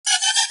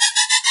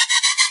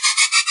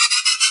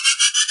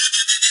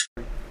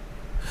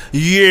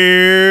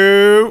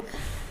Yeah.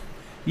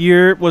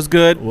 What's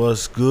good?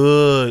 What's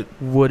good?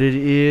 What it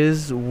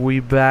is, we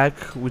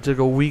back. We took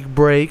a week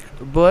break,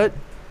 but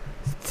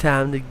it's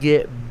time to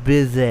get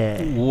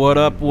busy. What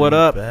up? What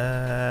up?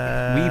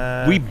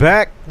 We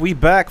back.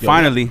 Yo,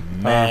 finally.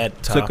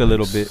 Mad took a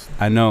little bit.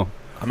 I know.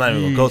 I'm not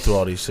even gonna go through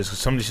all these shits. Cause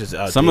some of these shits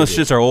outdated. Some of the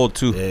shits are old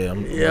too. Yeah,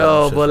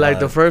 Yo, but like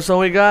the first one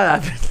we got,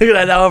 I've been looking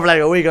at that one for like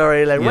a week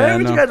already. Like, where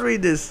would you guys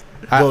read this?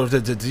 Well, the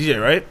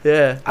DJ, right?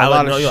 Yeah.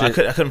 I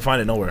couldn't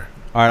find it nowhere.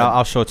 All right,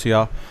 I'll show it to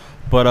y'all.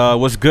 But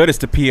what's good is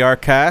the PR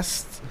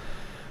cast.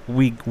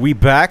 We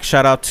back.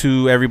 Shout out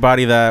to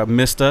everybody that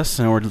missed us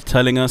and were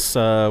telling us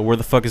where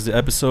the fuck is the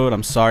episode.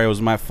 I'm sorry, it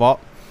was my fault.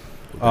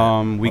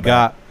 We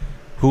got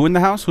who in the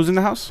house? Who's in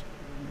the house?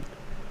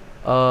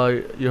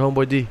 Your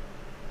homeboy D.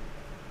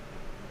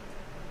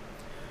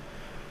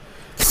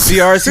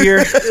 CR's here.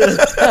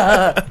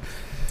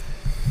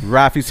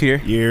 Rafi's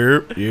here.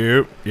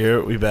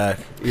 Yeah, we back.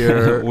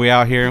 We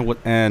out here,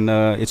 and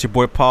it's your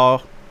boy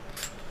Paul,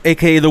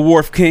 aka the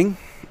Wharf King,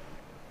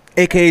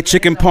 aka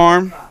Chicken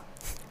Parm,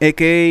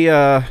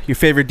 aka your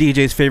favorite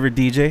DJ's favorite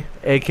DJ,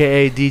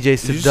 aka DJ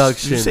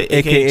Seduction. Did you say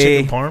AKA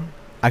Chicken Parm?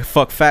 I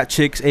fuck fat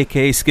chicks,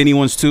 aka skinny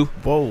ones too.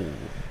 Whoa.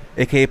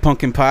 Aka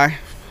pumpkin pie.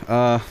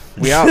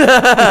 We out.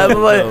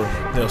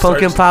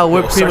 Pumpkin pie,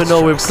 whipped cream, and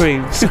no whipped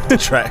cream.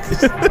 Track.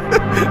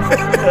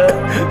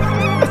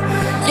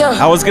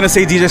 I was gonna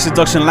say DJ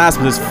Seduction last,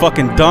 but this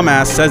fucking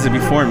dumbass says it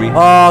before me.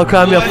 Oh,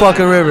 call me a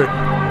fucking river.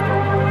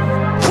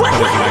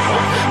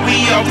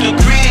 We off the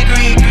grid,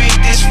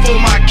 this for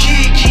my kid.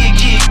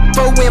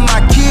 For when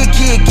my kids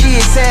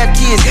have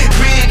kids.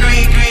 Grid,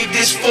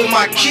 this for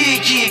my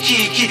kid.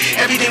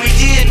 Everything we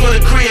did for the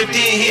crib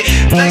did hit.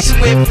 Flexing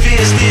with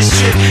Vince this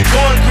trip.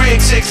 Going grid,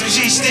 6 with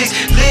G-sticks.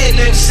 Lit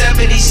in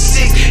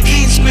 76.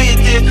 Eating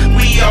squid dip.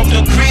 We off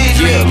the grid.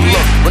 Yeah,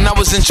 look, when I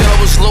was in jail, I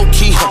was low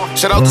key.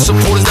 Shout out to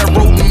supporters that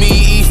wrote to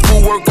me. Eat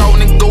food, work out,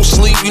 and then go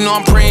sleep. You know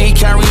I'm praying he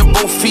carrying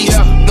both feet.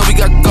 Know we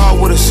got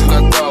God with us.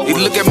 He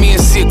look at me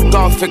and see a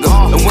God figure.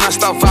 And when I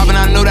start vibing,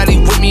 I know that he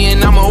with me,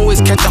 and I'ma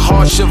always catch a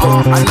hard shiver.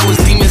 I know his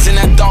demons in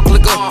that dark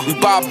liquor. We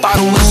buy a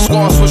bottle and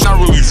squash, which I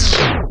release.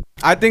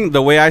 I think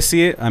the way I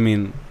see it, I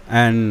mean,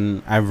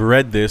 and I've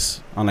read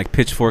this on like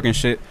Pitchfork and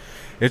shit.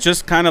 It's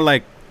just kind of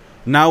like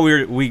now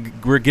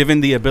we're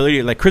given the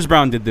ability, like Chris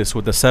Brown did this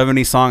with the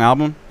 70 song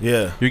album.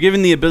 Yeah, you're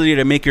given the ability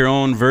to make your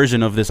own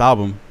version of this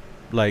album.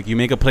 Like you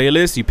make a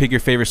playlist, you pick your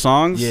favorite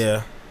songs.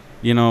 Yeah,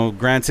 you know,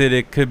 granted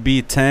it could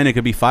be 10, it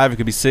could be 5, it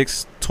could be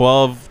 6,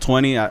 12,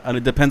 20.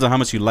 It depends on how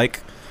much you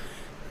like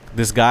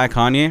this guy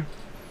Kanye.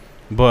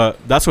 But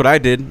that's what I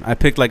did. I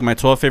picked like my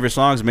 12 favorite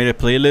songs, made a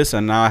playlist,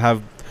 and now I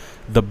have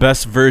the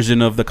best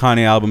version of the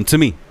Kanye album to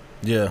me.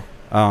 Yeah.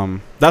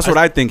 That's what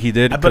I think he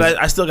did. But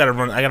I still gotta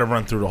run. I gotta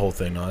run through the whole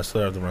thing. No, I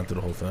still have to run through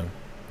the whole thing.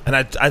 And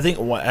I think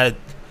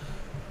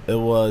it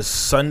was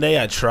Sunday.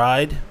 I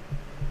tried,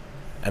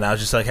 and I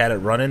was just like had it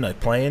running, like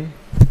playing,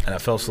 and I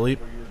fell asleep.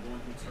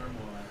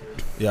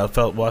 Yeah, I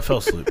fell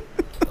asleep.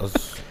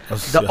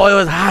 The oil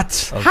is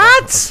hot.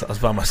 I was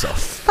by myself.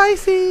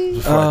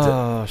 Spicy.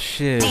 Oh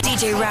shit.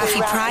 DJ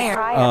Rafi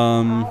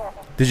Pryor.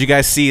 Did you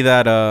guys see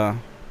that?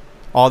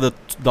 All the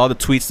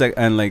tweets that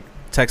and like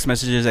text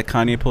messages that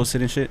Kanye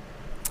posted and shit.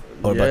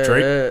 Oh, about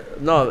Drake?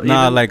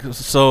 Nah, like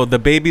so the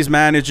baby's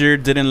manager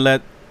didn't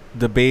let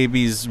the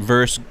baby's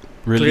verse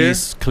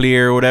release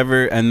clear or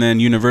whatever, and then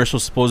Universal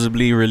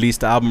supposedly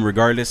released the album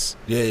regardless.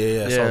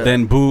 Yeah.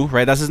 Then Boo,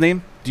 right? That's his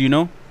name. Do you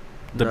know?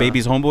 The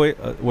baby's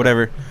homeboy,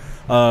 whatever.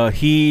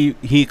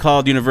 He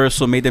called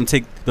Universal, made them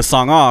take the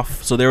song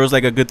off. So there was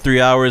like a good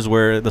 3 hours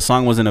where the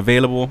song wasn't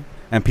available,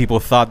 and people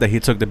thought that he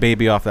took the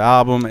baby off the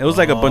album. It was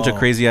like a bunch of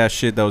crazy ass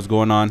shit that was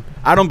going on.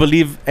 I don't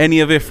believe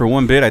any of it for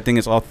one bit. I think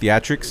it's all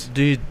theatrics.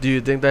 Do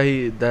you think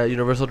that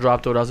Universal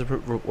dropped it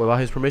without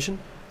his permission?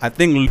 I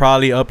think he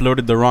probably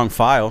uploaded the wrong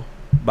file,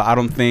 but I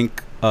don't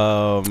think.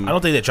 I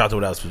don't think they dropped it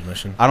without his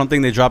permission. I don't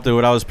think they dropped it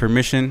without his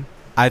permission.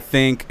 I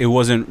think it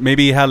wasn't.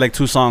 Maybe he had like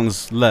 2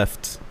 songs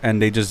left, and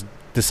they just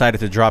decided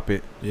to drop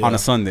it on a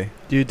Sunday.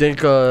 Do you think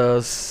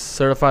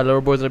Certified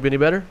Lover Boy's gonna be any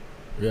better?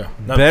 Yeah,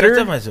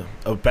 better.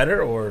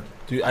 Better or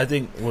I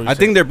think. I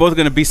think they're both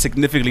gonna be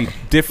significantly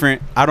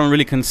different. I don't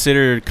really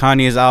consider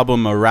Kanye's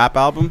album a rap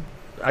album.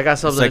 I got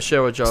something to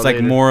share with y'all. It's later.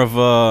 like more of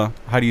a,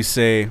 how do you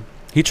say?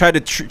 He tried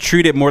to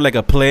treat it more like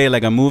a play,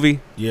 like a movie.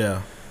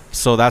 Yeah.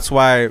 So that's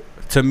why,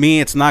 to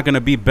me, it's not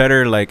gonna be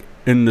better like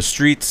in the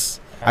streets.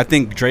 I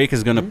think Drake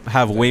is gonna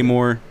have way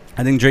more.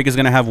 I think Drake is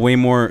gonna have way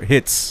more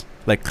hits,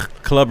 like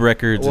club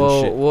records and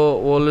shit.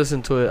 We'll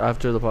listen to it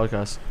after the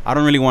podcast. I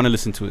don't really want to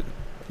listen to it.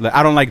 Like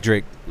I don't like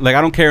Drake. Like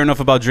I don't care enough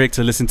about Drake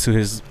to listen to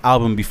his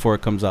album before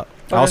it comes out.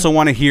 Okay. I also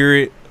want to hear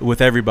it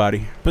with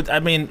everybody. But I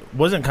mean,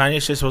 wasn't Kanye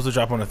shit supposed to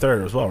drop on the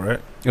 3rd as well, right?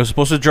 It was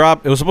supposed to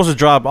drop. It was supposed to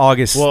drop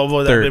August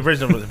 3rd. The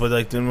original, but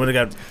like then when it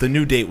got the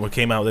new date when it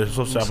came out, they were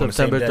supposed to drop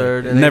September on the same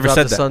 3rd. day. And never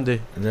said that.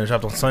 Sunday. And then it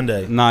dropped on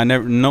Sunday. Nah,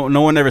 never.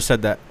 No one ever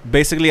said that.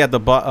 Basically, at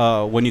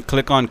the when you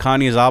click on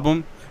Kanye's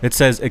album, it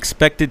says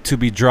expected to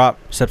be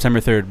dropped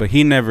September 3rd, but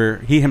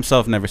he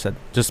himself never said.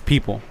 Just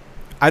people.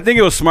 I think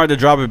it was smart to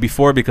drop it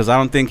before because I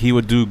don't think he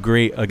would do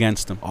great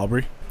against him.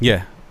 Aubrey?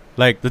 Yeah.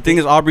 Like, the thing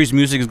is, Aubrey's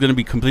music is going to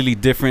be completely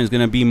different. It's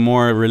going to be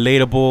more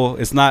relatable.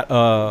 It's not...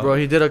 Bro,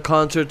 he did a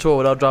concert tour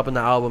without dropping the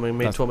album and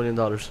made $12 million.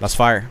 That's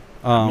fire.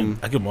 I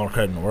give him all the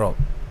credit in the world.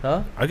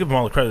 Huh? I give him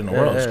all the credit in the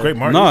world. It's great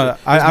marketing. No,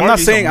 I'm not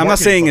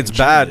saying it's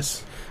bad.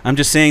 I'm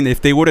just saying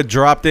if they would have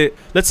dropped it...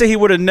 Let's say he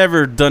would have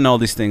never done all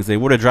these things. They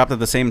would have dropped at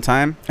the same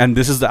time, and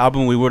this is the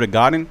album we would have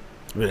gotten.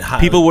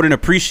 People wouldn't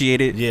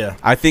appreciate it. Yeah,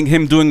 I think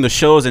him doing the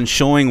shows and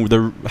showing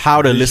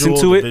how to listen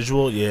to it.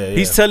 Visual, yeah.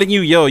 He's telling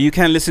you, yo, you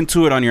can't listen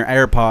to it on your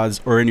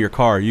AirPods or in your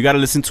car. You got to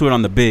listen to it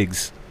on the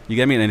bigs. You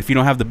get me? And if you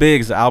don't have the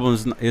bigs, the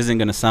album isn't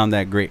gonna sound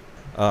that great.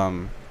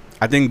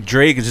 I think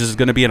Drake is just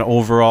gonna be an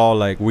overall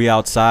like We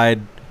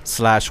Outside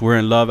 / We're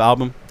in Love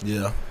album.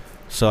 Yeah.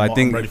 So I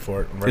think I'm ready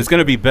for it. It's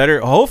gonna be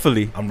better.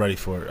 Hopefully, I'm ready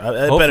for it.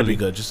 It better be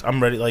good.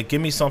 I'm ready. Like,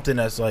 give me something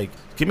that's like,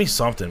 give me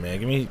something, man.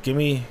 Give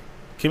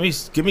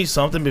me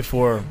something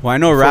before. Well, I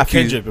know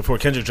before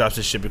Kendrick drops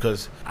his shit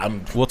because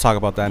We'll talk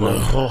about that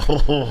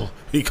now.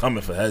 He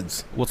coming for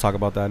heads. We'll talk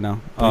about that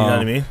now. You know what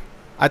I mean?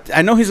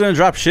 I know he's gonna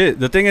drop shit.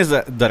 The thing is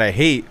that I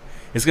hate.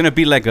 It's gonna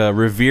be like a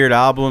revered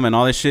album and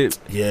all this shit.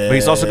 Yeah. But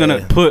he's also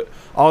gonna put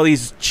all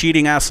these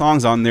cheating ass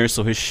songs on there,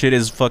 so his shit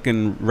is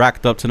fucking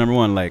racked up to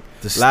 #1. Like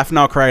Laugh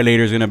Now Cry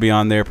Later is gonna be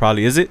on there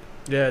probably. Is it?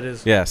 Yeah, it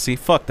is. Yeah. See,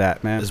 fuck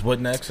that, man. Is What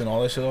Next and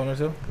all that shit on there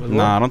too?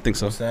 Nah, I don't think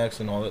so. What's Next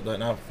and all that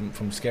now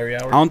from Scary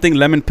Hour? I don't think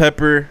Lemon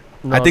Pepper.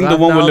 No, I think the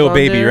one with Lil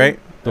Baby, right?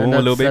 The one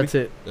with Lil Baby. That's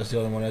it. That's the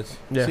only one that's.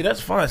 Yeah. See,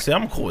 that's fine. See,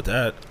 I'm cool with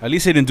that. At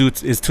least they didn't do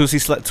is Tootsie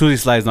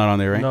Slide's not on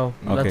there, right? No,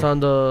 Okay. that's on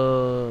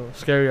the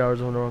Scary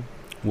Hours on the wrong.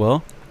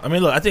 Well, I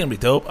mean, look, I think it'd be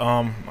dope.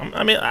 I'm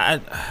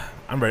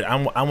ready.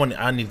 I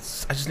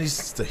just need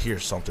to hear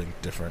something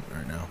different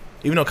right now.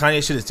 Even though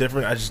Kanye shit is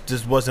different,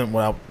 just wasn't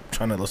what I'm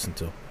trying to listen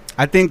to.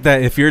 I think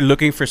that if you're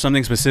looking for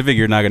something specific,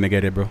 you're not gonna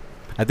get it, bro.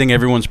 I think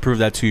everyone's proved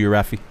that to you,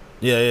 Rafi.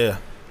 Yeah.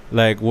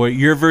 Like, what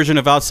your version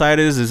of Outside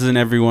isn't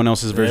everyone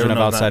else's version of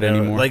Outside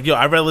anymore. Like, yo,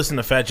 I rather listen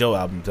to Fat Joe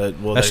album.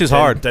 That's just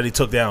hard. That he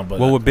took down. But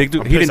with Big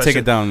Dude, he didn't take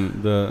it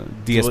down. The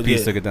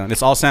DSPs took it down.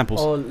 It's all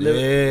samples. Oh,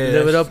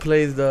 Live It Up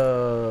plays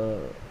the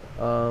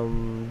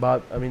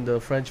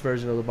the French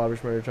version of the Bobby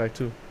Schmurder track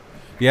too.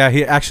 Yeah,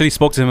 he actually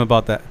spoke to him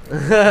about that.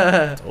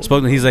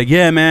 He's like,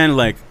 yeah, man,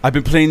 like I've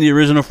been playing the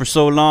original for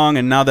so long,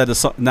 and now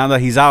that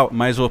he's out,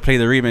 might as well play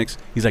the remix.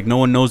 He's like, no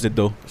one knows it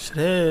though.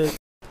 Shit.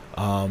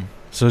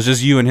 So it's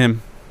just you and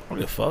him. What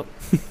the fuck?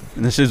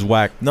 And this is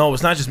whack. No,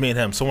 it's not just me and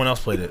him. Someone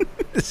else played it.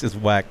 This is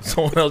whack.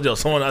 Someone else, heard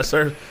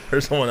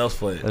someone else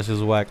play it. That's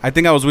just whack. I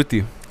think I was with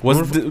you.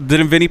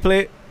 Didn't Vinny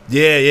play it?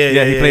 Yeah.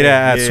 He played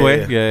that at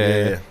Sway.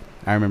 Yeah.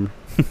 I remember.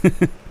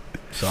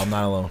 So I'm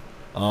not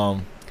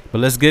alone. But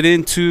let's get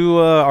into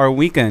our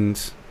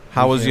weekends.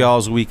 How was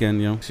y'all's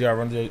weekend, yo? See, I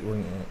run through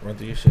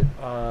your shit.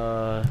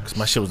 Cause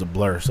my shit was a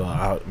blur, so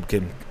I'm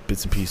getting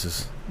bits and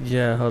pieces.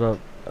 Yeah, hold up.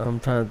 I'm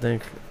trying to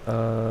think.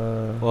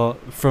 Well,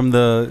 from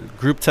the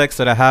group text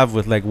that I have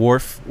with like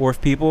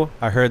Wharf people,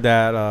 I heard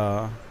that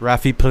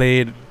Rafi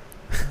played.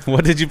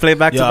 What did you play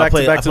back to back?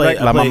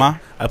 La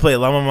Mama. I played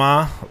La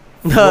Mama.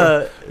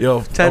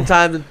 10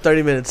 times in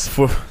 30 minutes.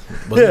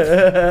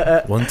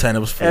 110. It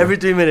was 4. Every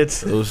 3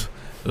 minutes. It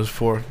was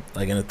 4,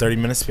 like in a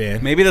 30-minute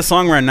span. Maybe the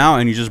song ran out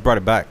and you just brought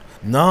it back.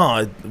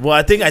 No, well,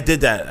 I think I did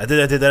that. I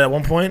did that at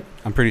one point.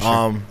 I'm pretty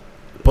sure.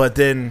 But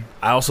then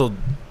I also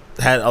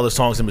had other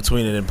songs in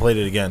between it and played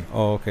it again.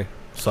 Oh, okay.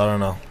 So I don't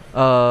know.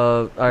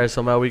 All right,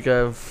 so my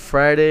weekend,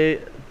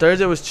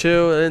 Thursday was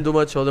chill. I didn't do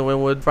much other than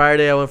Wynwood.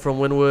 Friday, I went from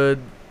Wynwood,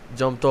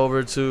 jumped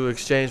over to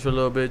Exchange for a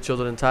little bit,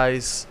 chilled and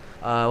Tice.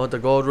 I went to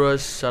Gold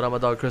Rush. Shout out my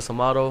dog Chris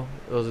Amato.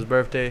 It was his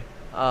birthday.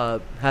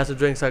 Had some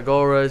drinks at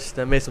Gold Rush.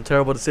 Then made some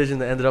terrible decisions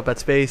that ended up at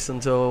Space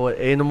until 8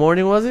 in the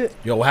morning, was it?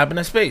 Yo, what happened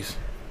at Space?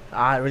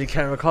 I really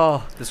can't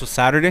recall. This was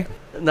Saturday?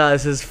 No,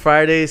 this is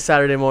Friday,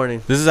 Saturday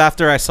morning. This is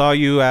after I saw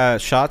you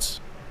at Shots,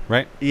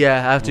 right? Yeah,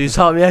 after you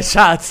saw me at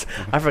Shots.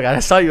 I forgot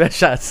I saw you at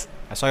Shots.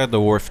 I saw you at the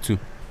Wharf too.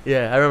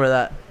 Yeah, I remember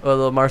that. Well,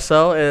 the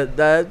Marcel,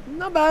 that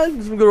not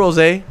bad. Some good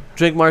rosé.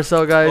 Drink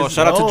Marcel, guys. Oh,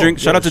 shout out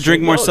to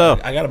Drink Marcel.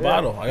 I got a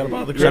bottle.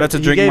 Shout out to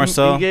Drink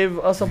Marcel. He gave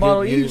us a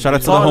bottle each. Shout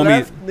out to the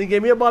homie. He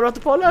gave me a bottle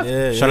after Paul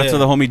left. Shout out to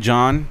the homie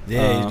John.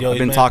 Yo, I've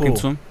been talking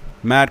to him.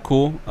 Mad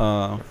cool.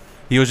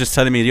 He was just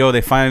telling me, yo, they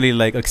finally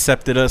like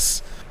accepted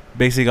us,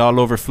 basically all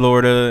over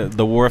Florida.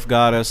 The Wharf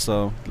got us.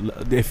 So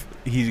if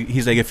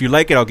he's like, if you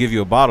like it, I'll give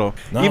you a bottle.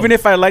 No. Even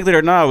if I liked it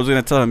or not, I was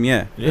gonna tell him,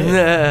 yeah.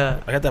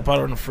 I got that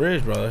bottle in the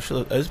fridge, bro. That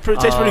shit tastes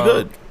pretty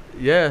good.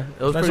 Yeah,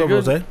 it was nice pretty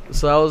good. Rosé.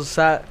 So I was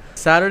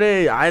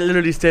Saturday. I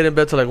literally stayed in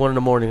bed till like 1 in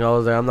the morning. I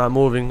was like, I'm not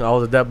moving. I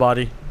was a dead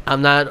body.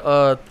 I'm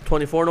not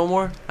 24 no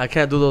more. I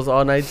can't do those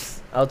all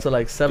nights out to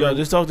like 7. Yo,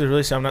 this doctor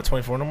really say I'm not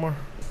 24 no more?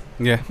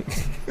 Yeah.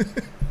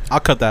 I'll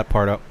cut that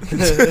part out.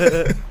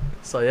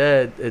 So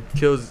yeah, it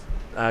kills.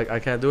 I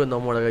can't do it no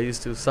more like I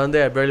used to.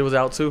 Sunday, I barely was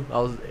out too. I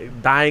was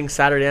dying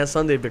Saturday and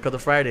Sunday because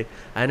of Friday.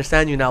 I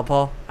understand you now,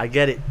 Paul. I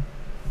get it.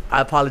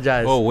 I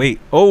apologize. Oh wait.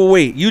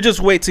 You just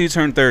wait till you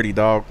turn 30,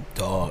 dog.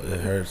 Dog, it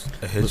hurts.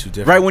 It hits you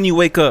different. Right when you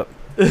wake up.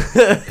 It's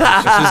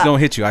just gonna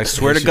hit you. I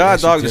swear to That God,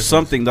 shit dog. There's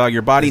different. something, dog.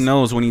 Your body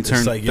knows when you turn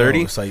It's like, 30.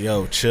 Yo, it's like,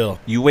 yo, chill.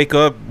 You wake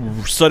up,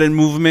 sudden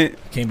movement,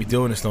 Can't be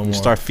doing this no you more.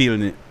 start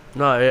feeling it.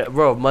 No, yeah,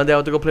 bro. Monday I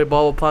went to go play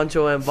ball with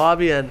Pancho and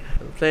Bobby and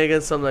play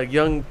against some like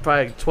young,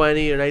 probably like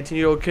 20 or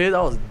 19-year-old kids.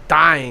 I was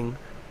dying.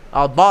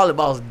 I was balling,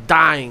 but I was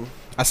dying.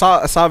 I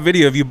saw a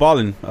video of you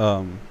balling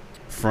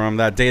from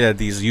that day that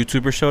these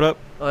YouTubers showed up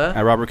Oh yeah.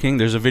 at Robert King.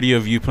 There's a video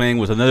of you playing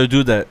with another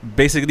dude that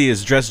basically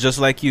is dressed just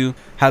like you,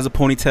 has a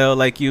ponytail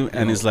like you,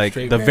 and Yo, is like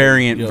straight the man.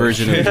 variant Yo,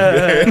 version of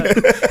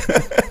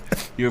you.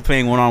 You were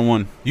playing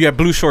 1-on-1. You had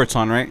blue shorts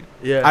on, right?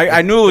 Yeah.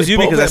 I knew it was They you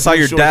both because I had saw blue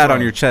your shorts dad on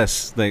on. your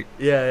chest. Like,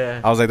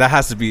 yeah. I was like, that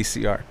has to be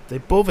CR. They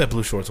both had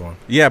blue shorts on.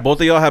 Yeah, both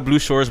of y'all had blue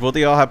shorts. Both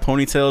of y'all had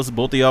ponytails.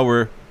 Both of y'all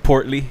were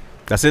portly.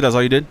 That's it. That's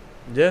all you did.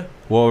 Yeah.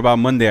 Well, about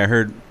Monday, I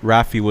heard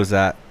Rafi was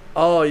at.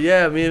 Oh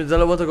yeah, me and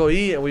Zella went to go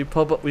eat, and we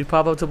pop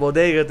up to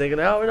Bodega, thinking,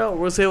 oh no,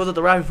 we'll say what's at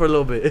the Rafi for a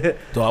little bit.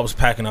 So I was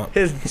packing up.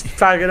 His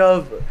packing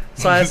up,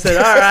 so I said,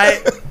 all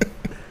right,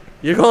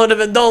 you're going to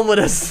Vendome with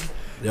us.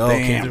 Yo,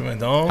 Damn. came through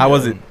Vendome. How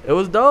was it? It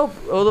was dope.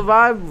 It was a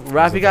vibe.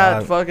 Rafi a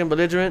got vibe. fucking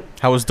belligerent.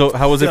 How was it Yo,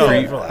 for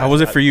you? bro, How was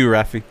it for you,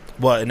 Rafi?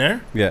 What, in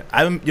there? Yeah.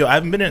 I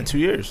haven't been in 2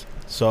 years.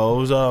 So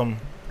it was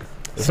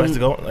it's Some nice to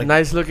go. Like,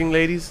 nice looking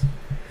ladies.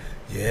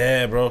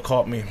 yeah, bro,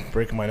 caught me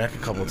breaking my neck a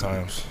couple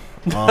times.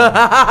 Yo,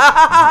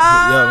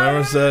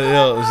 remember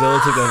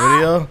Zilla took that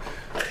video?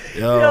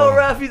 Yo,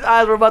 Rafi's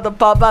eyes were about to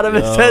pop out of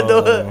his head.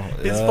 Though.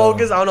 His yo.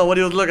 focus, I don't know what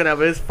he was looking at,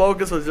 but his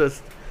focus was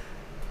just.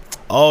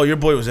 Oh, your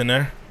boy was in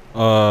there.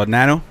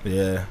 Nano.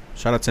 Yeah.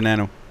 Shout out to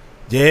Nano.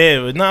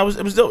 Yeah, no,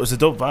 it was dope. It was a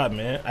dope vibe,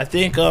 man. I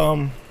think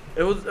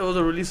It was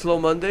a really slow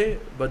Monday,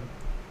 but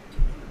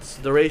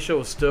the ratio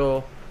was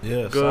still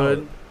yeah,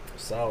 good.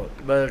 solid.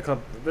 But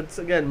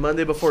again,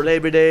 Monday before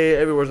Labor Day,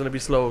 everywhere's gonna be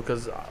slow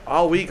because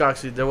all week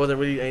actually there wasn't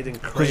really anything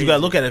crazy. Because you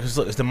gotta look at it. Because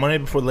look, it's the Monday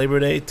before Labor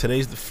Day.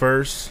 Today's the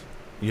 1st.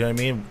 You know what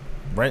I mean?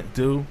 Rent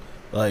due.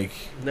 Like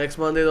Next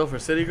Monday though for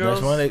City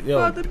Girls. next Monday, yo,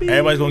 About to be-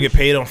 everybody's gonna get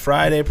paid on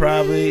Friday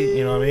probably.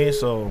 You know what I mean?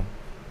 So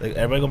like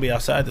everybody gonna be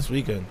outside this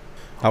weekend.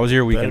 How was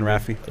your weekend,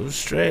 Better be. Rafi? It was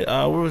straight.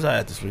 Where was I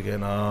at this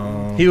weekend?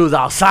 He was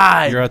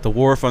outside. You were at the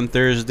Wharf on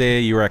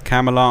Thursday. You were at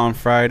Camelot on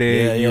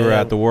Friday. Yeah, you yeah, were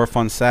yeah. at the Wharf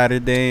on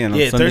Saturday, and on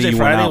yeah, Sunday Thursday, you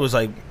went Friday out. was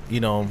like,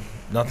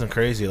 nothing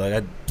crazy. Like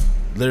I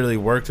literally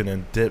worked and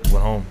then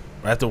went home.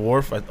 At the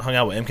Wharf, I hung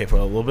out with MK for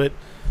a little bit,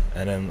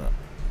 and then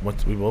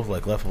we both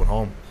like left and went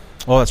home.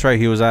 Oh, that's right.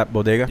 He was at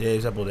Bodega. Yeah, he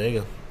was at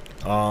Bodega.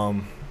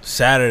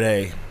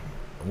 Saturday,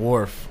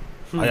 Wharf.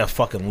 I got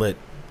fucking lit.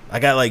 I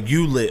got like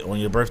you lit on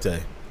your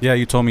birthday. Yeah,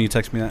 you told me. You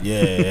texted me that.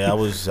 Yeah, I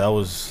was.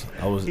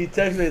 He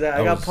texted me that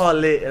I I got was- Paul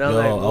lit, and I'm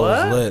like,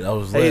 what? I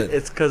was Hey, lit.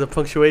 it's because of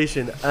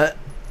punctuation.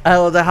 I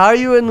was like, how are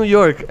you in New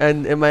York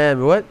and in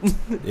Miami? What?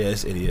 Yeah,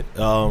 it's idiot.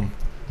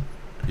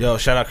 Yo,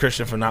 shout out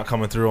Christian for not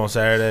coming through on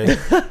Saturday,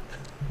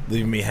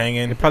 leaving me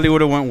hanging. It probably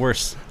would have went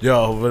worse.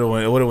 Yo,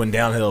 it would have went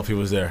downhill if he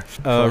was there.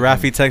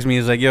 Rafi texted me.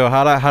 He's like, "Yo,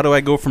 how do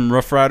I go from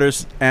Rough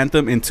Riders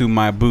anthem into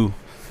my boo?"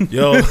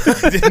 Yo,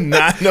 I did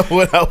not know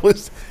what I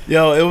was.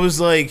 Yo, it was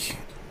like,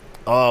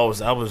 I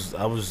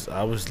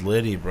was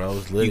litty, bro. I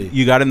was litty.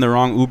 You got in the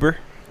wrong Uber.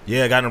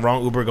 Yeah, I got in the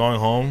wrong Uber going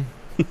home.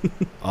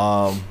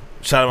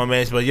 Shout out my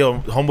man, but yo,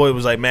 homeboy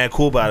was like mad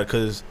cool about it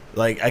because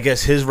like I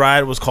guess his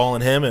ride was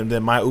calling him and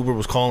then my Uber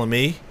was calling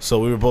me, so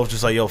we were both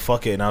just like, yo,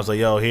 fuck it, and I was like,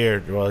 yo,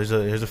 here, well, here's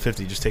a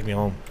 50, just take me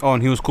home. Oh,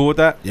 and he was cool with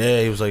that.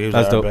 Yeah, he was like,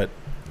 That's all dope. right,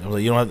 bet. I was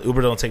like, you don't have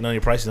Uber, don't take none of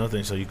your prices,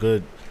 nothing, so you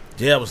good.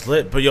 Yeah, I was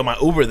lit, but yo, my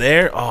Uber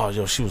there, oh,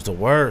 yo, she was the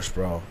worst,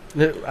 bro.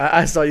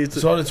 I saw you too.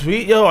 Saw the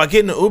tweet, yo, I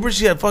get in the Uber,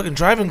 she had fucking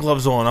driving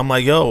gloves on. I'm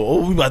like, yo,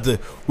 oh,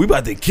 we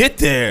about to get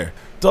there.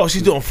 Dog,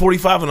 she's doing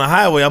 45 on the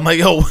highway. I'm like,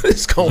 yo, what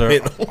is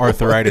going on?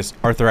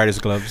 Arthritis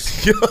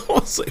gloves. Yo, I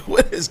was like,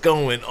 what is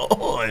going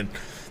on?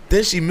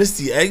 Then she missed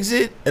the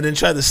exit and then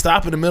tried to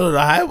stop in the middle of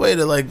the highway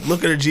to like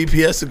look at her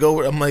GPS to go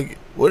where I'm like,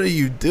 what are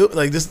you doing?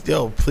 Like this,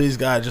 yo, please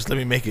God, just let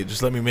me make it.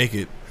 Just let me make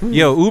it.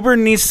 Yo, Uber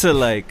needs to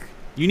like.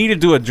 You need to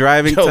do a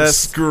driving Yo,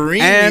 test.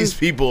 screen and- these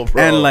people,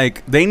 bro. And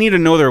like they need to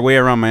know their way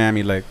around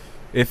Miami. Like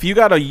if you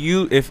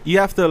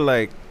have to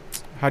like,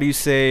 how do you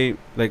say,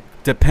 like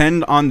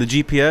depend on the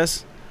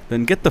GPS,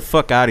 then get the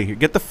fuck out of here.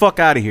 Get the fuck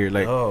out of here.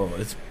 Like oh,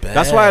 it's bad.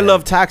 that's why I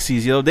love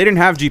taxis, yo. They didn't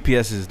have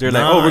GPSs. They're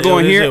like, Nah, oh, we're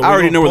going yo, here. we I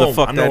already go- know where the boom,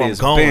 fuck I know that where I'm is.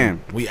 going.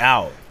 Bam. We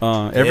out.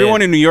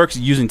 Everyone in New York's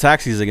using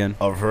taxis again.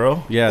 Oh, for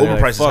real? Yeah, Uber they're like,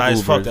 price is fuck high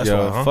as fuck. Ubers, That's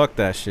yo, why, huh? fuck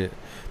that shit.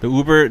 The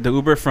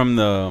Uber from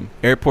the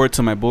airport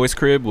to my boy's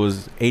crib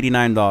was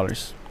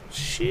 $89.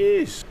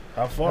 Jeez.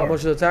 How far? How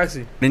much is a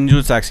taxi? Didn't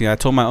do the taxi. I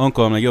told my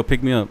uncle, I'm like, yo,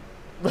 pick me up.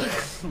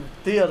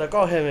 Tío,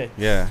 recógeme.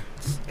 Yeah.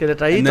 Que le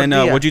traíto, And then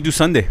tía. what'd you do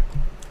Sunday?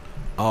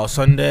 Oh,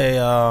 Sunday,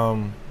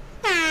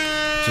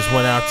 just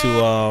went out to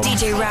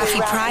DJ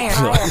Rafi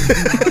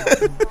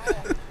Pryor.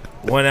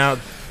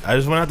 I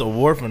just went out to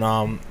Wharf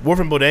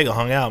and Bodega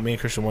hung out. Me and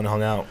Christian went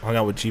and hung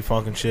out with G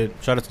Funk and shit,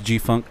 Shout out to G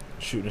Funk.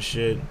 shooting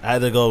shit. I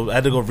had to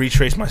go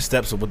retrace my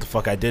steps of what the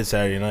fuck I did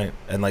Saturday night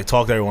and like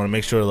talk to everyone and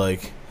make sure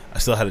like I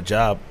still had a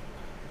job.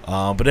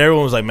 But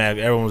everyone was like mad.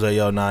 Everyone was like,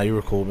 yo, nah, you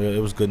were cool. It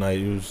was a good night.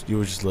 You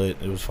were just lit.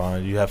 It was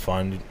fine. You have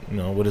fun. You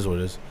know, what is,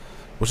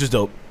 which is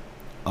dope.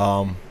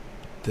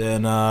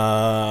 Then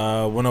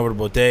went over to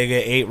Bodega,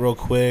 ate real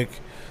quick,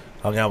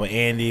 hung out with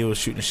Andy, was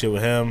shooting shit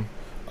with him.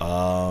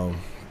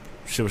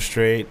 Shit was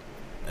straight,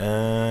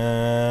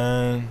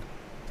 and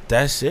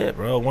that's it,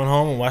 bro. Went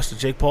home and watched the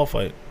Jake Paul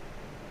fight.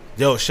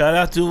 Yo, shout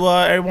out to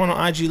everyone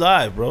on IG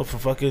Live, bro, for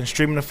fucking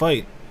streaming the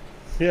fight.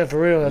 Yeah, for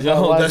real. That's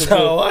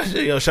How I watched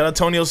it. Yo, shout out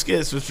Tonio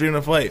Skits for streaming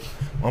the fight.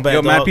 My bad,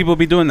 Yo, dog. mad people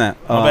be doing that.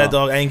 My bad,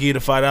 dog. I ain't give you the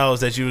 $5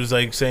 that you was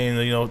like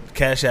saying,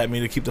 cash at me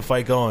to keep the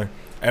fight going.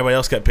 Everybody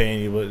else kept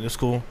paying you, but it's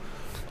cool.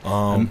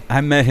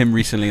 I met him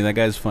recently. That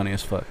guy's funny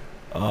as fuck.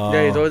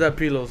 Yeah, he's always at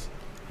Pilos.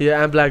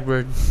 Yeah, and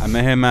Blackbird. I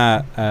met him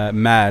at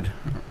Mad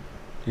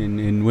in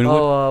Wynwood.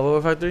 Oh,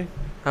 what Factory?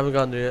 Haven't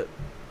gone there yet.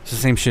 It's the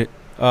same shit.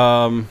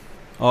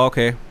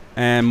 Okay.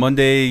 And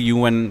Monday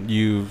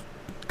you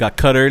got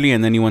cut early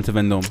and then you went to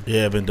Vendome.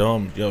 Yeah,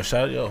 Vendome. Yo,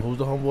 who's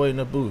the homeboy in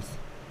the booth?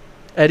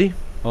 Eddie?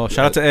 Oh,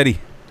 shout out to Eddie.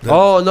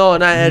 Oh, no,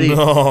 not Eddie. No.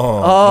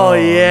 Oh,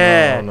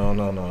 yeah. No.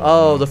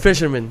 Oh, the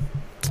fisherman.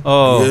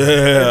 Oh.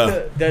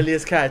 Yeah.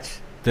 Deadliest catch.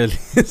 That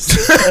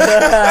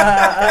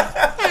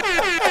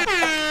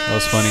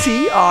was funny.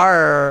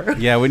 CR.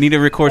 Yeah, we need to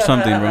record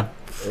something, bro.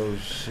 Oh,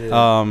 shit.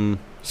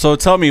 So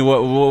tell me,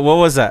 what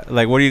was that?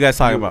 Like, what are you guys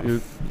talking about? All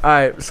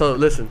right, so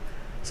listen.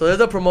 So there's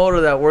a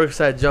promoter that works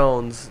at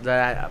Jones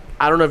that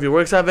I don't know if he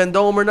works at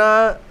Vendome or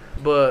not,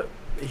 but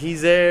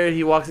he's there.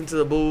 He walks into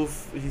the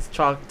booth. He's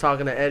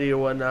talking to Eddie or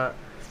whatnot.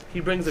 He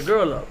brings a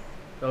girl up.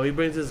 So he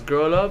brings this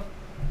girl up,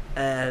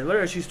 and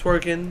whatever, she's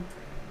twerking.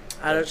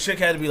 That chick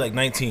had to be like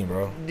 19,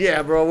 bro.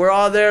 Yeah, bro. We're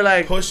all there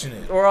like Pushing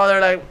it. We're all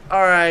there like, all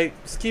right,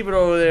 just keep it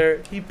over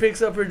there. He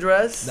picks up her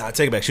dress. Nah,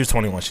 take it back. She was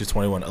 21. She was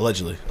 21.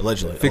 Allegedly.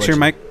 Fix your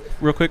mic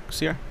real quick,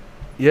 CR.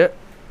 Yeah,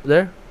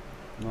 there.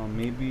 No,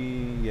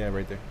 maybe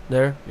right there.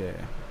 There. Yeah.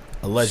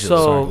 Allegedly.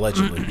 So- Sorry,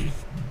 allegedly.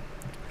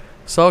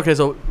 So okay,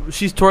 so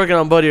she's twerking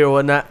on Buddy or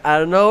whatnot.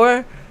 Out of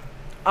nowhere,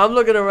 I'm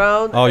looking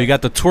around. Oh, you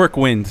got the twerk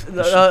wind.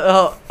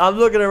 I'm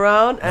looking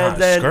around, and Nah,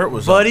 then skirt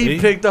was Buddy up, B.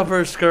 picked up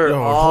her skirt. Yo,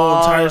 her whole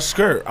entire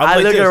skirt. I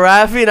look at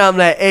Rafi and I'm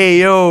like, "Hey,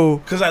 yo."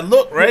 Because I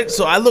looked, right?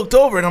 So I looked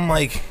over and I'm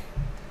like,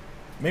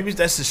 maybe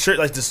that's the shirt,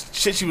 like the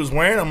shit she was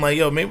wearing. I'm like,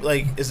 yo, maybe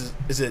like, is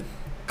it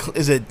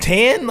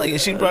tan? Like,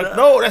 is she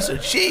no, that's her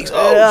cheeks.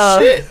 Oh, Yeah.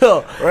 shit.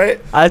 Right?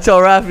 I tell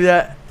Rafi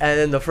that, and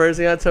then the first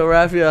thing I tell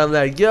Rafi, I'm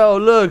like, "Yo,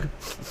 look,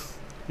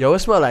 yo, it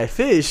smell like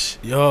fish."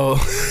 Yo.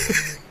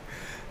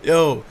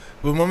 Yo.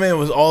 But my man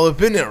was all up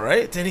in there,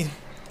 right? Then he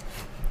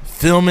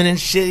filming and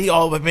shit. He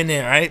all up in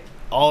there, right?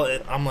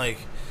 I'm like,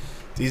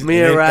 these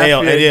Me and Rafi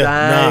are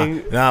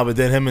dying. Nah. But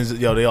then him and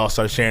they all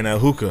start sharing that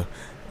hookah.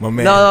 My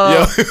man.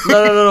 No.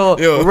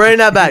 Yo. Bring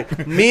that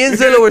back. Me and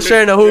Zilla were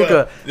sharing a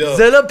hookah. Yo.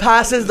 Zilla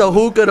passes the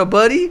hookah to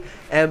Buddy,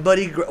 and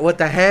Buddy, with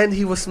the hand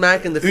he was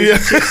smacking the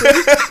fish chicks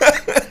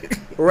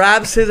with,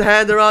 wraps his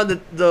hand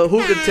around the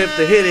hookah tip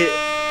to hit it.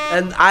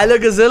 And I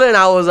look at Zilla and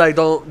I was like,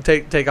 "Don't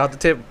take out the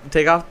tip.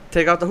 Take out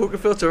the hookah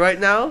filter right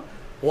now.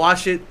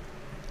 Wash it,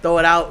 throw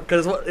it out,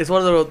 because it's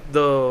one of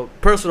the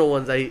personal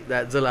ones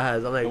that Zilla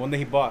has." I'm like, The one that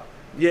he bought.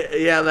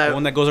 yeah. I'm like, The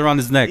one that goes around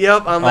his neck.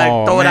 yep. I'm like,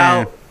 Oh, throw it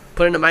man. out,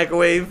 put it in the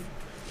microwave.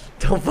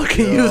 Don't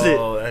fucking use it.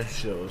 Oh, that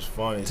shit was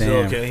funny.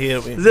 Damn.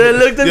 So, Zilla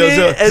looked at me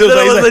and Zilla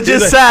Zilla was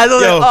legit sad. I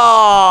was yo. like,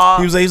 "Aww."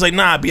 He was like,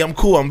 nah, B, I'm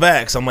cool. I'm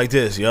vax. I'm like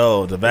this.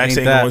 Yo, the vax Ain't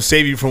ain't that. going to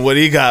save you from what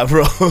he got,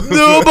 bro.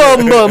 No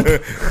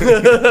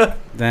bump.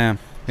 Damn.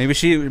 Maybe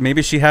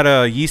she had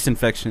a yeast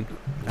infection.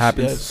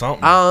 Happens. Yeah,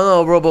 something. I don't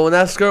know, bro, but when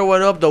that skirt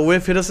went up, the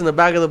whiff hit us in the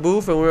back of the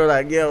booth, and we were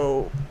like,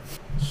 "Yo,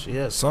 She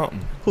had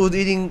something. who's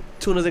eating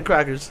tunas and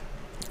crackers?"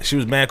 She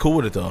was mad cool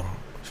with it, though.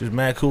 She was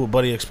mad cool with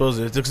Buddy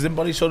exposing it. Because then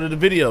Buddy showed her the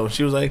video.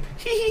 She was like,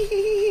 hee hee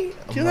hee.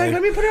 She's like,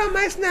 "Let me put it on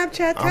my Snapchat.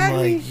 Tag I'm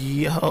me." like,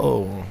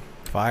 yo.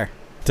 Fire.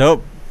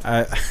 Dope.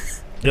 Yo,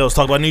 let's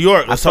talk about New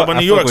York. Let's talk about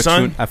New York,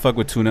 son. I fuck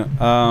with tuna.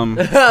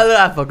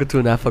 I fuck with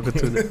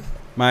tuna.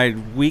 My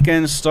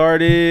weekend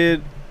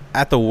started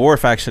at the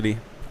wharf, actually.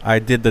 I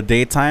did the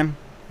daytime.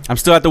 I'm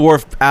still at the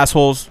wharf,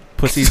 assholes,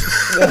 pussies.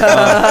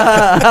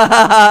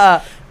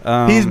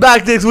 He's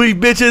back this week,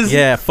 bitches.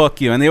 Yeah, fuck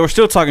you. And they were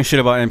still talking shit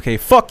about MK.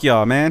 Fuck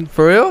y'all, man.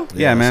 For real?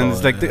 Yeah, man. that's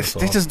It's all, like that's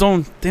they all. just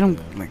don't. They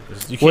don't like.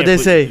 You What'd they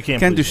can't say? You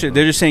Can't please do them, shit. bro.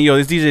 They're just saying, yo,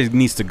 this DJ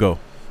needs to go.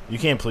 You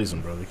can't please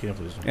them, bro. You can't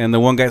please them. And the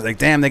one guy's like,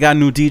 damn, they got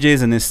new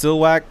DJs and it's still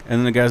whack. And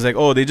then the guy's like,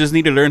 oh, they just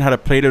need to learn how to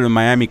play to the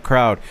Miami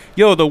crowd.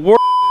 Yo, the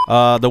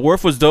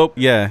wharf was dope.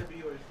 Yeah,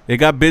 it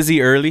got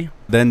busy early.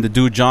 Then the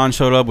dude John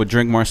showed up with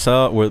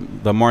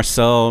with the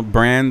Marcel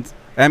brand.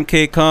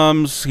 MK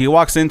comes. He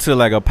walks into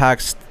like a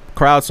packed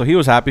crowd, so he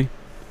was happy.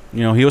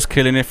 You know, he was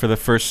killing it for the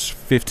first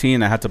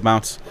 15. I had to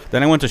bounce.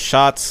 Then I went to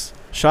Shots.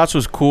 Shots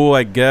was cool,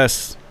 I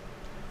guess.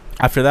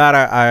 After that,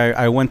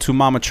 I went to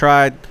Mama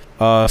Tried.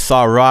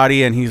 Saw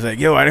Roddy, and he's like,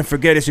 yo, I didn't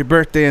forget it's your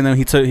birthday. And then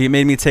he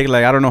made me take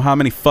like I don't know how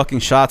many fucking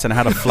shots, and I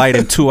had a flight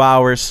in 2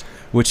 hours,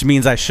 which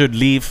means I should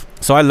leave.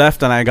 So I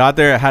left, and I got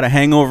there. I had a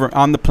hangover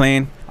on the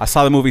plane. I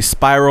saw the movie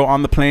Spiral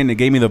on the plane. It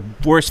gave me the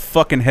worst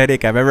fucking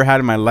headache I've ever had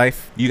in my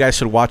life. You guys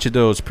should watch it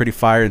though. It was pretty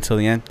fire until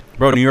the end.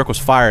 Bro, New York was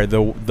fire.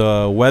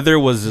 The weather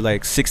was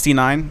like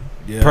 69.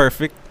 Yeah.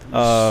 Perfect.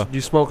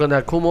 You smoke on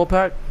that Kumo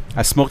pack?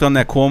 I smoked on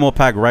that Cuomo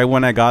pack right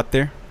when I got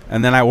there,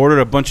 and then I ordered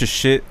a bunch of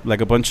shit,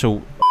 like a bunch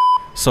of.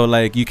 So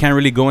like you can't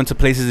really go into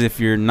places if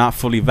you're not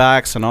fully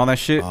vaxxed and all that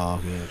shit. Oh,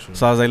 yeah, true.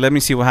 So I was like, let me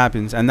see what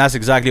happens, and that's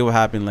exactly what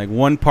happened. Like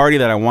one party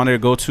that I wanted to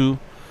go to,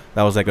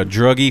 that was like a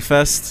druggy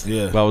fest.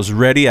 Yeah. But I was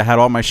ready. I had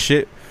all my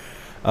shit.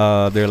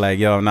 They're like,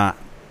 yo, nah.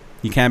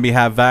 You can't be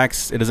half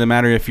vaxxed. It doesn't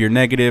matter if you're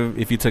negative.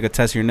 If you took a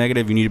test, you're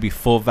negative. You need to be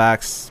full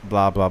vaxxed.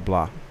 Blah blah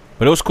blah.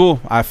 But it was cool.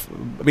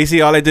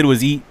 Basically all I did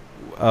was eat,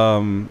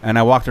 and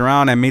I walked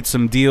around. I made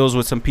some deals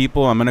with some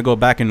people. I'm gonna go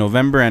back in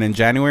November and in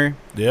January.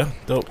 Yeah,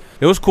 dope.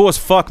 It was cool as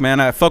fuck,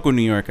 man. I fuck with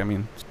New York. I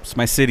mean, it's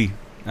my city.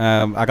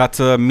 I got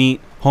to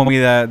meet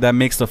homie that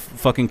makes the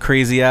fucking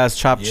crazy ass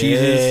chopped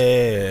cheeses.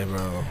 Yeah,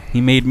 bro.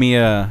 He made me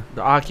The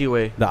Aki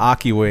way. the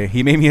Aki way.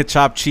 He made me a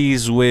chopped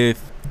cheese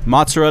with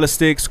mozzarella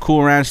sticks,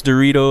 Cool Ranch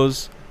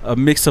Doritos, a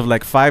mix of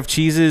like 5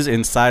 cheeses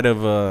inside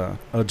of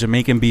a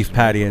Jamaican beef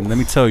patty. And let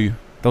me tell you,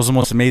 that was the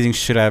most amazing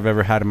shit I've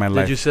ever had in my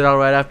life. Did you sit down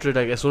right after?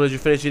 Like as soon as you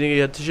finished eating,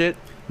 you had to shit.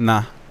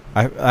 Nah,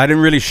 I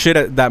didn't really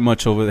shit that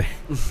much over there.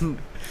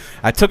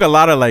 I took a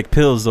lot of like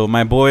pills though.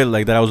 My boy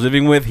like that I was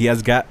living with, he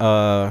has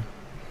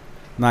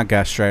not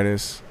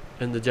gastritis.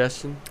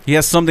 Indigestion. He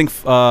has something.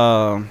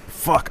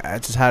 Fuck, I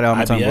just had it on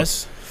my tongue.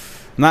 IBS?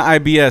 Not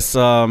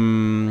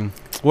IBS.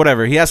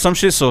 Whatever. He has some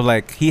shit. So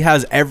like he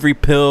has every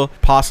pill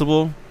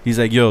possible. He's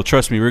like, yo,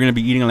 trust me, we're gonna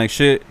be eating like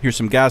shit. Here's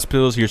some gas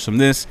pills. Here's some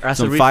this, Acid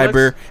some reflux?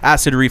 fiber,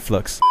 acid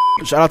reflux.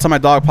 Shout out to my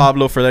dog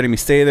Pablo for letting me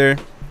stay there.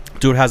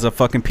 Dude has a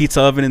fucking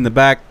pizza oven in the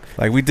back.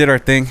 Like we did our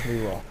thing.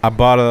 I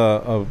bought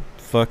a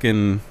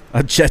fucking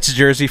Jets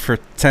jersey for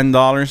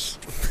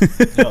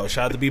 $10. Yo,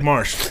 shout out to B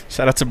Marsh.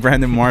 Shout out to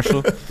Brandon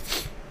Marshall.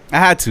 I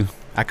had to.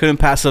 I couldn't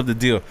pass up the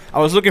deal. I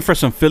was looking for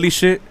some Philly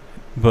shit,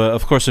 but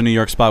of course a New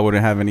York spot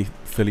wouldn't have any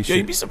Philly Yo, shit.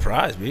 you'd be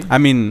surprised, B. I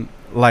mean,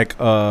 like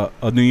a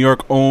New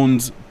York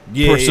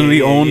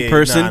personally owned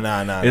person.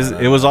 Nah,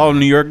 It was all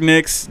New York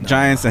Knicks,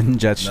 Giants, and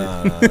Jets shit.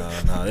 Nah.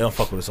 They don't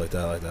fuck with us like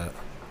that.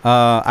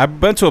 I've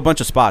been to a bunch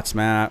of spots,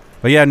 man.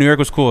 But yeah, New York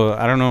was cool.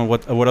 I don't know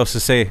what else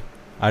to say.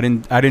 I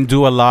didn't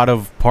do a lot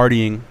of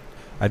partying.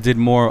 I did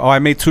more. Oh, I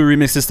made 2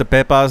 remixes to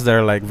Pepas that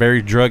are like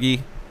very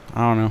druggy.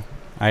 I don't know.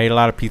 I ate a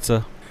lot of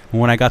pizza. And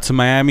when I got to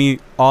Miami,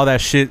 all that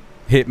shit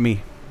hit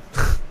me.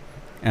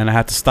 And I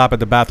had to stop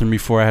at the bathroom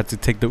before I had to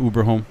take the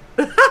Uber home.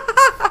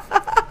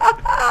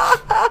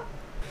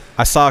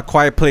 I saw A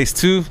Quiet Place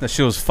 2. That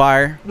shit was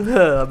fire.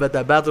 I bet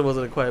that bathroom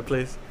wasn't a quiet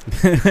place.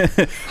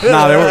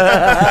 Nah, there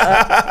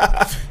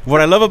were.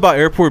 What I love about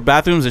airport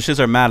bathrooms, the shits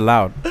are mad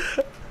loud.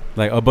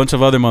 Like a bunch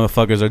of other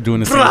motherfuckers are doing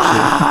the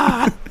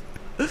same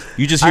shit.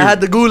 You just hear. I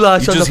had the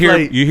goulash You on just the hear.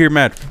 plate. You hear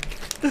mad,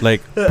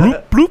 like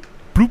bloop bloop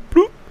bloop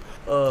bloop.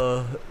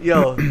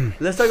 Yo,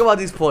 let's talk about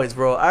these points,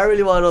 bro. I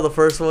really want to know the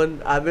first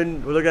one. I've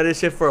been looking at this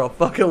shit for a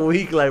fucking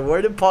week. Like,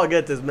 where did Paul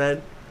get this,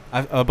 man?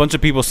 A bunch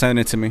of people sent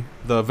it to me.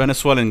 The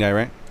Venezuelan guy,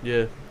 right?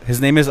 Yeah.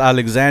 His name is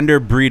Alexander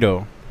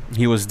Brito.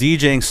 He was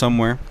DJing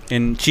somewhere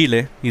in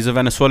Chile. He's a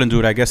Venezuelan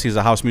dude. I guess he's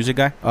a house music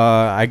guy.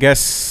 I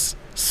guess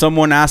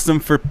someone asked him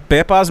for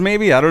pepas,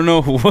 maybe. I don't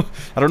know who.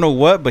 I don't know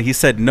what, but he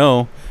said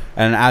no.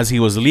 And as he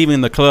was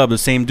leaving the club, the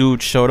same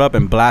dude showed up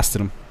and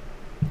blasted him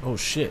Oh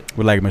shit.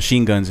 with like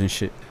machine guns and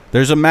shit.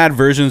 There's a mad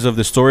versions of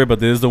the story, but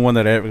this is the one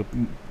that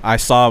I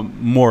saw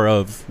more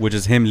of, which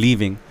is him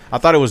leaving. I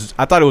thought it was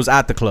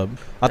at the club.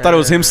 I thought it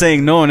was him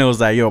saying no, and it was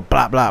like, yo,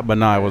 blah blah. But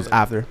no, it was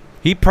after.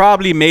 He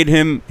probably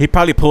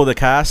pulled the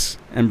cast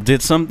and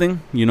did something,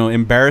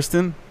 embarrassed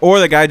him, or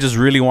the guy just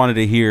really wanted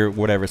to hear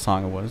whatever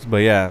song it was. But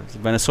yeah,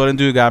 Venezuelan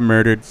dude got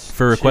murdered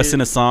for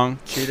requesting a song.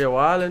 Chile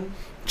wildin'.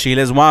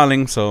 Chile's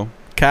wilding, so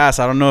Cass,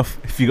 I don't know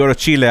if you go to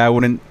Chile, I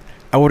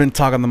wouldn't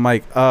talk on the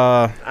mic.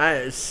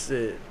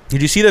 Shit.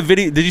 Did you see the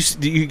video?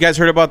 Did you guys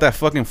heard about that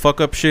fucking fucked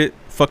up shit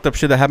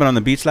that happened on the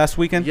beach last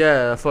weekend?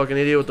 Yeah, that fucking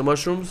idiot with the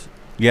mushrooms.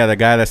 Yeah, the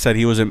guy that said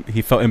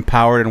he felt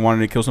empowered and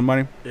wanted to kill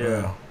somebody.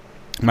 Yeah.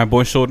 My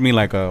boy showed me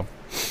like a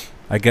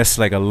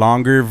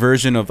longer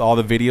version of all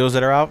the videos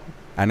that are out,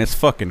 and it's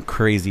fucking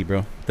crazy,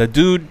 bro. The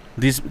dude,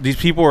 these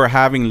people were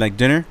having like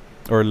dinner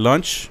or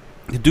lunch.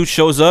 The dude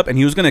shows up and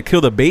he was gonna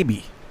kill the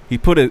baby. He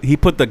put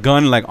the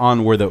gun like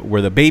on where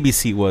the baby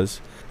seat was,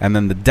 and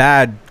then the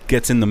dad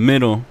gets in the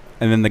middle,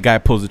 and then the guy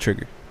pulls the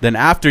trigger. Then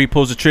after he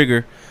pulls the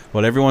trigger,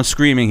 while everyone's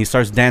screaming, he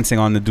starts dancing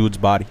on the dude's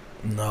body.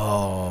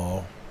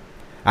 No.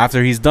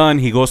 After he's done,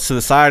 he goes to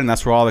the side, and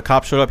that's where all the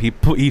cops showed up.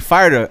 He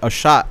fired a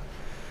shot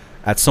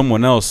at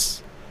someone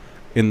else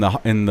in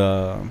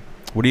the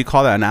what do you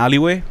call that, an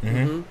alleyway?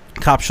 Mm-hmm.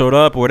 Cop showed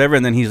up or whatever,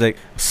 and then he's like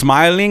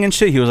smiling and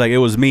shit. He was like, it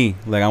was me,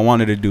 like I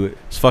wanted to do it.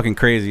 It's fucking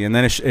crazy. And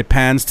then it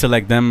pans to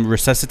like them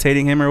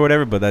resuscitating him or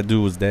whatever, but that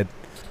dude was dead.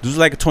 Dude's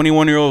like a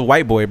 21-year-old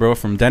white boy, bro,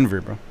 from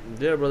Denver, bro.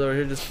 Yeah, bro, they were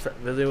here just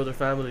visiting with their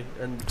family,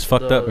 and It's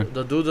fucked up, man.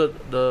 The dude,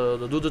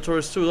 the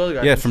tourist too, the other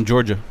guy. Yeah, from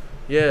Georgia.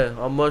 Yeah,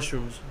 on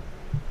mushrooms.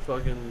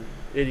 Fucking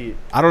idiot.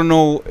 I don't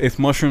know if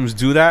mushrooms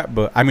do that,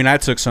 but I mean, I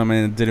took some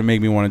and it didn't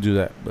make me want to do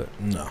that. But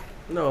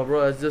No,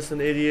 bro, it's just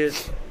an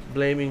idiot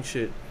blaming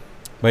shit.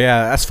 But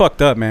yeah, that's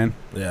fucked up, man.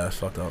 Yeah, that's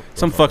fucked up.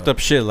 Some fucked up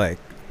shit. Like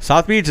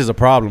South Beach is a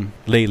problem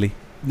lately.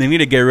 They need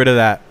to get rid of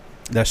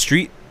that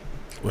street.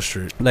 What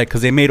street? Like,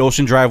 cause they made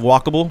Ocean Drive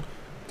walkable.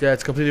 Yeah,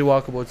 it's completely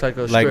walkable. It's like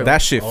a Like strip.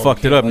 that shit Oh,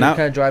 fucked it yeah. up. Well, Now you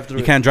can't drive through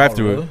you it. can't drive Oh,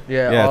 through really? it.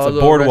 Yeah, it's all a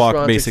the boardwalk,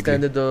 restaurants basically.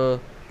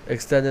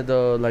 extended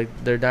the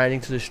like their dining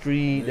to the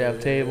street. They have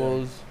Yeah.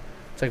 tables.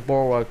 It's like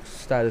boardwalk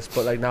status,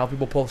 but like now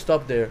people post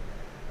up there,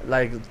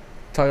 like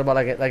talking about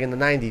like in the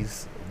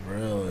 90s.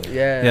 Really?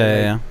 Yeah.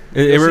 Yeah. Like,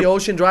 It you see re-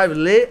 Ocean Drive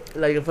lit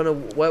like in front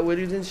of Wet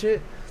Willies and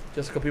shit.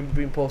 Just because people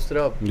being posted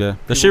up. yeah. The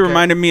People shit can't-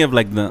 reminded me of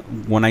like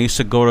when I used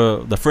to go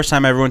to the first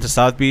time I ever went to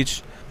South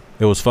Beach.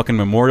 It was fucking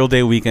Memorial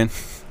Day weekend.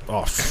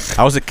 Oh,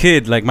 I was a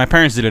kid. Like my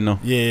parents didn't know,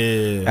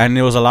 yeah. and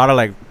there was a lot of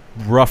like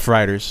Rough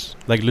Riders,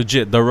 like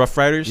legit the Rough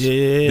Riders.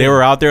 Yeah. They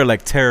were out there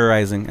like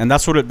terrorizing, and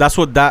that's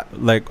what that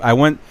like. I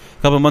went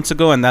a couple months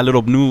ago, and that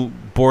little new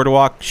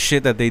boardwalk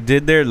shit that they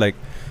did there, like,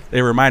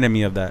 they reminded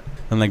me of that.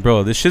 And like,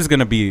 bro, this shit's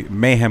gonna be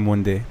mayhem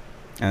one day.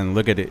 And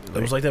look at it.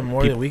 It was like that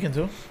Memorial Day weekend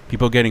too.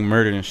 People getting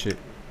murdered and shit.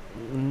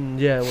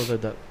 Yeah, it was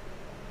like that.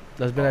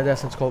 That's been like that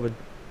since COVID.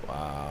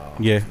 Wow.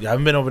 Yeah. I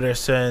haven't been over there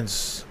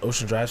since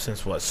Ocean Drive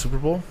since what, Super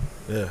Bowl?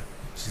 Yeah.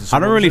 Since the I Super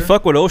don't Bowl really was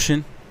fuck with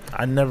Ocean,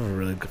 there. I never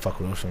really fuck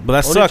with Ocean. but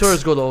that Only sucks.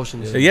 tourists go to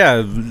Oceans.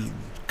 Yeah.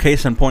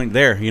 Case in point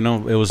there, you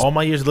know, it was. All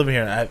my years living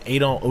here, I've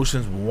ate on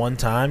Oceans one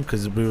time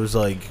because we was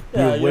like,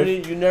 Yeah, we were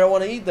with, you never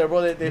want to eat there,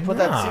 bro. They put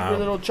that Nah. secret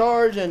little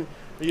charge, and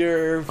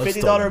your That's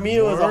 $50 the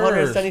meal is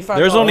worst. $175.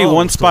 There's only Oh,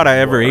 one it's spot the I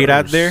ever ate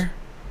at worst. there,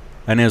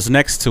 and it was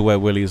next to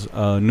Wet Willie's,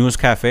 News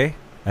Cafe,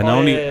 and Oh,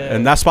 only yeah.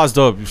 and that spot's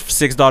dope.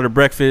 $6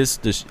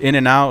 breakfast, just in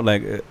and out,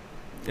 like,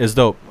 it's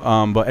dope.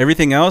 But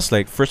everything else,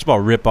 like, first of all,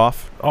 rip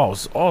off. oh,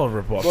 it's all a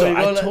rip off. Bro, you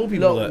I go, told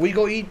people look, that. we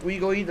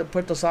go eat at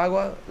Puerto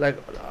Sagua like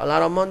a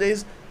lot on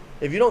Mondays.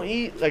 If you don't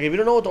eat, like if you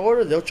don't know what to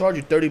order, they'll charge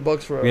you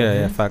 $30 for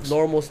Yeah, facts.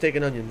 normal steak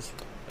and onions.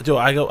 Dude,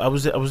 I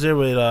was there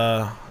with it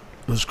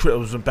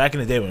was back in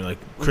the day when like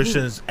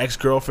Christian's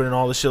ex-girlfriend and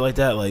all this shit like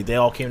that. Like they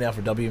all came down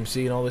for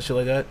WMC and all this shit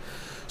like that.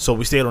 So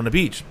we stayed on the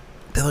beach.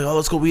 They're like, oh,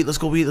 let's go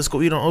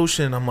eat on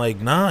Ocean. I'm like,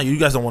 nah, you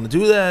guys don't want to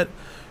do that.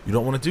 You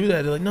don't want to do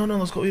that. They're like, no,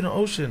 let's go eat on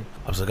Ocean.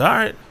 I was like, all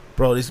right,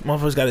 bro. These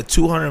motherfuckers got a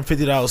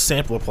 $250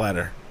 sampler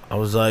platter. I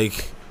was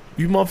like,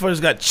 you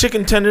motherfuckers got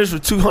chicken tenders for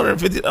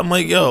 $250. I'm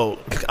like, yo,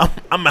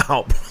 I'm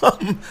out.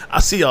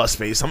 I'll see y'all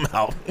space. I'm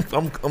out.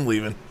 I'm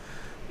leaving.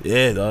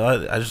 Yeah,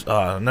 dog,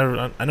 I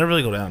never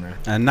really go down there.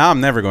 And now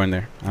I'm never going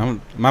there.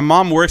 My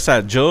mom works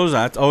at Joe's.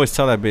 I always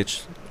tell that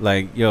bitch,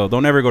 like, yo,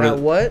 don't ever go At to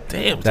what?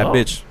 Damn, that dog.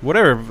 bitch.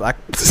 Whatever. Like,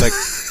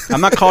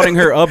 I'm not calling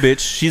her a bitch.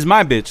 She's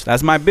my bitch.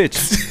 That's my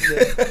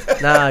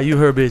bitch. Nah, you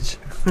her bitch.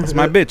 That's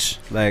my bitch.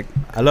 Like,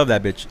 I love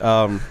that bitch.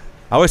 I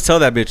always tell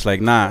that bitch, like,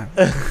 nah.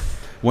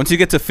 Once you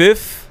get to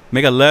 5th,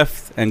 make a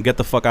left and get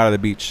the fuck out of the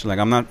beach. Like,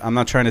 I'm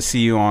not trying to see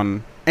you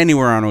on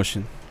anywhere on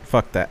Ocean.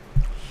 Fuck that.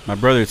 My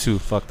brother too.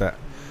 Fuck that.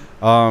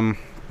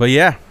 But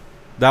yeah,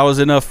 that was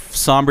enough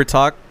somber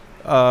talk.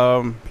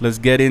 Let's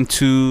get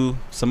into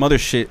some other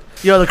shit.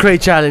 Yo, the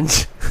crate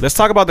challenge. Let's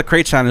talk about the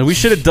crate challenge. We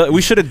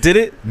should have did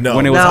it No.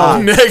 when it was No. hot.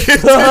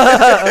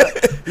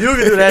 You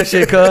can do that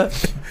shit,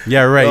 cuz.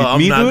 Yeah, right. Yo, I'm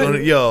Me not do gonna-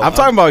 it. yo, I'm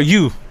talking about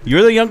you.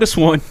 You're the youngest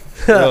one.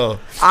 Yo,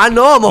 I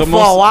know I'm a The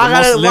fall. most- Why the I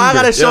most gotta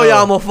limber. show Yo,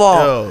 y'all I'm a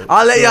fall? yo,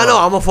 I'll let y'all yo. know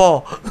I'm a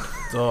fall.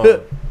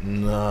 dog.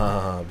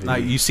 Nah, Now,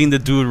 dude. you seen the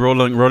dude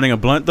rolling a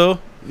blunt though?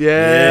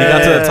 Yeah. He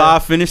got to the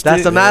top, finished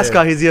That's it. the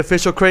mascot. He's the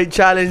official crate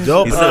challenge.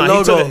 Dope. He's Nah,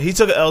 logo. he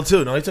took an L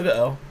too. No, he took an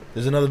L.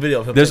 There's another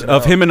video of him. There's taking an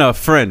of L. him and a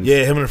friend.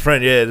 Yeah, him and a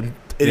friend. Yeah, them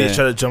idiots Yeah.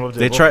 try to jump up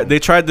there. They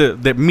tried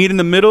to meet in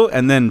the middle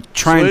and then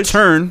try and Switch?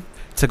 turn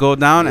to go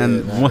down Yeah,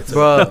 and nah, one- it's a-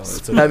 Bro,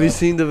 it's a- have you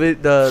seen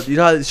the you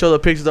know how they show the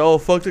pictures of, oh,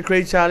 fuck the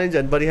crate challenge,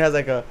 and Buddy has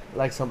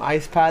like some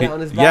ice pad on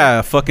his back? yeah,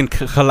 a fucking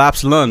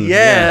collapsed lung.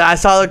 Yeah, I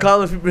saw the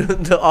comments.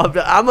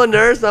 I'm a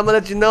nurse. I'm gonna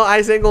let you know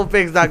ice ain't gonna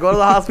fix that. Go to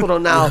the hospital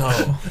now.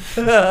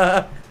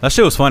 No. That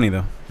shit was funny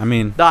though. I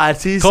mean, Nah, I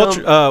see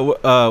culture.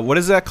 some. What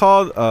is that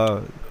called?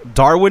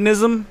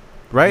 Darwinism,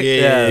 right?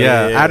 Yeah,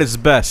 yeah, at its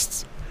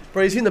best.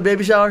 Bro, you seen the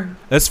baby shower?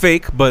 That's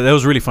fake, but it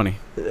was really funny.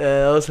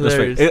 That was It was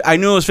hilarious. fake. I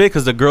knew it was fake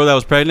because the girl that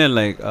was pregnant,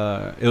 like,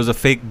 it was a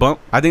fake bump.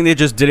 I think they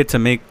just did it to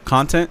make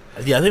content,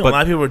 Yeah, I think But- a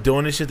lot of people were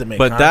doing this shit to make.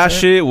 but that content.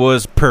 shit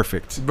was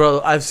perfect.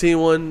 Bro, I've seen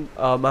one.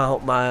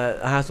 I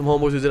had some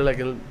homeboys who did it like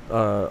in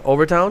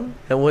Overtown,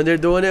 and when they're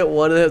doing it,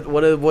 one of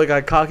the boy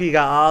got cocky,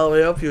 got all the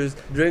way up. He was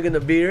drinking the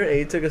beer, and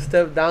he took a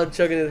step down,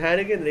 chugging his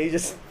Heineken, and he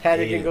just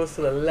Heineken Yeah. goes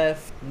to the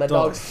left. My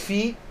Dog. dog's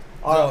feet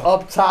are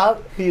Dog. up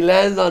top. He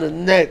lands on his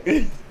neck.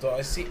 So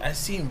I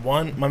seen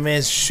one. My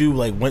man's shoe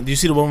like went. Do you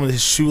see the one with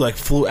his shoe like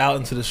flew out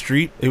into the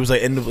street? It was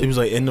like in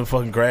the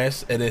fucking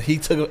grass, and then he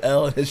took an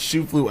L and his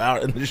shoe flew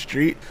out in the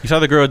street. You saw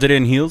the girl did it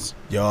in heels?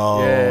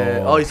 Yo.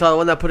 Yeah. Oh, you saw the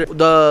one that put it.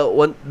 The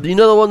one. You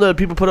know the one that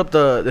people put up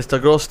the. It's the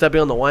girl stepping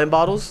on the wine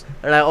bottles,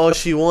 and like, oh,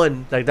 she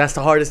won. Like that's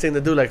the hardest thing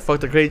to do. Like fuck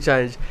the crate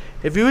challenge.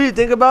 If you really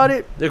think about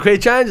it, the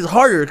crate challenge is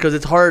harder because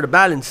it's harder to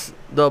balance.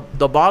 The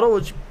bottle,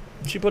 which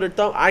she put her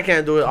thumb. I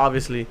can't do it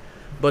obviously,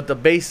 but the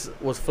base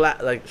was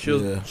flat. Like she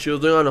was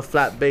doing on a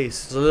flat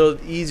base. It's a little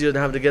easier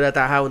than having to get at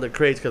that high with the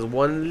crates because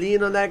one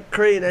lean on that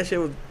crate and that shit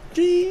was.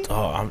 Gee.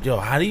 Oh, yo,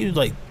 how do you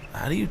like?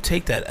 How do you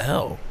take that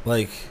L?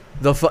 Like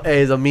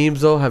The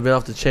memes though have been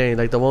off the chain.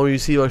 Like the one where you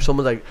see like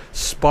someone like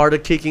Sparta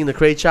kicking the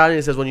crate challenge.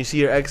 It says when you see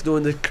your ex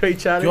doing the crate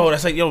challenge. yo,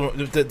 that's like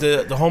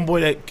the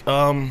homeboy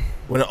that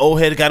when the old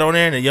head got on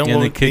there and the young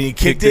one and he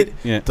kicked it.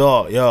 Yeah.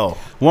 Dog, yo.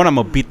 One, I'm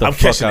gonna beat the I'm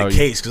fuck catching out the of you.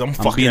 case because I'm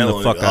fucking beating that the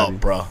little fuck nigga out of up, you.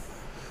 bro.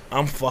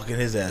 I'm fucking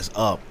his ass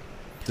up.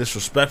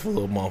 Disrespectful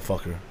little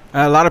motherfucker.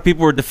 A lot of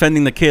people were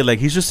defending the kid, like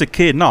he's just a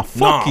kid. No,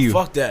 fuck you.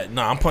 Fuck that.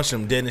 Nah, I'm punching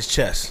him dead in his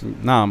chest.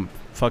 Nah,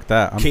 fuck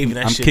that. Caving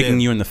that I'm shit kicking in.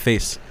 you in the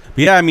face.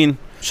 But yeah, I mean,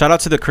 shout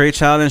out to the crate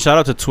challenge. Shout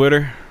out to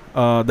Twitter.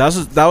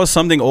 That was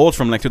something old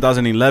from like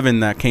 2011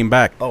 that came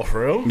back. Oh,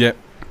 for real? Yeah.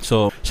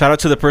 So shout out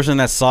to the person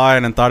that saw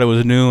it and thought it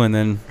was new and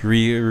then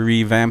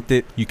revamped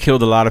it. You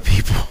killed a lot of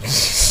people.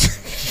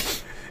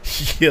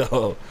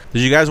 Yo.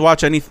 Did you guys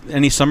watch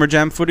any Summer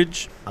Jam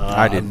footage?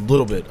 I did. A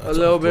little bit. A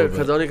little bit,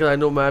 because I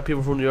know mad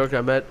people from New York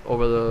I met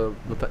over the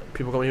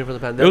people coming here from the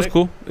It pandemic.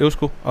 was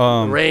cool.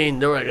 Rain.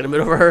 They were like in the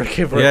middle of a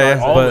hurricane for Yeah, a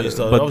yeah, Always,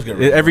 though. That was but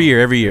good. every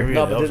year.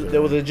 No, but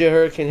there was a legit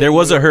hurricane. There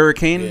was a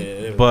hurricane.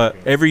 hurricane, Yeah, but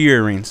every year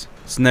it rains.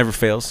 It never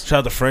fails. Shout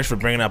out to French for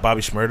bringing out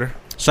Bobby Schmurder.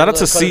 Shout out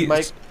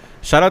to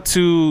Shout out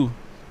to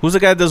who's the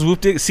guy that does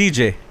Whoop Dick?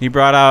 CJ. He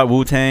brought out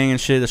Wu Tang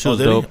and shit. That shit was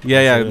did he? dope.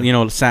 Yeah, Shit. you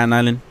know, Staten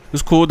Island. It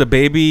was cool. The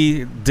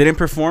baby didn't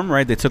perform,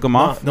 right? They took him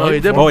off. No,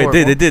 he did. Oh, perform.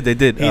 They did. He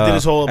did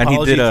his whole and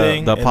apology he did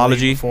thing. the and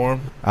apology.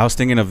 form. I was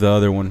thinking of the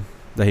other one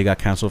that he got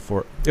canceled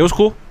for. It was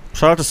cool.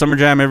 Shout out to Summer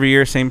Jam every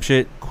year. Same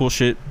shit. Cool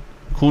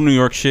New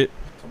York shit.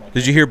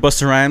 Did you hear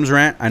Busta Rhymes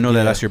rant? I know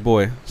that that's your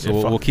boy, so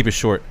Yeah, we'll keep it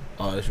short.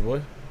 Oh, that's your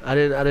boy? I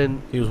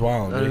didn't. He was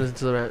wilding. I didn't listen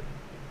to the rant.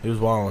 He was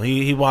wilding.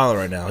 He wilding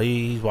right now.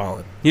 He's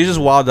wilding. He's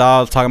just wild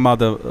out talking about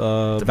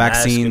the The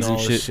vaccines mask and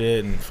and all this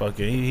shit and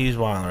fucking. He's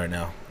wilding right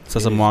now.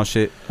 Said some wild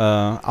shit.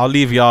 I'll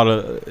leave y'all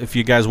to, if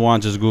you guys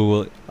want, just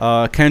Google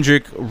it.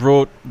 Kendrick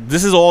wrote,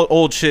 this is all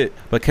old shit,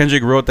 but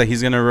Kendrick wrote that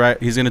he's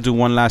gonna do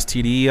one last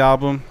TDE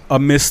album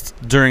amidst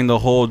during the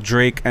whole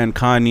Drake and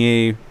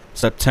Kanye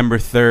September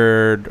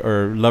 3rd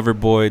or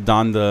Loverboy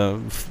Donda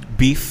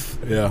beef.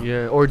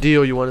 Yeah,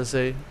 ordeal. You want to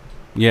say?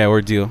 Yeah,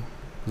 ordeal.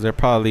 'Cause they're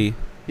probably.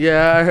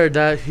 Yeah, I heard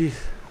that.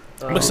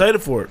 I'm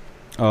excited for it.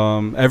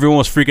 Everyone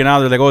was freaking out.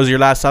 They're like, "Oh, it's your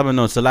last album?"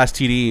 No, it's the last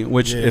TDE.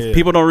 Which, if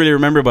people don't really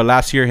remember, but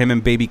last year, him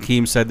and Baby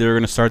Keem said they were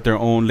gonna start their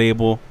own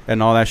label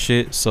and all that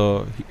shit.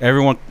 So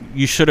everyone,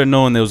 you should have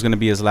known that it was gonna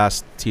be his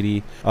last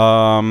TDE.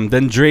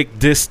 Then Drake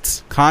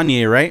dissed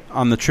Kanye, right,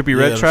 on the Trippie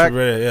Redd track.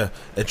 Yeah,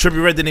 and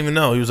Trippie Redd didn't even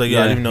know. He was like, "Yeah,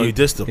 I didn't even know he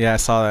dissed him." Yeah, I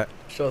saw that.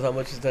 Shows how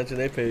much attention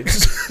they paid.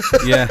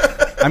 Yeah,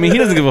 I mean, he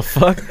doesn't give a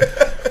fuck.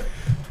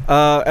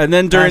 And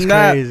then during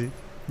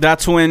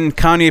that's when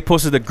Kanye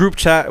posted the group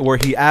chat where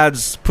he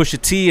adds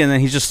Pusha T, and then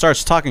he just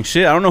starts talking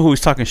shit. I don't know who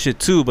he's talking shit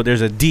to, but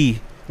there's a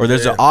D or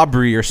there's an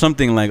Aubrey or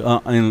something like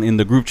in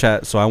the group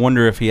chat. So I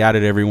wonder if he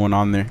added everyone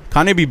on there.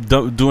 Kanye be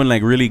doing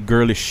like really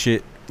girlish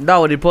shit.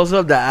 No, when he posted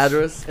up the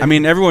address. I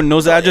mean, everyone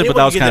knows the address, but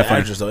that was kind of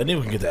funny. Address, though.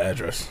 Anyone can get the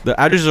address. The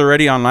address is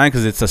already online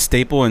because it's a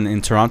staple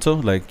in Toronto.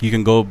 Like you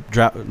can go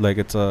like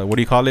it's a, what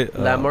do you call it?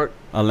 Landmark.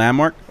 A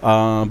landmark.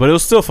 But it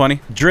was still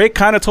funny. Drake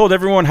kind of told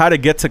everyone how to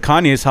get to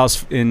Kanye's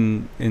house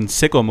in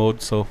sicko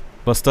mode. So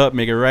bust up,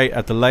 make it right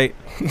at the light.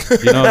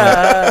 You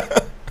know.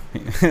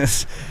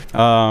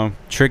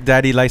 Trick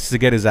Daddy likes to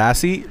get his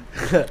ass eat.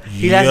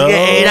 He likes to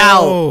get ate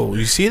out.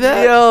 You see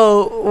that?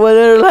 Yo, when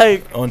they're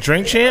like on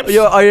Drink Champs.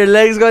 Yo, are your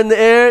legs going in the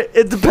air?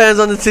 It depends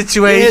on the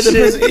situation.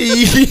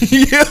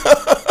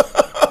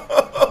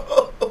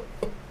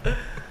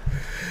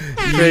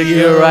 Trick,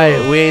 you're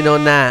right. We ain't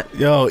on that.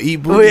 Yo, eat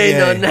booty We ain't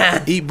gang. on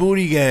that. Eat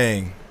booty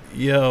gang.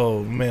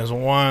 Yo, man's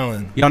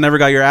wildin'. Y'all never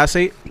got your ass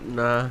ate?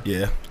 Nah.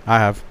 Yeah, I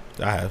have.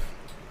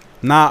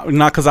 Not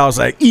because I was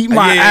like, eat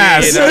my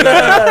ass.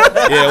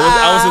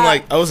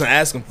 I wasn't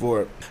asking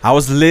for it. I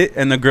was lit,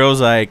 and the girls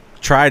like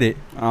tried it.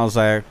 I was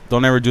like,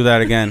 don't ever do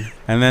that again.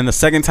 And then the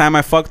second time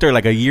I fucked her,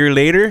 like a year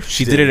later,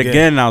 she did it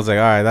again. And I was like,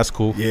 all right, that's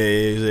cool.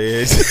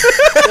 Yeah.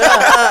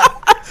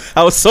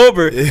 I was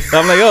sober.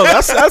 I'm like, oh,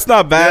 that's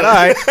not bad. All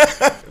right.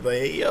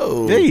 Like,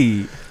 yo.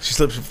 Hey. She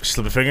slipped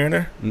a finger in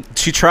there?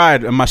 She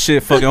tried, and my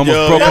shit fucking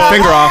almost broke her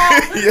finger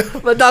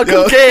off. My dog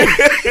cocaine.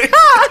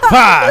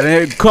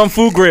 Kung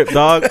fu grip,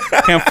 dog.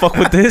 Can't fuck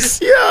with this.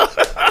 Yeah.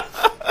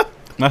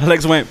 My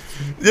legs went.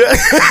 Yeah.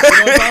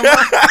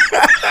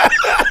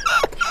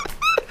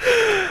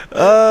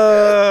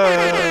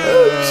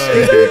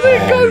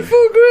 Kung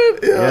fu grip.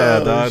 Yeah,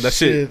 dog. That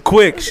shit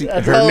quick.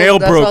 Her nail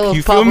broke.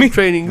 You feel me?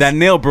 That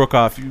nail broke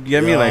off. You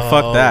get me? Like,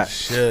 fuck that.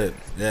 Shit.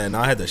 Yeah, no,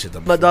 I had that shit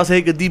done. My dog said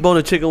he could debone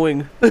a chicken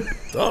wing.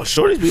 Oh,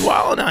 shorties be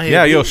wilding out here.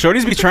 Yeah, yo,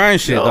 shorties be trying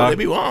shit, yo, dog. They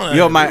be wilding.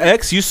 Yo, my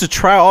ex used to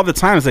try all the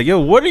time. It's like, yo,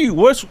 what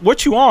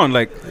you on?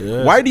 Like,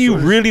 why do you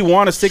really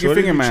want to stick your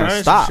finger,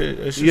 man? Stop.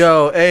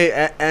 Yo,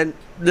 hey, and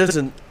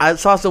listen, I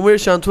saw some weird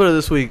shit on Twitter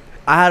this week.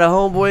 I had a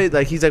homeboy,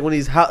 like, he's like, when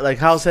he's like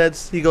house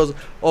heads, he goes,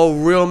 oh,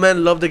 real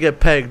men love to get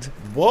pegged.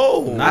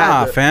 Whoa.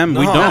 Nah, fam,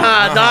 we don't. Nah,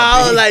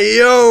 I was like,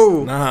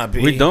 yo. Nah,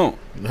 B. We don't.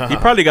 Nah. He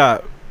probably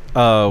got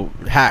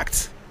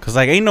hacked. Cause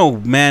like ain't no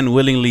man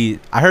willingly.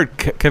 I heard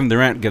Kevin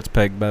Durant gets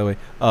pegged, by the way.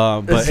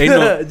 But ain't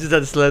no. Just had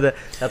to slide that.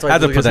 That's why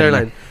Had I to put that in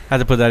there. Had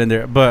to put that in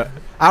there. But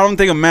I don't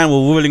think a man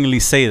will willingly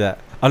say that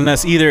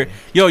unless either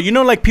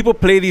like people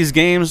play these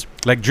games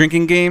like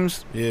drinking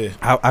games. Yeah.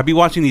 I be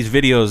watching these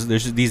videos.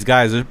 There's these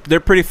guys. They're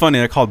pretty funny.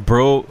 They're called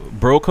bro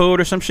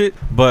code or some shit.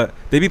 But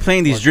they be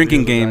playing these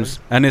drinking games,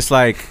 and it's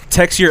like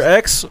text your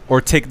ex or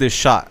take this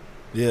shot.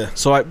 Yeah.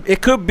 So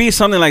it could be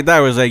something like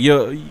that where it's like,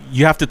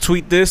 you have to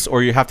tweet this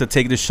or you have to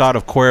take this shot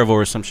of Cuervo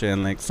or some shit.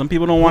 And like some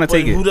people don't want to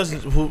take it.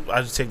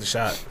 I just take the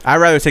shot. I'd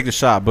rather take the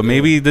shot, but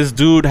maybe this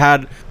dude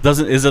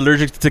is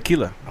allergic to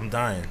tequila. I'm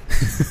dying.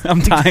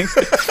 I'm dying.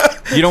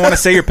 You don't want to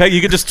say your peg.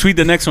 You could just tweet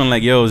the next one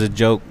like, yo, it's a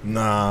joke.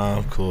 Nah,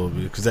 I'm cool,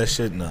 because that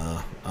shit,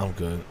 nah, I'm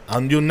good.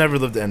 You'll never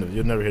live the end of it.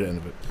 You'll never hear the end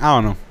of it. I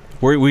don't know.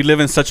 We live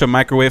in such a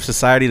microwave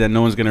society that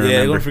no one's gonna remember.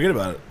 Yeah, you're gonna forget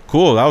about it.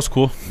 Cool, that was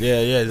cool.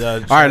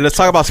 Yeah. All right, let's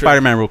talk about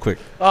Spider-Man real quick.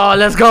 Oh,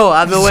 let's go.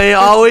 I've been waiting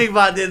all week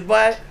about this,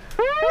 boy.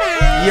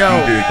 Yo.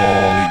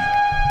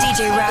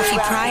 DJ Rafi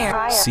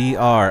Pryor.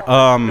 CR.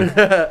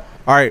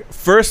 All right,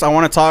 first I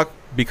want to talk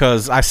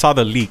because I saw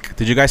the leak.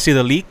 Did you guys see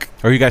the leak?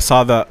 Or you guys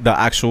saw the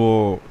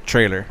actual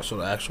trailer? I saw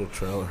the actual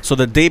trailer. So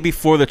the day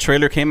before the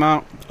trailer came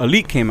out, a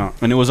leak came out,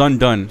 and it was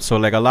undone. So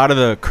like a lot of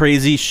the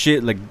crazy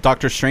shit, like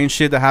Doctor Strange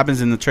shit that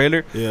happens in the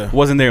trailer,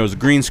 wasn't there. It was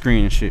green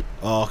screen and shit.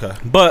 Oh, okay.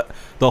 But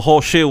the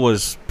whole shit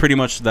was pretty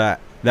much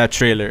that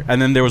trailer.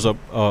 And then there was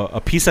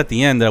a piece at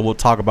the end that we'll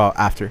talk about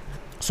after.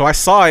 So I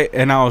saw it,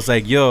 and I was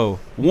like, yo,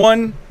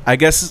 one, I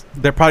guess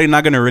they're probably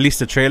not going to release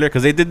the trailer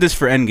because they did this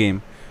for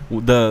Endgame.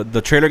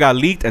 The trailer got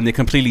leaked, and they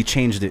completely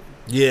changed it.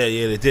 Yeah,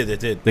 they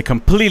did. They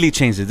completely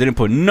changed it. They didn't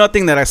put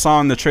nothing that I saw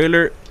on the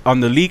trailer, on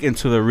the leak,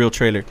 into the real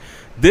trailer.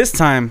 This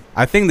time,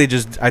 I think they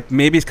just,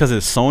 maybe it's because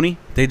it's Sony,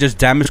 they just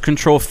damage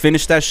control,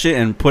 finished that shit,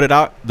 and put it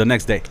out the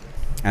next day.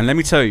 And let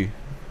me tell you,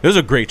 it was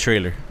a great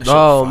trailer.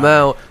 Oh,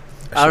 man.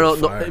 I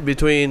don't know.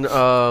 Between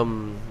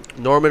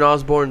Norman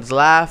Osborn's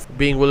laugh,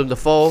 being Willem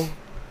Dafoe.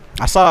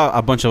 I saw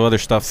a bunch of other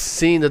stuff.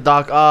 Seeing the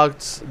Doc Ock,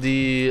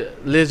 the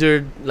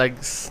Lizard,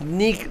 like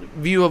sneak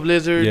view of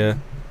Lizard. Yeah.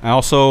 I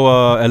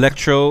also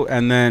Electro,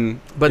 and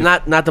then. But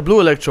not the blue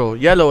Electro,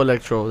 yellow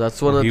Electro.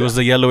 That's one of. He was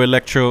the yellow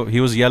Electro. He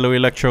was yellow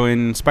Electro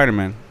in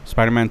Spider-Man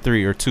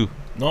 3 or 2.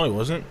 No, he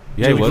wasn't.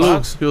 Yeah, he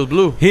was. He was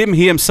blue.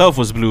 He himself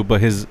was blue,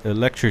 but his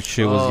electric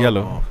shit was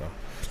yellow. Oh, okay.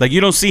 Like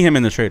you don't see him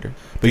in the trailer,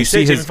 but you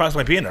see Jamie Foxx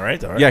might be in it,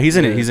 right? Yeah, he's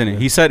in it. He's in it.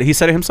 He said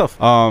it himself.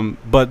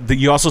 But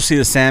you also see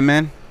the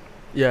Sandman.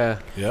 Yeah.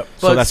 Yep.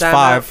 So But that's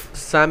Sandman, 5.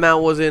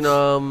 Sandman was in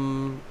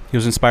He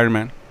was in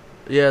Spider-Man.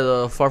 Yeah,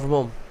 the Far From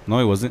Home. No,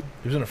 he wasn't.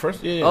 He was in the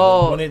first. Yeah.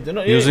 Oh.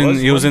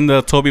 He was in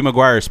the Tobey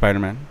Maguire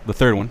Spider-Man, the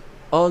third one.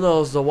 Oh no, it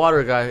was the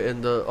water guy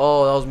in the.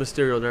 Oh, that was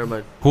Mysterio. Never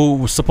mind.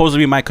 Who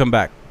supposedly might come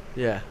back.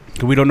 Yeah.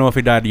 We don't know if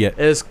he died yet.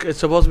 It's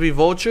supposed to be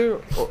Vulture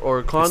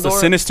or Condor. It's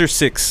the Sinister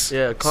Six.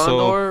 Yeah,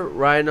 Condor,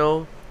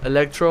 Rhino,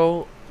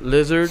 Electro,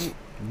 Lizard.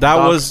 That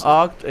Doc was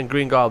Ock and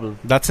Green Goblin.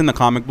 That's in the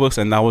comic books,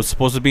 and that was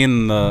supposed to be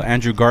in the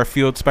Andrew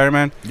Garfield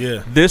Spider-Man.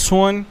 Yeah. This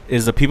one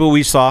is the people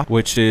we saw,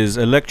 which is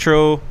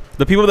Electro.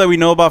 The people that we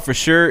know about for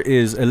sure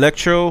is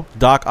Electro,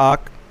 Doc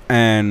Ock,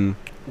 and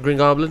Green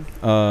Goblin.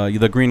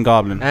 The Green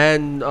Goblin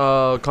and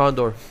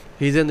Condor.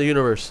 He's in the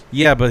universe.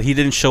 Yeah, but he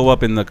didn't show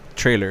up in the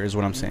trailer, is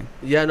what I'm saying.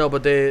 Yeah, no,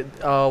 but they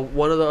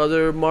one of the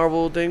other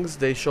Marvel things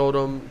they showed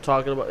him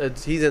talking about.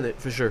 He's in it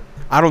for sure.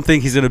 I don't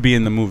think he's gonna be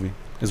in the movie,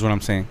 is what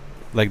I'm saying.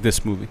 Like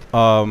this movie.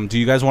 Do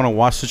you guys want to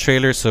watch the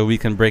trailer so we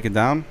can break it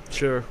down?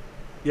 Sure.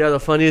 Yeah, the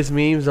funniest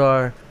memes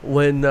are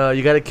when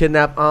you gotta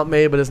kidnap Aunt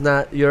May, but it's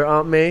not your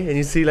Aunt May, and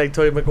you see like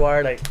Tobey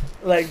Maguire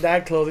like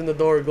that closing the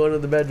door, going to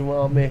the bedroom with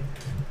Aunt May.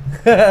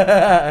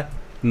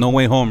 No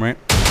Way Home, right?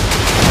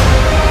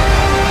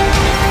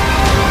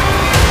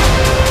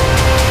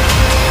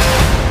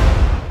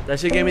 That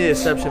shit gave me the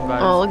Inception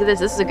vibes. Oh, look at this.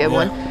 This is a good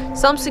one.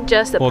 Some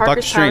suggest that Well,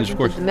 Parker's Doctor Strange, powers of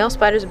course. include the male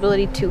spider's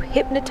ability to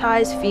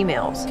hypnotize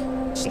females.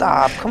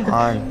 Stop, come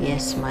on.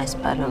 Yes, my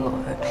spider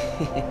lord.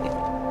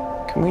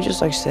 Can we just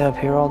stay up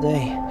here all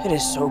day? It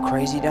is so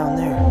crazy down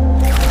there.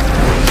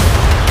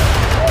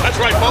 That's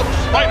right, folks.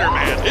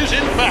 Spider-Man is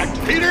in fact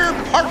Peter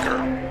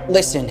Parker.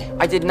 Listen,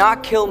 I did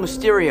not kill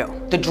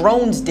Mysterio. The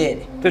drones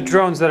did. The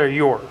drones that are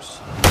yours.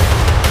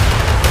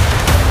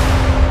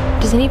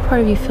 Does any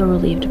part of you feel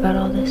relieved about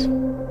all this?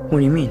 What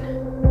do you mean?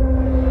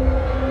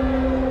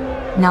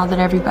 Now that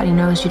everybody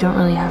knows you don't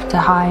really have to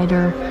hide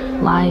or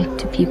lie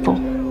to people.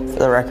 For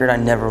the record, I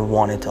never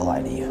wanted to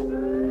lie to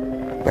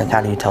you. But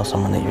how do you tell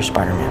someone that you're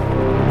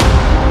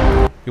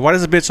Spider-Man? Why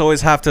does a bitch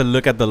always have to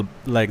look at the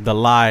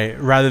lie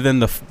rather than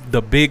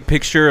the big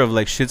picture of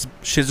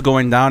shit's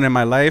going down in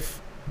my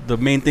life? The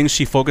main thing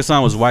she focused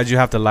on was why'd you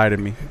have to lie to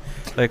me?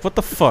 Like what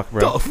the fuck,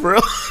 bro? For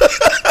real?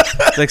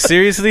 Like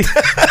seriously?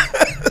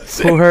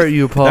 Who hurt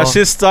you, Paul? That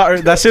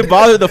shit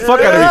bothered the fuck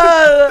out of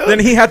me. Then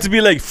he had to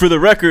be like, for the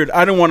record,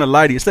 I didn't want to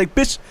lie to you. It's like,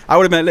 bitch, I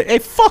would have been like, hey,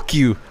 fuck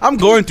you. I'm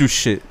going through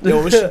shit.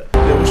 What's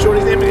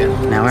Shorty's name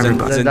again? Now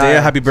everybody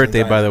Zendaya, happy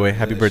birthday, Zendaya. by the way.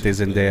 Happy birthday,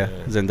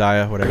 Zendaya.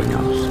 Zendaya, whatever.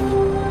 knows.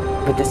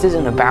 But this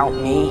isn't about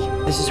me.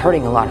 This is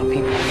hurting a lot of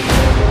people.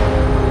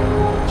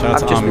 Shout out I've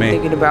to just Aunt been May.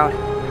 thinking about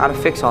how to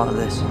fix all of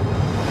this.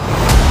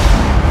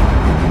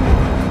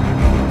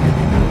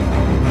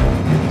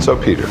 So,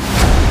 Peter,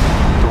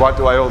 to what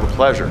do I owe the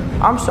pleasure?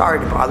 I'm sorry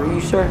to bother you,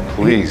 sir.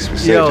 Please, we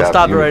saved Yo, half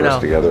stop the it right universe now.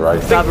 together. I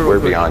Stop think it real we're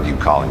quick. beyond you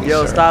calling me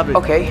Yo, sir. stop it.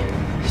 Okay,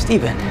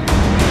 Steven.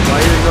 Why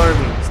are you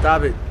ignoring me?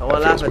 Stop it. I want to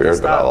That laugh feels at weird, this.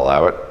 but I'll Stop.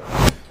 allow it.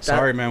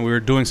 Sorry, man. We were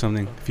doing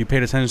something. If you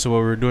paid attention to what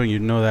we were doing,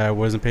 you'd know that I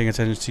wasn't paying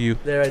attention to you.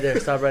 There, right there.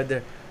 Stop right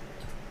there.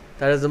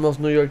 That is the most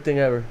New York thing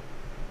ever.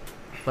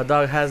 My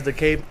dog has the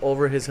cape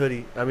over his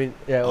hoodie. I mean,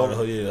 yeah. Oh,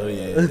 Over.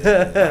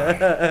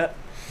 yeah.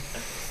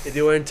 Is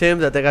he wearing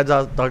Tim's? I think I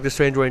saw Doctor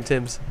Strange wearing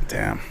Tim's.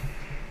 Damn.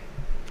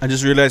 I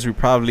just realized we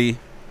probably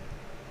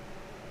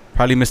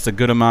missed a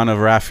good amount of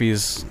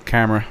Rafi's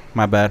camera.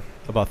 My bad.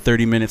 About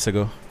 30 minutes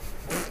ago.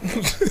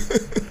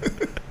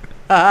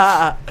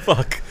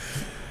 Fuck.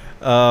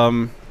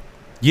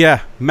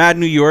 Yeah, Mad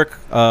New York.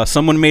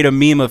 Someone made a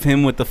meme of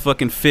him with the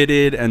fucking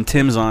fitted and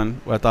Tim's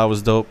on, what I thought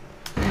was dope.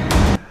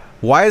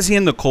 Why is he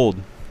in the cold?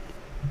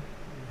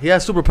 He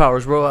has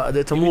superpowers, bro.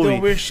 It's a He be doing movie.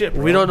 weird shit,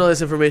 bro. We don't know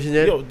this information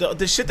yet. Yo,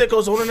 the shit that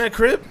goes on in that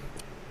crib.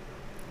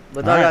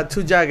 My dog got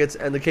 2 jackets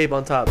and the cape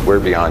on top. We're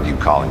beyond you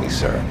calling me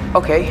sir.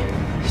 Okay,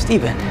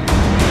 Steven.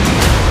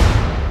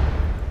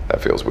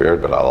 That feels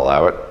weird, but I'll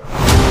allow it.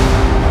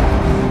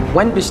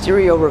 When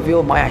Mysterio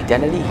revealed my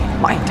identity,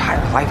 my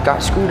entire life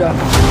got screwed up.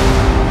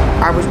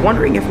 I was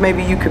wondering if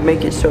maybe you could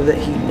make it so that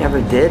he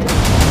never did.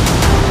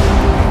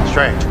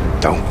 Strange.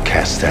 Don't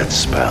cast that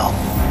spell.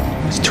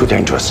 It's too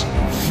dangerous.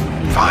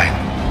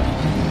 Fine.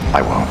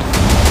 I won't.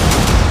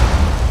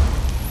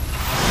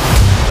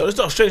 Yo, this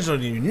dog strange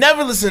on you.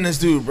 Never listen to this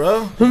dude,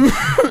 bro.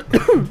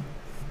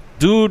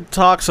 Dude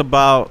talks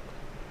about,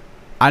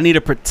 I need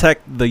to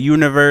protect the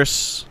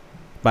universe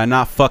by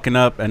not fucking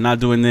up and not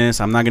doing this.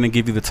 I'm not going to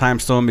give you the time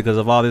stone because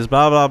of all this,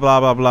 blah, blah, blah,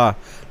 blah, blah.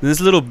 Then this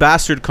little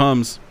bastard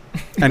comes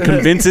and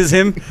convinces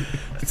him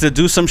to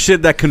do some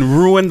shit that can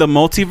ruin the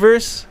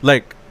multiverse.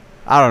 Like,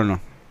 I don't know.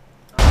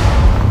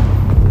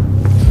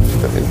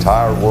 The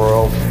entire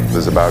world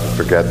is about to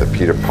forget that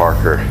Peter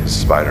Parker is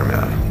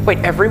Spider-Man. Wait,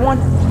 everyone?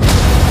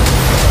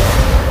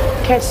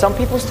 Can't some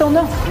people still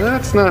know?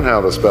 That's not how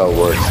the spell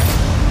works.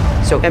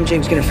 So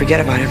MJ's gonna forget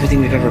about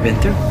everything we've ever been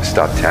through?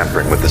 Stop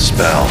tampering with the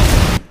spell.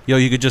 Yo,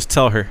 you could just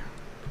tell her.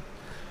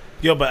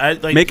 Yo, but I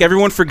like Make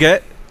everyone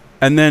forget,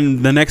 and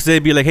then the next day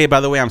be like, hey, by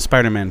the way, I'm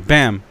Spider-Man.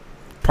 Bam.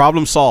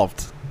 Problem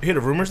solved. You hear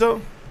the rumors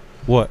though?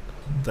 What?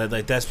 That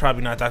like that's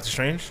probably not Doctor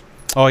Strange.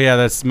 Oh, yeah,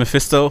 that's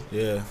Mephisto.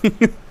 Yeah.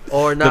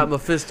 Or not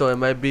Mephisto. It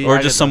might be. Or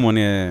Agatha. just someone,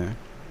 yeah.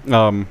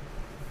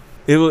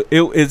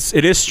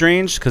 It is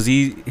strange because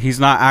he's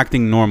not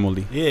acting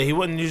normally. Yeah, he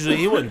wouldn't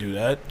do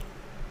that.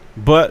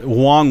 But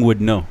Wong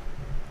would know.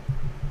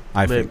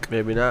 I think.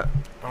 Maybe not.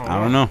 I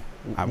don't know.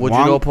 Would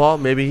you know, Paul?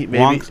 Maybe.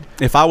 Wong,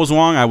 if I was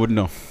Wong, I would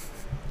know.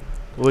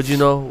 Would you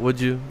know?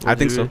 Would you? I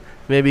think so.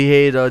 Maybe he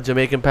ate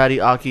Jamaican patty,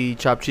 aki,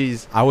 chopped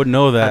cheese. I would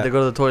know Had to that. go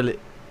to the toilet.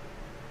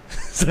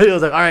 So he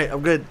was like, all right,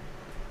 I'm good.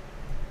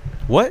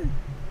 What?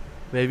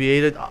 Maybe he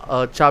ate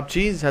chopped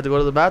cheese, had to go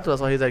to the bathroom.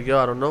 That's why he's like, yo,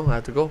 I don't know. I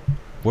have to go.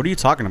 What are you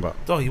talking about?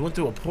 Oh, he went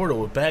through a portal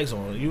with bags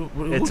on.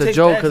 It's a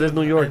joke because it's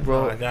New York,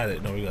 bro. I got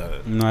it. No, we got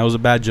it. No, it was a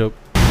bad joke.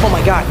 Oh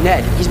my god,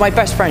 Ned, he's my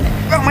best friend.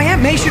 Oh, my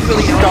Aunt May should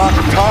really know. Stop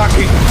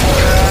talking.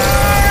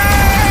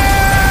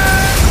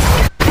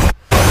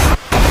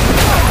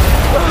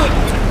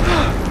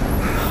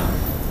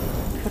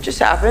 What just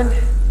happened?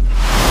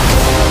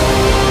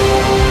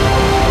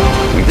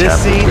 We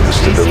This tampered scene, with the these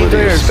scenes stability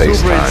are of super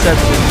space-time.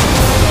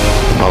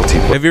 Inception.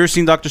 Multiple. Have you ever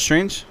seen Doctor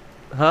Strange?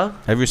 Huh?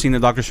 Have you ever seen the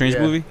Doctor Strange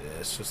Yeah. movie? Yeah,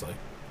 it's just like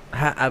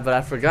But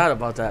I forgot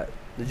about that.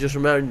 It just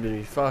reminded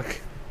me. Fuck.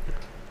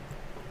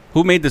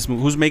 Who made this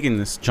movie? Who's making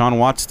this? John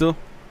Watts still?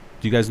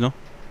 Do you guys know?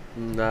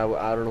 Nah,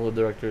 I don't know who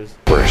the director is.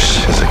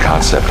 Worse is a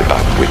concept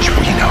about which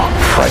we know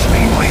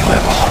frighteningly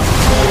little.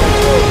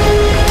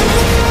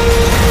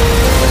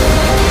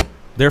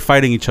 They're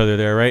fighting each other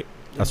there, right?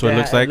 That's what it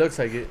looks like. It looks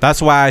like it.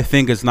 That's why I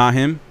think it's not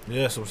him.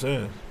 yeah, that's what I'm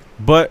saying.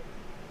 But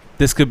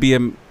this could be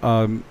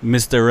a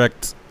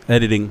misdirect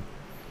editing.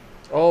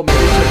 Oh, maybe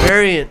it's a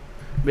variant.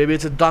 Maybe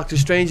it's a Doctor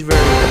Strange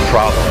variant. The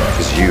problem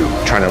is you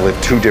trying to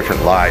live two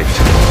different lives.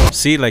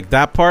 See, like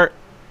that part?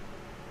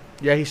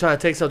 Yeah, he's trying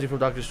to take something from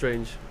Doctor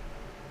Strange.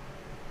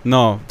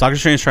 No, Doctor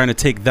Strange trying to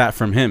take that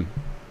from him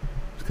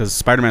because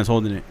Spider-Man's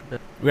holding it.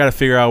 We got to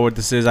figure out what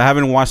this is. I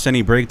haven't watched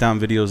any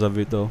breakdown videos of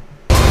it though.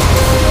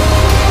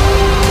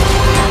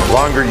 The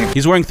longer you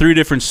He's wearing 3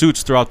 different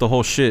suits throughout the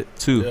whole shit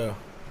too. Yeah.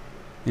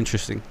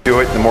 Interesting.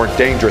 do it, the more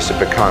dangerous it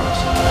becomes.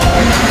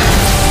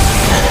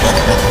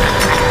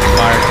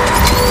 Fire.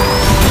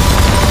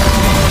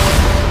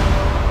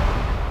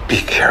 Be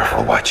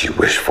careful what you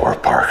wish for,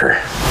 Parker.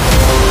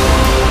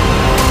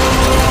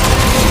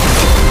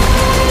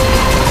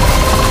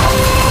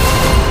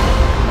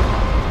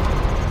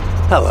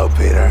 Hello,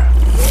 Peter.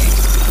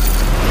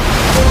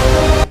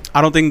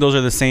 I don't think those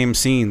are the same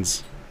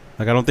scenes.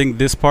 Like I don't think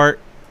this part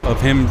of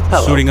him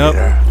Hello, suiting Peter.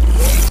 up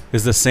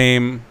is the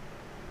same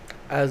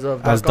As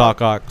of as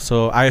Doc Ock.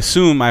 So I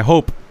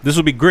hope this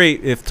would be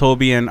great if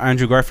Toby and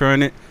Andrew Garfield are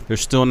in it. They're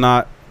still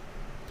not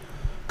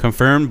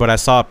confirmed, but I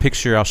saw a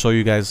picture. I'll show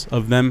you guys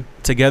of them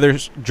together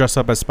dressed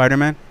up as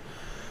Spider-Man.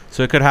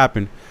 So it could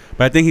happen.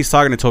 But I think he's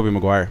talking to Tobey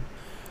Maguire.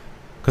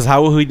 Because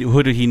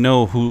who did he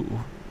know who?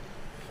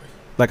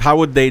 Like, how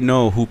would they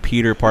know who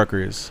Peter Parker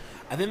is?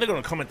 I think they're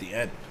gonna come at the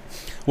end.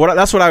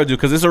 That's what I would do,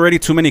 because there's already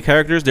too many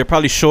characters. They'll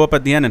probably show up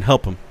at the end and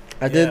help him.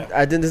 I think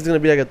this is gonna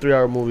be like a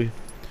 3-hour movie.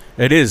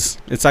 It is.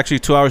 It's actually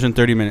 2 hours and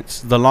 30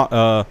 minutes.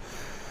 The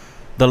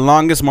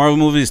longest Marvel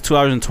movie is 2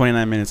 hours and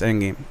 29 minutes.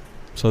 Endgame.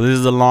 So this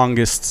is the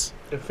longest.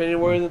 Infinity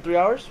War is in 3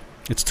 hours.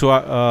 It's 2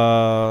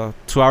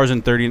 hours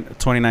and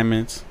 29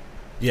 minutes.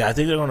 Yeah, I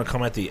think they're gonna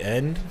come at the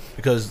end,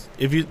 because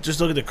if you just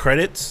look at the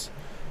credits,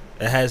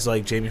 it has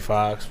like Jamie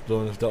Foxx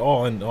doing. They're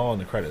all in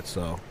the credits.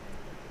 So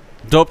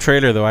dope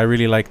trailer though. I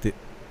really liked it.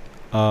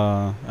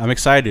 I'm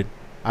excited.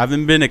 I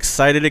haven't been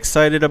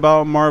excited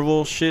about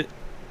Marvel shit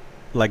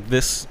like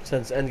this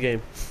since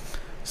Endgame.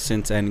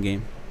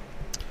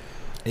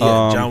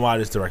 Yeah, John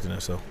Watt is directing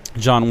it. So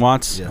John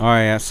Watts. Yeah. All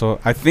right. Yeah. So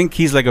I think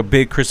he's like a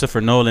big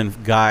Christopher Nolan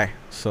guy.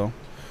 So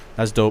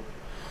that's dope.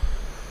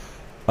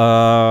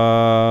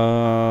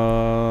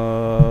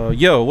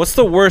 Yo, what's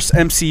the worst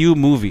MCU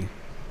movie?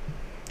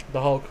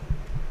 The Hulk.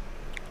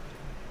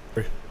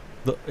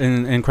 The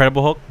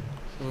Incredible Hulk.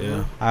 Mm-hmm.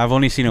 Yeah, I've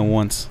only seen it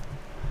once.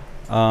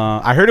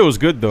 I heard it was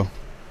good though.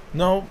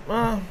 no,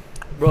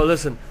 Bro,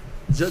 listen.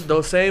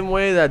 The same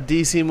way that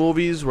DC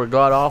movies were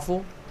god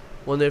awful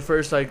when they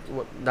first now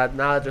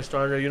that they're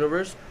starting their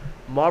universe,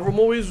 Marvel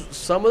movies,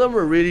 some of them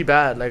were really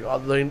bad. Like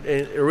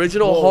the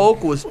original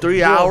Hulk was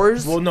 3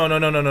 hours. Well, no.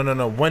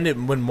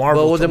 When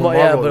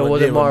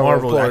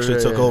Marvel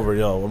actually took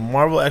over, when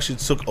Marvel actually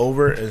took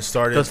over and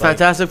started. Those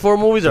Fantastic Four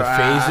movies are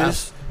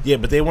phases. Yeah,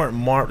 but they weren't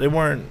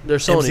They're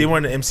Sony. They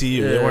weren't MCU.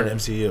 Yeah. They weren't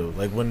MCU.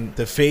 Like when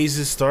the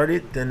phases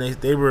started, then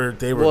they were.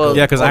 Well,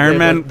 yeah, because Iron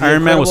Man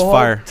was Hulk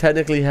fire.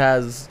 Technically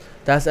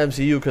that's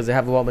MCU because they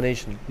have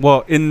Abomination.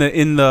 Well, in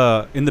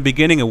the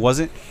beginning it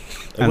wasn't.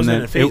 It wasn't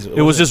in a phase.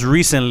 It was just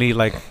recently,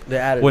 like they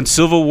added when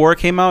Civil War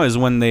came out is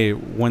when they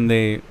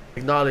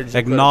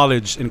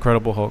acknowledged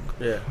Incredible Hulk.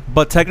 Yeah.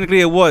 But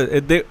technically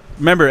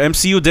remember,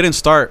 MCU didn't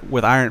start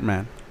with Iron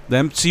Man. The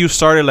MCU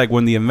started like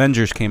when the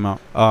Avengers came out.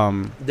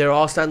 They're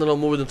all standalone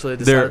movies until they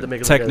decided to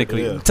make them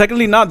together.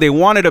 Technically not. They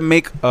wanted to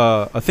make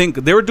I think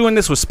they were doing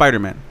this with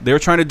Spider-Man. They were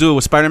trying to do it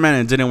with Spider-Man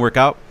and it didn't work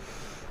out.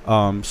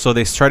 So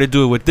they tried to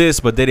do it with this,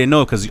 but they didn't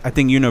know, because I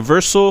think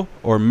Universal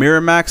or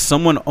Miramax,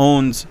 someone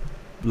owns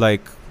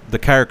like the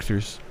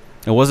characters.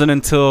 It wasn't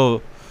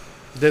until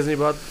Disney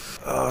bought.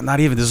 Not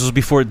even. This was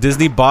before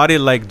Disney bought it,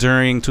 like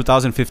during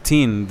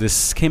 2015.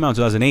 This came out in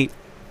 2008,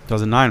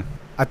 2009.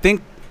 I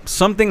think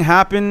something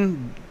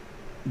happened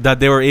that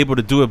they were able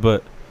to do it,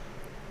 but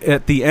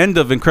at the end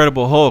of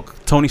Incredible Hulk,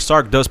 Tony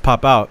Stark does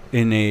pop out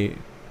in a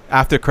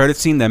after credit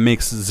scene that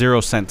makes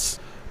 0 sense.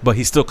 But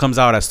he still comes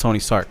out as Tony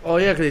Stark. Oh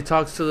yeah, because he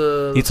talks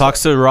to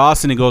talks to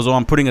Ross and he goes, "Oh,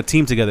 I'm putting a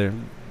team together."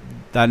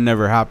 That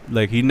never happened.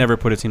 Like, he never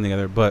put a team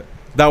together, but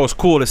that was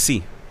cool to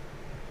see.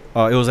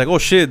 It was like, oh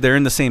shit, they're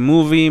in the same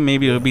movie.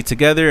 Maybe it'll be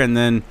together. And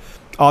then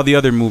all the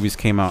other movies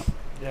came out.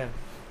 Yeah.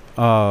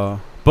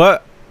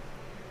 But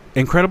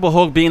Incredible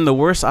Hulk being the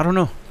worst, I don't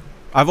know.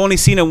 I've only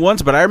seen it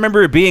once, but I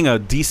remember it being a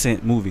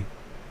decent movie.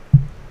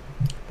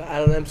 But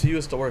out of the MCU,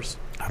 it's the worst.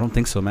 I don't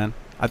think so, man.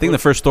 I think the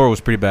first Thor was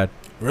pretty bad.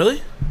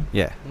 Really?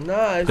 Yeah.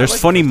 Nah. There's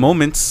funny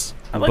moments,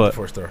 I like the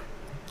first Thor.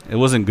 It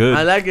wasn't good.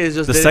 I like it. It's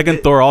just the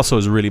second Thor also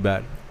is really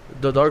bad.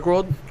 The Dark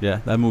World?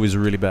 Yeah, that movie's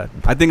really bad.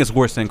 I think it's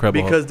worse than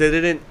Incredible because Hulk. they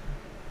didn't.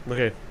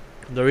 Okay,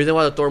 the reason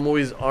why the Thor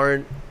movies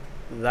aren't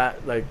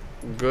that like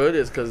good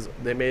is because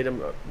they made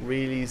them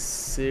really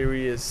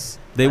serious.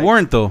 They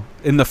weren't though.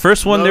 In the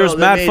first one, there was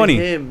mad funny.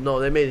 They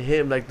made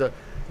him like the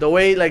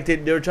way like they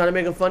were trying to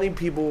make him funny.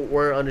 People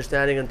weren't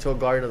understanding until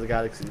Guardian of the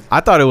Galaxy. I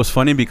thought it was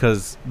funny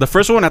because the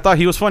first one I thought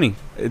he was funny.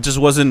 It just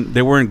wasn't.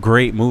 They weren't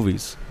great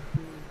movies.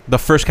 The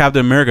first Captain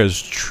America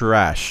is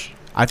trash.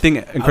 I think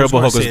Incredible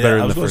Hulk was better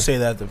than the first. I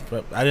was going to say that,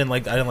 but I didn't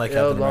like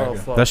Captain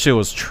America. That shit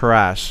was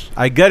trash.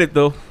 I get it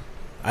though.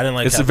 I didn't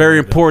like. It's very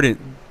important.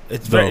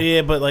 It's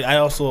very but like I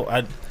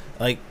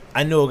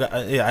know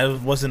I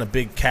wasn't a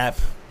big Cap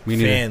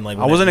fan. Like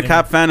I wasn't a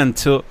Cap fan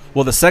until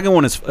the second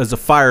one is a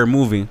fire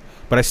movie,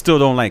 but I still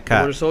don't like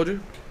Cap. Winter Soldier.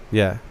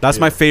 Yeah, that's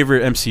my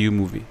favorite MCU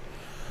movie.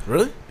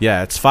 Really?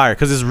 Yeah, it's fire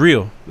because it's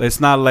real.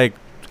 It's not like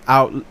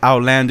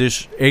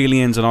outlandish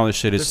aliens and all this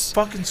shit. It's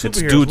fucking superheroes.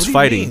 It's dudes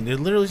fighting. They're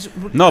literally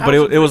but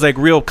it was like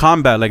real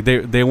combat. Like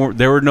there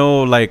were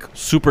no like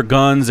super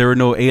guns. There were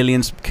no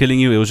aliens killing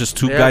you. It was just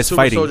two guys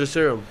fighting. Soldier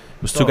serum.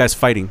 It was two guys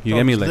fighting. You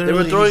get me? Like they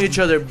were throwing each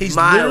other. He's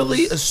miles.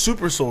 literally a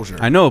super soldier.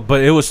 I know,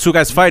 but it was two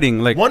guys fighting.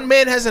 Like one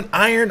man has an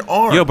iron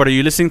arm. Yo, but are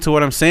you listening to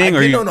what I'm saying?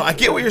 No, I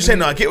get what you're saying.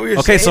 No, I get what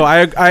you're saying. Okay, so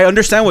I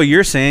understand what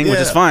you're saying, which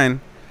is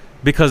fine,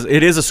 because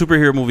it is a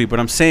superhero movie. But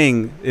I'm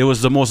saying it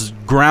was the most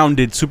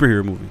grounded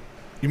superhero movie.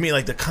 You mean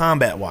like the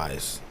combat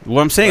wise? What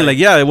I'm saying,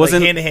 it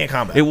wasn't hand-to-hand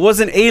combat. It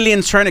wasn't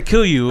aliens trying to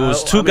kill you. It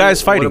was two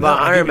guys fighting. What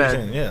about Iron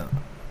Man? Yeah.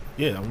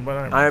 What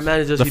about Iron Man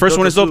is just the first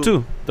one is dope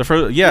too. The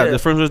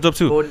first one is dope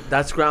too. But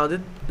that's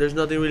grounded. There's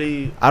nothing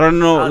really. I don't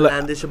know.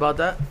 Outlandish about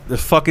that. The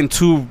fucking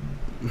two.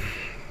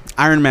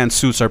 Iron Man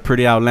suits are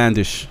pretty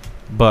outlandish,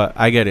 but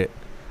I get it.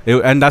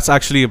 And that's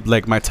actually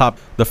like my top.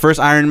 The first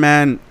Iron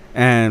Man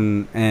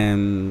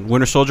and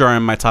Winter Soldier are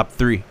in my top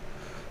 3,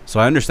 so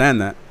I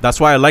understand that. That's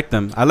why I like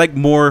them. I like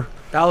more.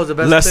 That was the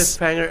best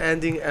cliffhanger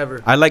ending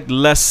ever. I like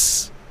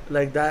less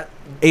like that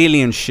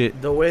alien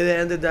shit. The way they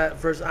ended that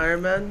first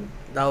Iron Man,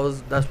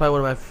 that's probably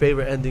one of my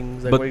favorite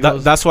endings. Like,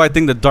 but that's why I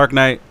think The Dark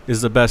Knight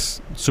is the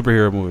best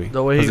superhero movie.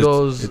 The way he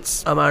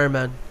goes, I'm Iron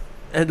Man,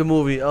 and the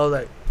movie. I was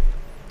like,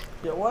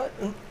 yeah, what?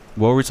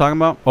 What were we talking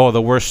about? Oh,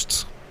 the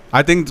worst.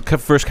 I think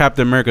first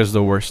Captain America is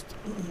the worst.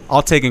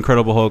 I'll take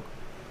Incredible Hulk.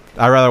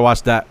 I'd rather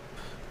watch that.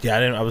 Yeah,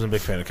 I wasn't a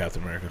big fan of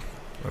Captain America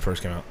when it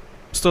first came out.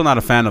 Still not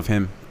a fan of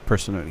him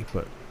personally,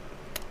 but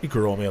he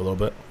grew on me a little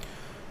bit.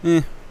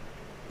 Did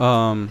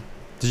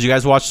you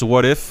guys watch the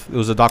What If? It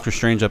was a Doctor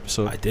Strange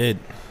episode. I did.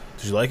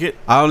 Did you like it?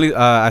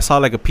 I saw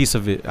like a piece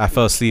of it. I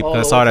fell asleep.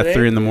 I saw it at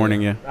 3 in the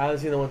morning. Yeah. I haven't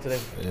seen the one today.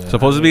 Yeah,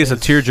 supposedly it's a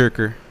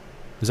tearjerker.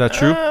 Is that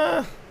true?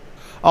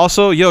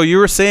 Also, you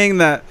were saying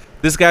that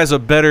this guy's a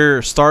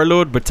better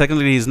Star-Lord, but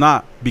technically he's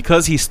not,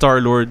 because he's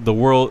Star-Lord.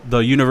 The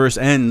universe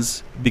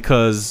ends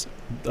because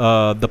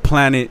the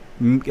planet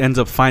ends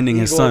up finding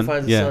his son.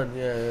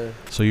 Yeah.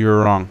 So you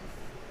were wrong.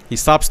 He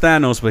stops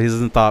Thanos, but he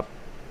doesn't stop.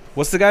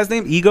 What's the guy's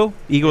name? Ego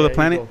the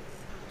planet.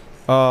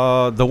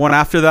 The one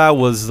after that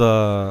was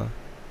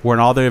when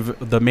all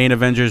the main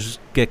Avengers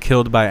get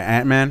killed by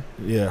Ant-Man.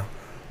 Yeah,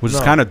 which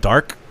is kind of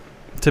dark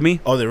to me.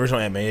 Oh, the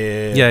original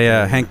Ant-Man.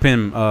 Yeah. Hank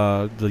Pym,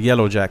 the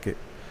yellow jacket.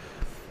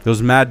 It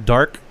was mad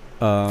dark.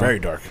 Very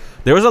dark.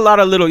 There was a lot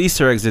of little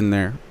Easter eggs in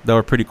there that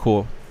were pretty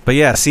cool. But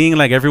yeah, seeing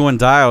like everyone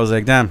die, I was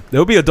like, damn, there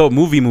would be a dope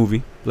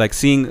movie. Like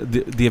seeing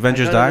the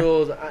Avengers die. It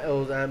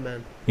was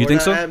Ant-Man. You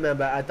think so? Ant-Man,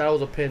 but I thought it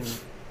was a pin.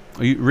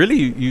 You really?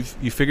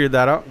 You figured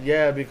that out?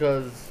 Yeah,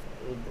 because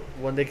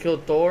when they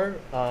killed Thor,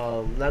 it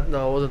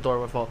wasn't Thor,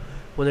 my fault.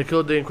 When they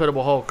killed the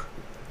Incredible Hulk,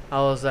 I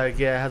was like,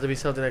 yeah, it has to be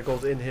something that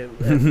goes in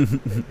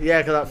him.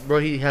 Yeah, because bro,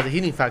 he had a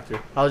healing factor.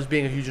 I was just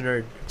being a huge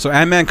nerd. So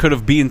Ant-Man could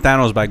have beaten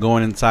Thanos by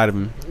going inside of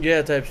him.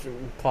 Yeah,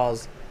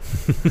 pause.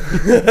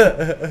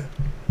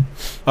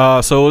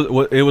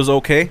 So it was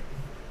okay,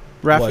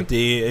 Rafi? What,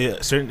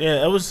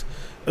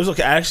 it was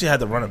okay. I actually had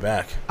to run it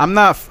back.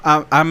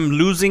 I'm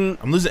losing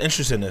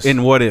interest in this.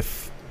 In What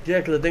If? Yeah,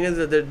 because the thing is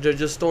that they're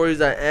just stories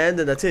that end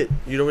and that's it.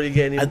 You don't really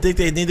get any. I think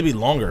they need to be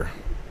longer.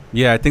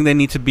 Yeah, I think they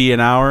need to be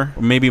an hour,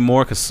 or maybe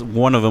more, because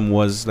one of them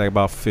was like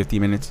about 50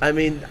 minutes. I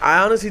mean, I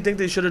honestly think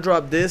they should have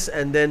dropped this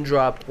and then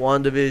dropped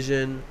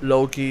WandaVision,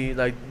 Loki,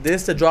 like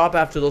this to drop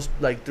after those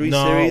like 3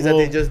 series that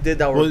they just did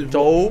that were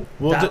dope.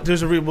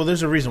 There's a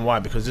reason why,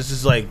 because this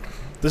is like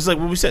what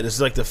we said. This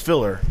is like the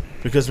filler,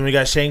 because when we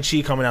got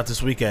Shang-Chi coming out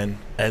this weekend,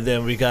 and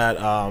then we got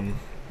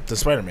the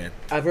Spider-Man.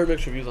 I've heard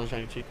mixed reviews on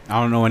Shang-Chi.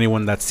 I don't know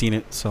anyone that's seen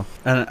it, so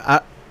and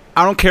I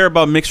don't care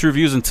about mixed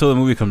reviews until the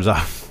movie comes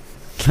out.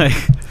 Like.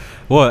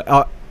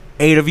 What?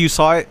 8 of you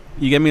saw it?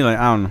 You get me? Like,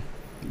 I don't know.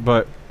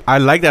 But I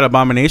like that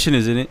Abomination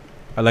is in it.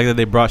 I like that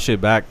they brought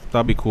shit back.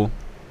 That'd be cool.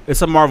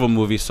 It's a Marvel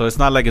movie, so it's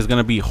not like it's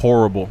gonna be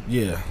horrible.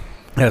 Yeah.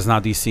 That's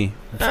not DC.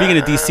 Speaking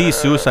of DC,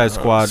 Suicide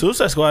Squad.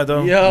 Suicide Squad,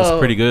 though. It's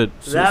pretty good.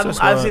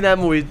 I've seen that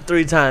movie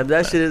 3 times.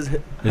 That shit is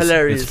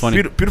hilarious. It's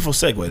funny. Beautiful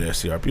segue there,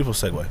 CR. Beautiful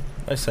segue.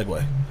 Nice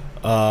segue.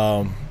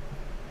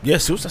 Yeah,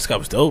 Suicide Squad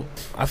was dope.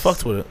 I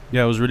fucked with it.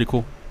 Yeah, it was really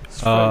cool.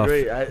 It's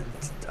great.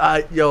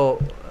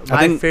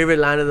 My favorite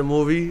line of the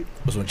movie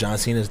was when John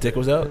Cena's dick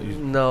was out.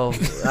 No,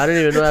 I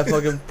didn't even know that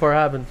fucking part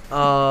happened.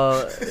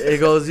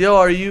 It goes, "Yo,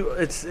 are you?"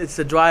 It's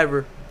the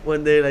driver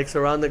when they like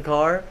surround the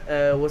car.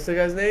 What's the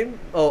guy's name?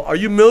 Oh, are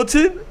you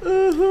Milton?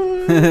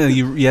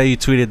 You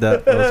tweeted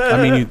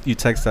that. You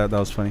text that. That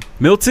was funny.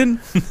 Milton.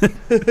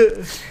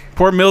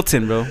 Poor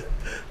Milton, bro.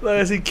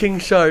 Like I see King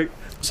Shark.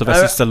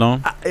 Sylvester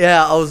Stallone.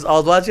 I was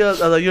watching. I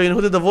was like, yo, you know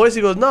who did the voice? He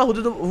goes, no,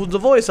 who's the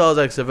voice? I was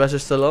like, Sylvester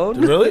Stallone.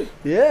 Really?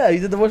 Yeah, he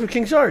did the voice for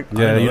King Shark.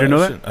 Yeah, you didn't know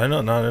that? I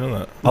know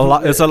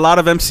that. It's a lot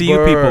of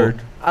MCU people.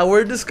 I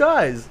wear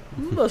disguise,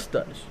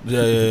 mustache.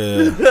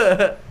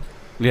 Yeah.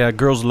 Yeah,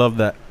 girls love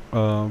that.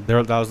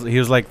 He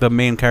was like the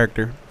main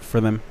character for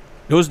them.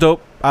 It was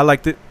dope. I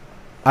liked it.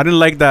 I didn't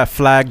like that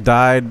Flag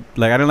died.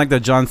 Like I didn't like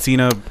that John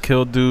Cena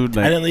killed dude.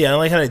 Like, I didn't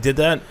like how they did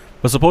that.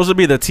 But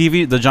supposedly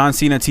the John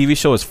Cena TV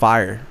show is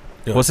fire.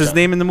 Yo, what's his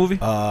name in the movie?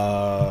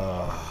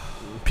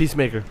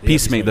 Peacemaker.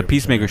 Peacemaker. The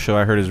Peacemaker show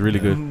I heard is really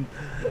good.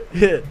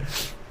 Yeah.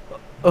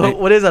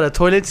 What is that? A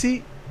toilet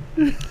seat?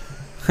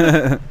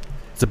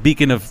 It's a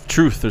beacon of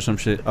truth or some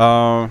shit.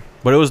 But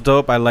it was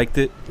dope. I liked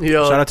it.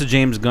 Yo. Shout out to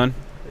James Gunn.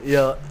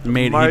 Yeah.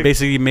 He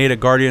basically made a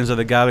Guardians of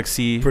the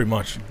Galaxy pretty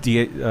much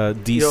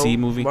DC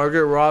movie.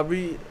 Margot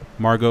Robbie.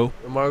 Margot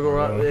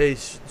Robbie. Hey,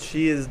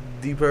 she is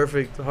the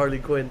perfect Harley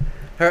Quinn.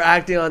 Her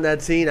acting on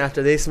that scene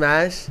after they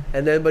smash,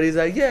 and then but he's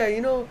like, yeah, you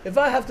know, if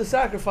I have to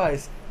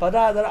sacrifice,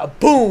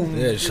 boom.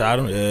 Yeah, shot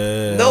him.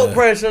 Yeah. No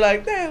pressure,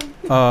 like damn.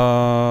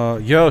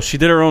 Yo, she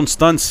did her own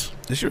stunts.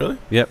 Did she really?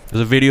 Yep.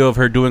 There's a video of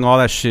her doing all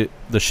that shit.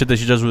 The shit that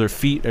she does with her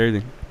feet,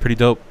 everything. Pretty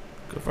dope.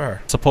 Good for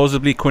her.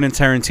 Supposedly, Quentin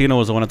Tarantino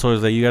was the one that told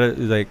us that you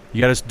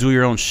gotta do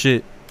your own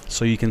shit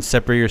so you can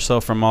separate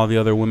yourself from all the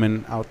other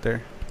women out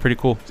there. Pretty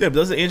cool. Yeah, but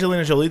doesn't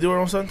Angelina Jolie do her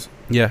own stunts?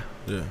 Yeah.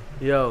 Yeah.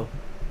 Yo,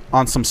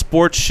 On some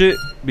sports shit,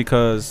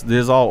 because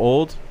this is all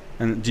old.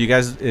 And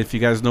if you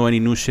guys know any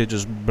new shit,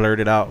 just blurt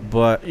it out.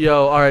 But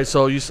yo, all right.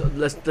 So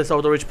let's start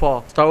with the Rich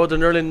Paul. Start with the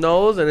Nerlens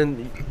Knowles, and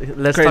then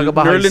let's okay, talk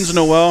about Nerlens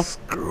Noel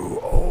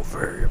screw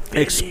over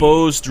Philly.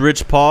 exposed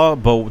Rich Paul,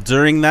 but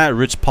during that,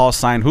 Rich Paul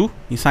signed who?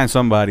 He signed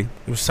somebody.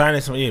 He was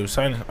signing some. Yeah, he was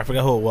signing. I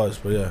forgot who it was,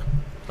 but yeah.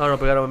 I don't know,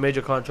 but got him a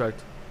major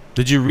contract.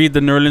 Did you read the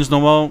Nerlens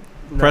Noel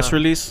press Nah.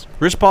 release?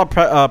 Rich Paul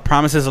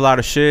promises a lot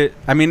of shit.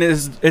 I mean,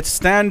 it's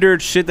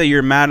standard shit that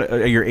you're mad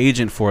at your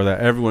agent for, that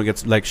everyone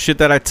gets, like shit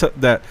that I took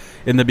that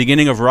in the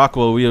beginning of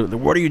Rockwell.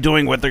 What are you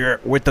doing with the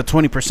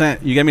 20%?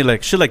 You get me,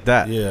 like shit like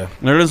that. Yeah.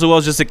 Nerlens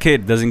Noel's just a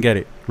kid, doesn't get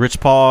it.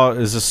 Rich Paul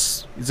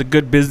he's a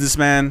good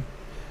businessman,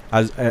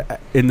 as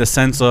in the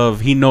sense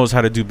of he knows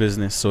how to do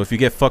business. So if you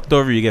get fucked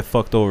over, you get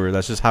fucked over.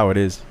 That's just how it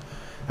is.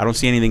 I don't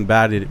see anything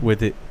bad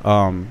with it.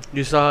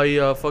 You saw how he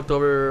fucked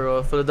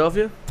over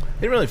Philadelphia?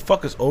 He didn't really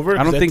fuck us over.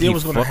 I don't think deal he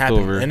was going to fucked happen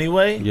over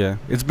anyway. Yeah,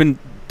 it's been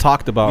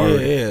talked about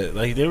already. Yeah.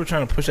 Like they were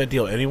trying to push that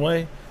deal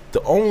anyway.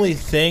 The only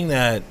thing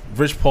that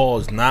Rich Paul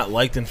is not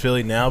liked in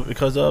Philly now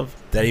because of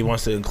that, he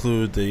wants to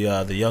include the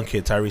young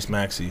kid Tyrese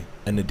Maxey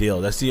in the deal.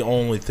 That's the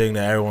only thing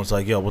that everyone's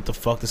like, yo, what the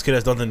fuck? This kid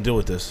has nothing to do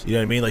with this. You know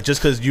what I mean? Like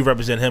just because you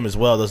represent him as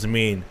well doesn't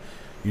mean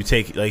you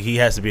take like he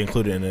has to be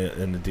included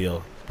in the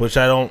deal. Which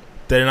I don't.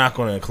 They're not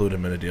going to include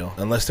him in the deal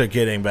unless they're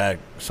getting back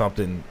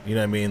something. You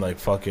know what I mean? Like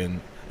fucking.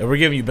 If we're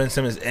giving you Ben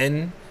Simmons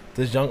and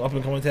this young up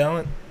and coming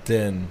talent,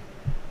 then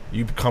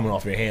you coming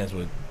off your hands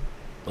with,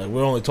 like,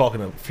 we're only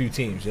talking a few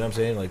teams. You know what I'm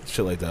saying? Like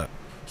shit like that.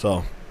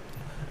 So,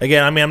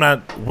 again, I mean, I'm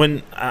not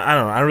when I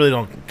don't know. I really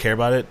don't care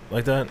about it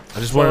like that. I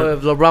just want. So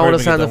if LeBron would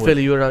have signed to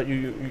Philly, you would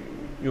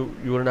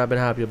have not been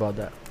happy about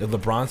that. If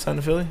LeBron signed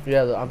to Philly,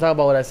 yeah, I'm talking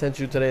about what I sent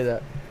you today.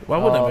 That why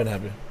wouldn't I have been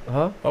happy?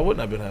 Huh? Why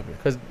wouldn't I have been happy?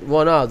 Because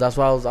no, that's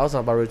why I was talking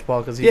about Rich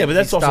Paul. Because yeah, but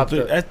that's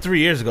also that's 3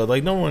 years ago.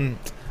 Like no one.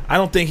 I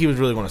don't think he was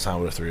really going to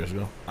sign with us 3 years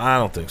ago. I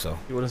don't think so.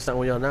 You wouldn't sign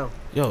with y'all now?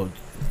 Yo,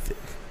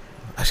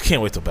 I just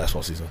can't wait till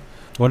basketball season.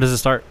 When does it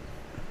start?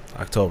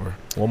 October.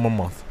 1 more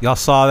month. Y'all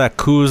saw that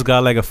Kuz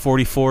got like a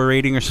 44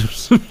 rating or some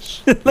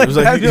shit It was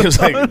like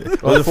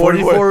was it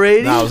 44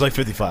 rating? Nah, it was like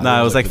 55. Nah,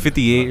 it was like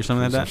 58 or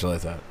something like that. Something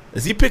like that.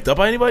 Is he picked up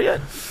by anybody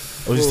yet?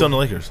 Or is he still in the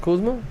Lakers?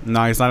 Kuzma?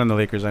 No, he's not in the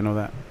Lakers. I know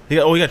that. He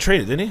got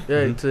traded, didn't he?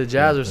 Yeah, to the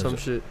Jazz or some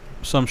shit.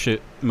 Some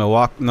shit.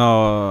 Milwaukee.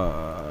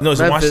 No. No, he's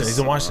in Memphis. Washington. He's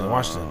in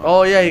Washington.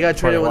 Oh yeah, he got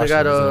traded when they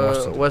got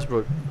Washington.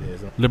 Westbrook.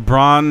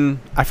 LeBron,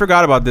 I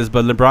forgot about this,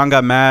 but LeBron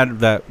got mad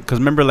that because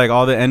remember, like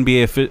all the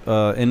NBA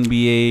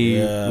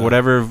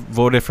whatever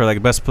voted for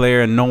like best player,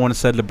 and no one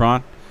said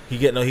LeBron. He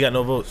got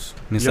no votes.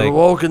 And it's You're like,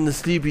 woken the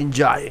sleeping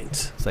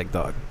giant. It's like,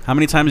 dog, how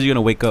many times are you gonna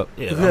wake up?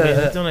 Yeah, I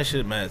mean, he's doing that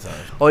shit mad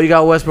times. Oh, you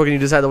got Westbrook and you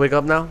just had to wake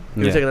up now?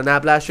 You were Yeah. taking a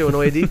nap last year with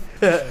no AD? You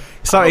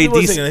saw AD.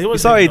 You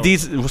saw AD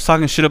was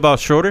talking shit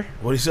about Schroeder.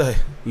 What did he say?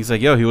 He's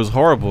like, yo, he was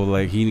horrible.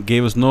 Like he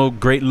gave us no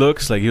great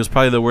looks. Like he was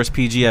probably the worst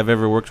PG I've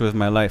ever worked with in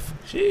my life.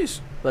 Jeez.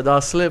 But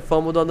dog slipped,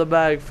 fumbled on the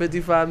bag,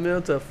 55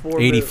 mil to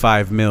 4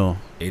 85 mil.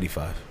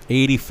 85.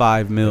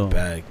 85 mil.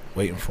 Bag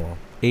waiting for him.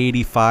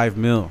 85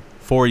 mil.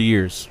 4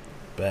 years.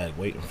 Bag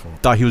waiting for him.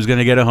 Thought he was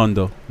gonna get a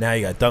hundo. Now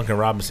you got Duncan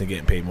Robinson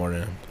getting paid more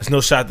than him. There's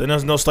no shot.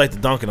 There's no slight to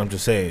Duncan. I'm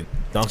just saying.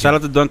 Duncan, Shout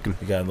out to Duncan.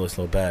 He got a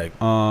little bag.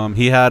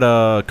 He had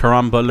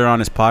Karan Butler on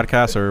his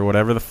podcast or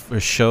whatever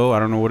his show. I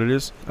don't know what it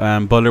is.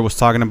 Butler was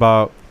talking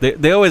about.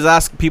 They always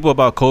ask people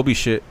about Kobe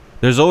shit.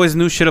 There's always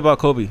new shit about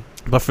Kobe,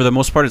 but for the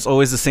most part, it's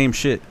always the same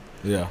shit.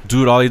 Yeah.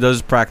 Dude, all he does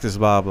is practice,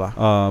 blah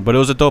blah. But it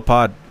was a dope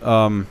pod.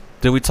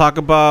 Did we talk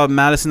about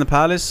Malice in the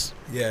Palace?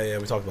 Yeah,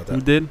 we talked about that.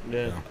 We did.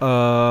 Yeah.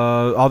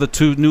 All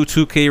the new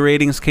 2K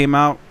ratings came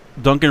out.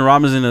 Duncan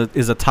Robinson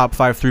is a top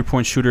 5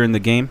 3-point shooter in the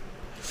game.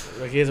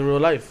 Like he is in real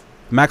life.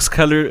 Max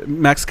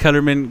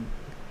Kellerman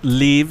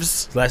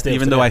leaves, last day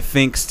even though I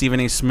think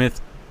Stephen A.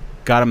 Smith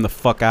got him the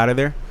fuck out of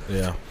there.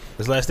 Yeah.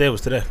 His last day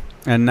was today.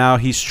 And now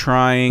he's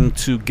trying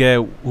to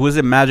get, who is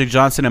it, Magic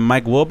Johnson and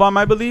Mike Wilbon,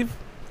 I believe?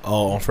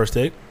 Oh, on First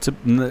Take?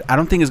 I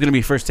don't think it's going to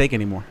be First Take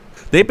anymore.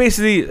 They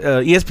basically,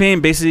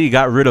 ESPN basically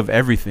got rid of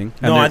everything.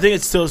 No, I think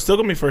it's still going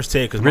to be First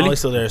Take because Molly's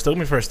still there. It's still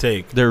going to be First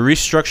Take. They're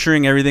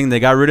restructuring everything. They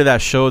got rid of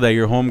that show that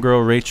your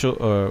homegirl,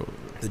 Rachel...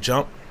 The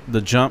Jump? The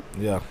Jump.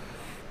 Yeah.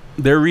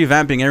 They're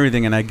revamping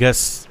everything, and I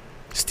guess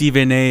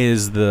Stephen A.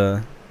 is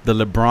the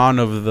LeBron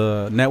of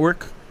the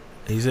network.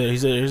 He's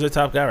a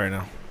top guy right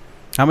now.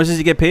 How much does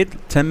he get paid?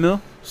 10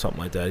 mil? Something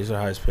like that. He's the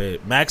highest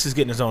paid. Max is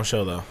getting his own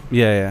show, though.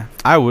 Yeah.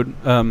 I would.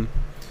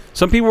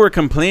 Some people were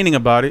complaining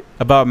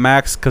about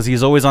Max because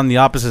he's always on the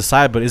opposite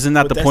side, but isn't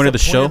that the point of the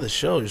show? Of the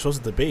show, you're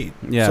supposed to debate.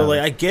 Yeah. So like,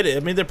 I get it.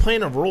 I mean, they're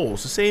playing a role.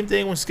 It's the same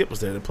thing when Skip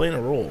was there. They're playing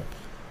a role.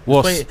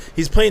 Well,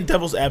 he's playing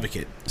devil's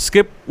advocate.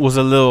 Skip was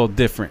a little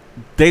different.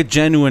 They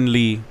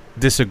genuinely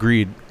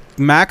disagreed.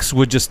 Max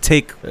would just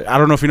take. I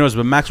don't know if you noticed,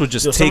 but Max would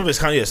just take.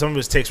 Some of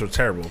his takes were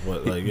terrible,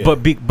 but like. Yeah.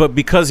 But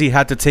because he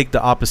had to take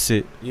the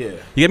opposite. Yeah.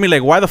 You get me?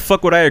 Like, why the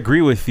fuck would I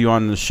agree with you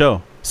on the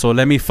show? So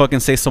let me fucking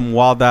say some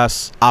wild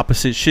ass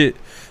opposite shit.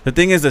 The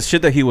thing is, the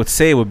shit that he would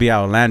say would be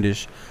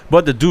outlandish,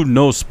 but the dude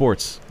knows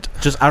sports.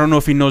 Just I don't know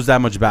if he knows that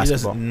much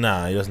basketball. He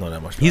doesn't know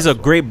that much. He's a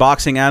great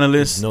boxing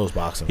analyst. He knows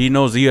boxing. He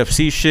knows the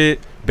UFC shit,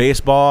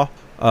 baseball.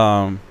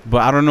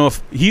 But I don't know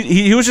if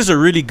he was just a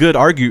really good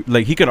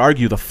like he could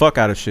argue the fuck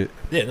out of shit.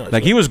 Yeah, no,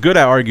 like he was good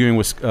at arguing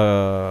with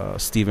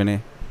Stephen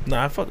A.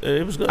 No,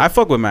 it was good. I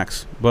fuck with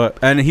Max,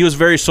 and he was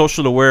very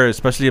social aware,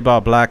 especially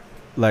about Black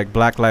Lives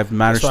Matter That's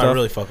why stuff. I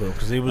really fuck with him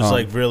because he was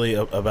like really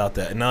about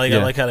that. And now I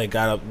like how they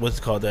got up. What's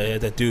it called? They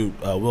had that dude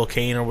Will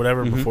Kane or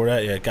whatever before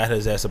that. Yeah, got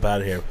his ass up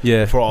out of here.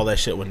 Yeah, before all that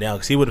shit went down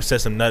because he would have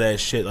said some nut ass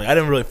shit. Like I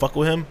didn't really fuck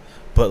with him,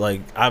 but like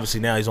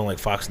obviously now he's on like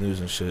Fox News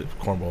and shit.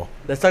 Cornball.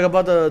 Let's talk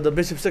about the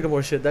Bishop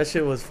Sycamore shit. That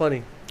shit was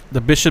funny.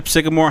 The Bishop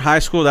Sycamore High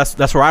School.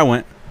 That's where I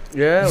went.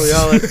 Yeah, we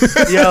all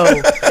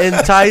yo. And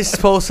Tice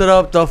posted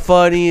up the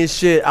funniest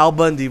shit. Al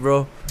Bundy,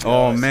 bro.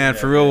 Oh man,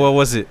 for real, what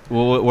was it?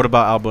 What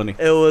about Al Bundy?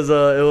 It was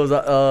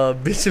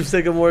Bishop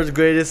Sycamore's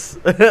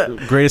greatest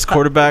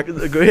quarterback.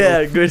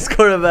 Greatest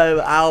quarterback.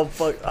 Al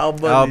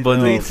Bundy. Al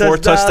Bundy, 4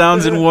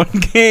 touchdowns in 1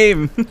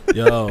 game.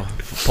 Yo,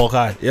 Polk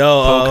High.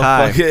 Polk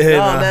High.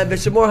 Oh man,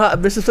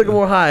 Bishop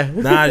Sycamore High.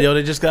 Nah, yo,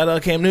 they just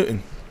got Cam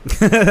Newton.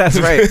 That's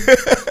right.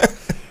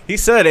 He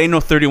said, "Ain't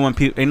no 31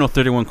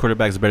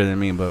 quarterbacks better than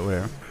me," but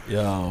whatever.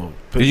 Yo,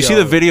 did you see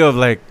the video of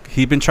like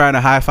he been trying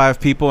to high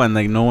five people and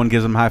like no one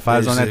gives him high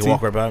fives on that team?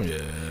 Walk right by him, yeah.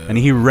 And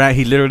he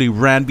literally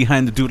ran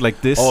behind the dude like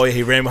this. Oh, yeah,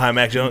 he ran behind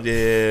Mac Jones.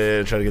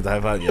 Yeah, trying to get the high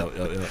five.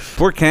 Yo.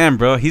 Poor Cam,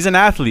 bro. He's an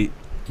athlete,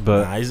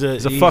 but he's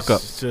a fuck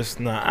up.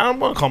 Just not. I don't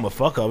want to call him a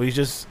fuck up.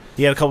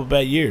 He had a couple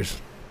bad years.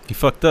 He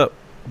fucked up.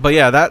 But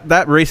yeah,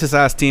 that racist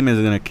ass team is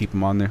gonna keep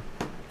him on there.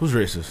 Who's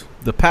racist?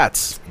 The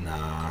Pats.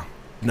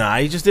 Nah,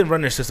 he just didn't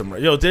run their system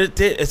right. Yo,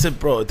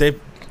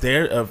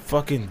 they're a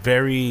fucking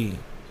very.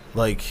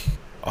 Like,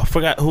 I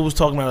forgot who was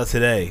talking about it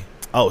today.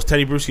 Oh, it was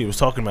Teddy Bruschi was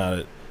talking about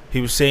it. He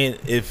was saying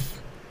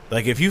if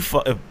you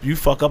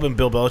fuck up in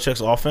Bill Belichick's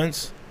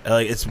offense,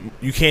 like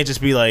you can't just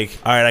be like,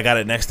 all right, I got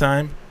it next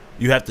time.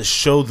 You have to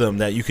show them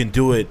that you can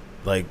do it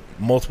like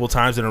multiple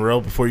times in a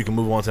row before you can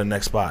move on to the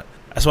next spot.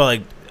 That's why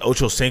like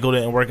Ocho Cinco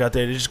didn't work out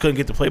there. They just couldn't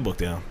get the playbook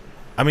down.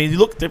 I mean, you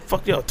look, they're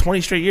 20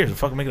 straight years of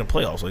fucking making the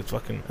playoffs. Like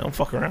fucking, they don't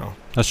fuck around.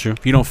 That's true.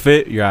 If you don't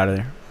fit, you're out of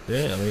there.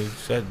 Yeah, I mean, you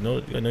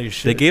gotta know your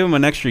shit. They gave him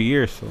an extra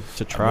year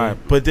to try. I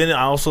mean, but then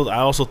I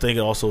also think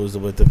it also is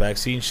with the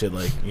vaccine shit.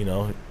 Like, you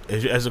know,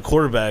 as a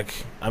quarterback,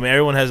 I mean,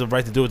 everyone has a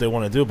right to do what they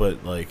want to do.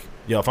 But like,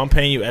 yo, if I'm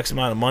paying you X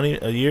amount of money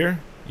a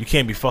year, you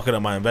can't be fucking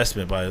up my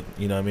investment by,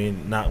 you know what I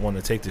mean, not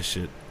wanting to take this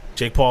shit.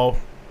 Jake Paul,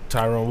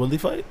 Tyrone Woodley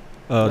fight.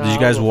 Did you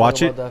guys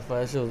watch it? That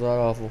fight. That shit was not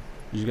awful.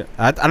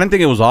 I didn't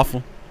think it was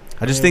awful.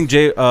 I just think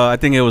I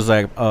think it was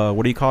like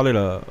what do you call it?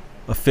 A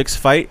fixed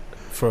fight.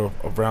 For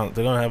a round,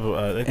 they're gonna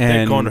have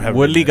they're going to have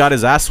Woodley got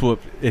his ass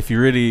whooped. If you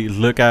really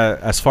look at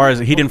as far as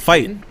he didn't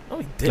fight, no,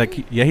 he didn't. Like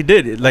he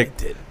did. Like,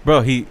 he did.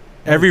 Bro,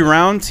 every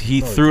round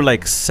he threw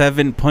like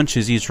 7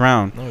 punches each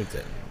round. No, he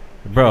didn't.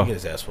 Bro, he get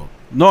his ass whooped.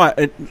 No,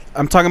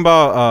 I'm talking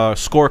about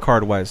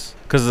scorecard wise,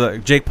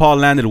 because Jake Paul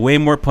landed way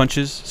more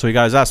punches, so he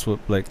got his ass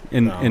whooped. Like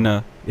in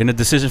a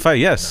decision fight.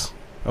 Yes.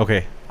 No.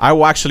 Okay. I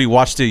actually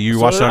watched it. You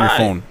watched it on your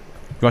phone.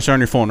 You watched it on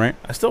your phone, right?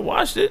 I still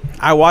watched it.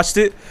 I watched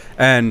it,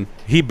 and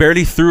he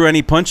barely threw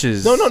any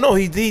punches. No.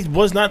 He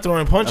was not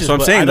throwing punches. That's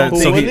what I'm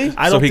saying.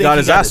 So he got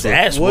his ass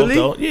whooped. Woodley?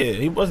 Though. Yeah,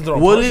 he wasn't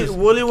throwing punches.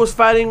 Woodley was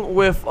fighting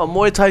with a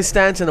Muay Thai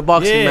stance in a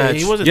boxing match.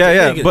 He wasn't.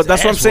 But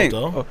that's what I'm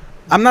saying.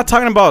 I'm not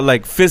talking about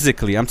like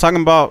physically. I'm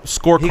talking about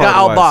scorecard. He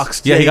got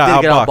outboxed. Yeah, he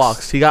got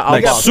outboxed. He got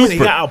outboxed. He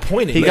got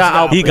outpointed. He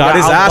got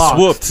his ass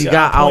whooped. He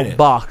got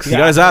outboxed. He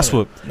got his ass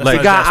whooped. Like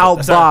he got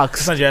outboxed.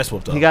 That's not your ass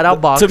whooped though. He got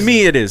outboxed. To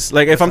me, it is.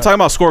 Like if I'm talking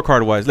about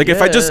scorecard wise. Like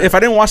if I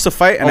didn't watch the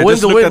fight and I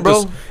just looked at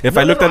the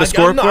I looked at the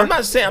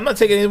scorecard. I'm not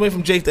taking anything away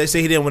from Jake that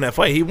say he didn't win that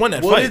fight. He won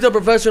that fight. Well, he's a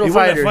professional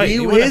fighter.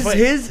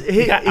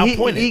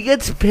 He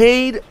gets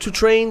paid to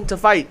train to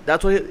fight.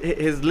 That's what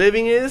his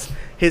living is.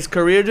 His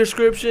career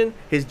description,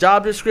 his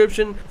job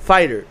description,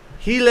 fighter.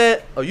 He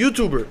let a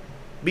YouTuber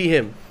beat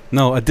him.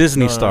 No, a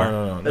Disney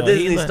star. A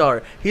Disney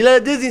star. He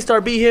let a Disney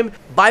star beat him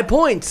by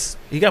points.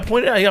 He got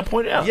pointed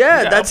out.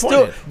 Yeah, that's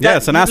still.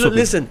 It's an ass whooping.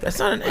 Listen, that's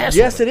not an ass.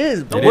 Yes, it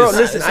is. Bro,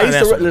 listen, I used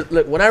to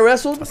look when I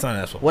wrestled. That's not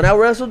an ass. When I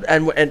wrestled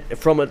and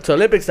from to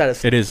Olympic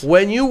status, it is.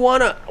 When you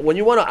wanna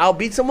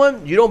outbeat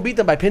someone, you don't beat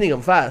them by pinning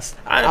them fast.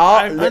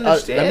 I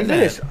understand.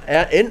 Let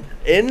me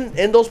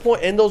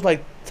finish. In those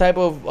like type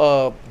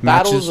of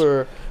battles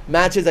or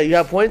matches that you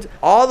have points,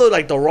 all the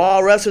like the raw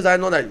wrestlers I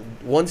know that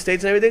won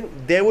states and everything,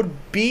 they would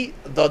beat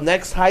the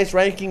next highest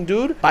ranking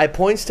dude by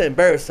points to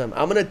embarrass them.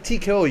 I'm gonna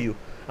TKO you.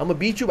 I'm gonna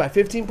beat you by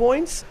 15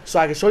 points so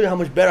I can show you how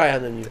much better I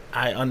am than you.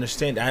 I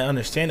understand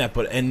that,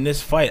 but in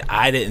this fight,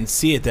 I didn't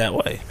see it that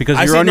way.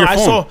 Because you're on your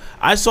phone.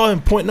 I saw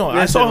him point. No, listen,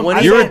 I saw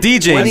him. You're a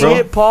DJ, when bro. He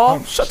hit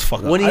Paul, shut the fuck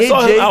up. When he hit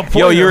Jake,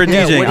 yo, you're a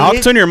DJ.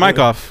 I'll turn your mic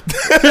off.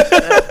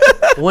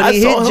 When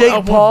he hit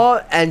Jake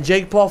Paul and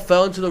Jake Paul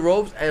fell into the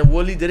ropes and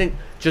Woodley didn't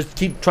just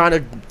keep trying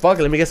to fuck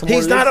it. Let me get some more.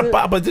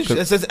 But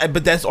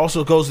that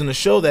also goes in to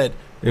show that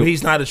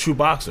he's not a true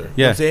boxer. Yeah. You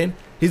know what I'm saying?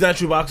 He's not a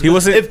true boxer. He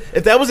wasn't.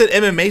 If that was an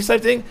MMA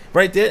type thing,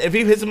 right there, if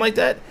he hits him like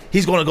that,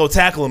 he's going to go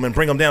tackle him and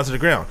bring him down to the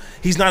ground.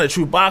 He's not a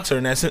true boxer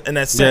in that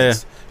sense. Yeah. You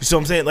see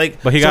what I'm saying?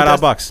 Like, but he got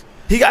outboxed.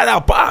 He got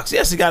outboxed.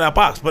 Yes, he got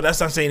outboxed. But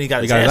that's not saying he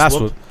got his ass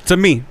whooped. To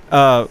me,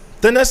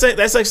 then that's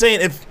like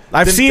saying if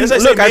I've seen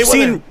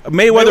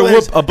Mayweather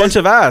whoop a bunch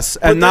of ass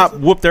and not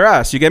whoop their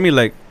ass. You get me?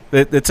 Like,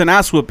 it's an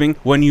ass whooping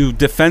when you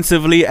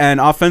defensively and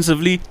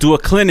offensively do a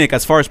clinic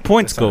as far as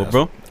points go,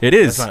 bro. It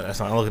is. That's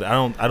not. Look, I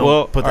don't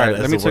put that. Right,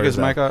 let me take his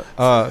mic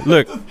out.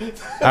 Look,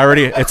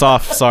 it's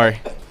off.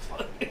 Sorry.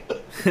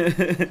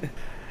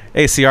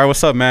 Hey CR,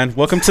 what's up, man?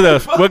 Welcome to the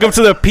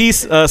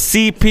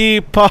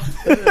CP pod.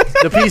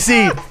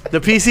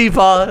 the PC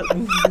pod.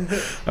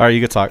 All right,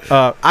 you can talk.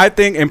 I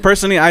think it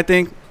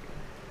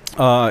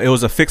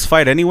was a fixed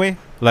fight anyway.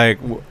 Like,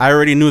 I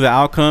already knew the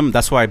outcome.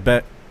 That's why I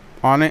bet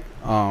on it.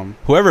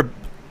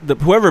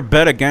 Whoever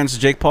bet against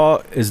Jake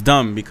Paul is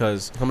dumb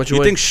because how much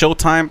you think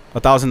Showtime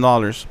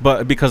 $1,000,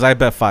 but because I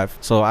bet $5,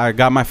 so I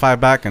got my $5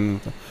 back.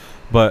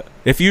 But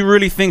if you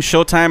really think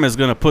Showtime is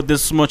gonna put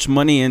this much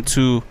money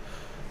into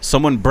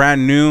someone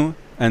brand new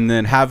and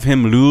then have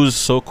him lose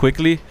so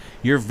quickly,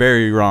 you're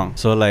very wrong.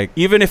 So like,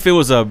 even if it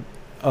was a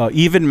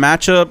even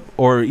matchup,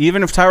 or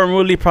even if Tyron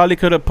Woodley probably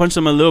could have punched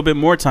him a little bit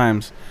more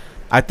times,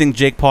 I think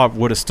Jake Paul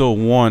would have still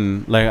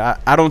won. Like,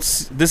 I don't.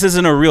 This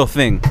isn't a real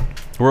thing.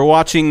 We're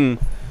watching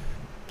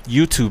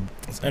YouTube.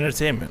 It's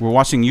entertainment. We're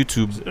watching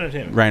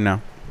YouTube right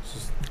now.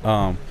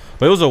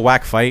 But it was a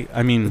whack fight.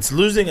 I mean, it's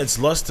losing its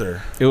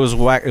luster. It was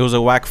whack. It was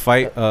a whack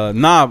fight.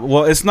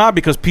 Well, it's not,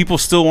 because people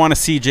still want to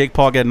see Jake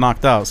Paul get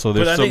knocked out. So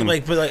there's still. I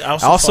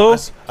saw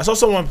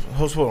someone.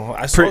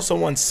 I saw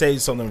someone say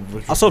something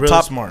which was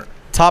really smart.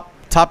 Top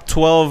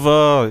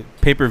 12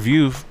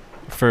 pay-per-view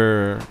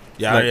for.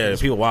 Yeah,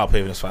 people wild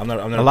paying this fight.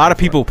 A lot of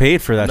people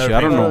paid for that shit.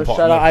 I don't know.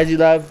 Shout out IG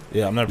Live.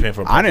 Yeah, I'm never paying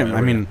for.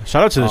 I mean,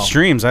 shout out to the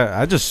streams.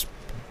 I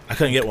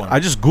couldn't get one. I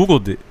just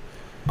Googled it.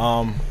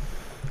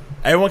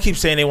 Everyone keeps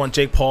saying they want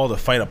Jake Paul to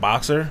fight a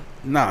boxer.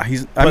 Nah,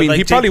 he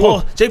probably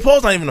will. Jake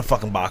Paul's not even a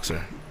fucking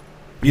boxer.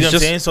 You know what I'm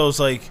saying? So it's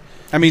like,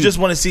 you just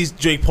want to see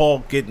Jake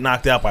Paul get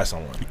knocked out by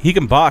someone. He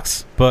can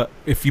box, but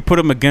if you put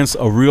him against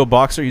a real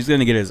boxer, he's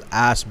gonna get his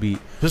ass beat.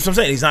 That's what I'm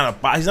saying. He's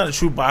not a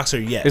true boxer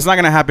yet. It's not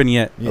gonna happen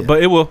yet,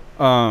 but it will.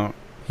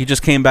 He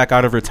just came back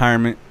out of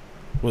retirement.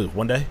 What,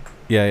 1 day?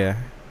 Yeah.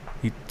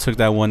 He took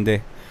that 1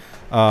 day.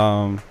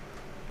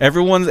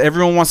 Everyone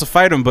wants to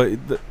fight him, but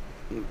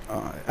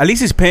at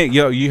least he's paying.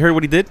 Yo, you heard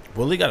what he did?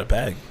 Willie got a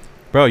bag.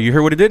 Bro, you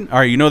heard what he did? All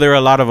right, you know there are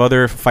a lot of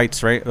other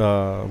fights, right?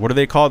 What are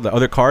they called? The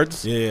other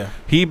cards? Yeah.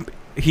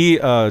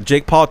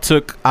 Jake Paul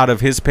took out of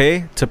his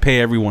pay to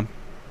pay everyone.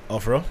 Oh,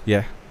 for real?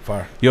 Yeah.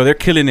 Fire. Yo, they're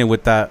killing it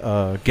with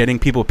that getting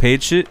people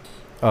paid shit.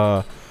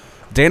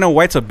 Dana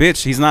White's a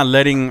bitch. He's not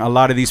letting a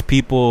lot of these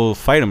people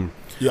fight him.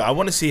 Yeah, I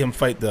want to see him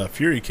fight the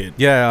Fury kid.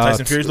 Yeah,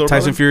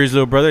 Tyson Fury's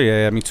little brother.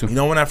 Yeah, me too. You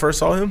know when I first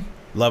saw him?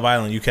 Love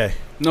Island, UK.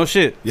 No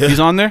shit. Yeah. He's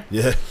on there?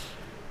 Yeah.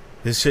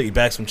 His shit, he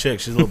bagged some chick.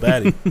 She's a little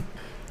baddie.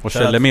 Well,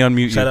 shit, let me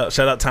unmute you.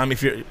 Shout out Tommy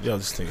Fury. Yo,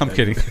 this thing. I'm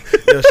kidding.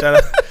 Yo,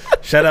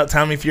 shout out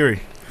Tommy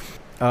Fury.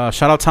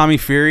 Shout out Tommy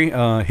Fury.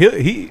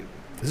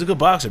 He's a good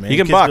boxer, man. He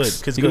can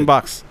box. He can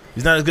box.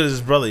 He's not as good as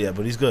his brother yet,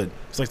 but he's good.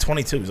 He's like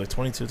 22. He's like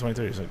 22,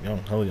 23. He's like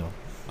young, hell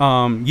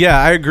young. Yeah,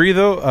 I agree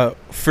though.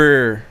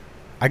 For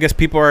I guess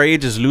people our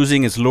age is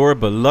losing its lure,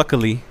 but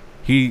luckily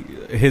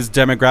his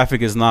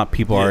demographic is not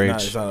people our age.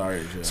 It's not our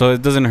age. Yeah. So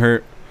it doesn't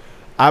hurt.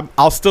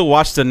 I'll still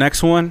watch the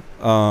next one,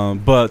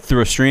 but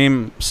through a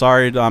stream.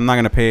 Sorry, I'm not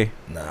gonna pay.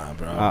 Nah,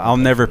 bro. I'll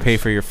never pay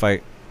for your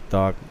fight,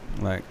 dog.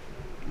 Like,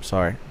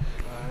 sorry.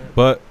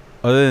 But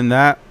other than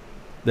that,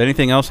 did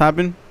anything else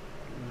happen?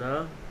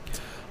 No.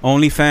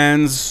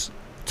 OnlyFans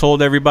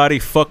told everybody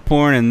fuck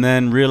porn, and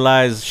then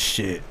realized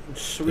shit.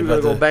 We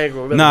better go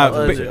bankrupt.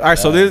 All right.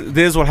 So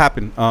this is what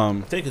happened. I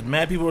think because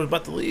mad people were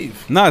about to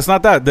leave. No, it's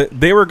not that.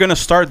 They were gonna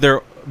start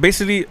their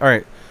basically. All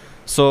right.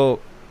 So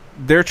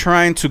they're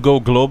trying to go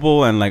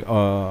global and like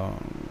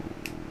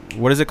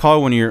what is it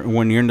called when you're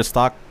in the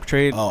stock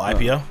trade? Oh,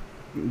 IPO.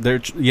 They're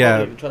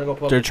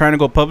trying to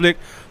go public.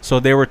 So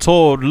they were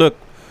told, look,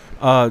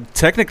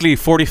 technically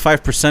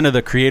 45% of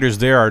the creators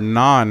there are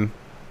non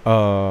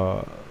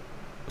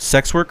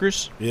sex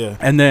workers. Yeah.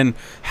 And then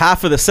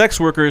half of the sex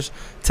workers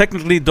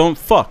technically don't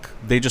fuck.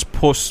 They just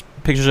post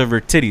pictures of their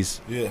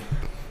titties. Yeah.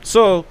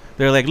 So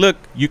they're like, look,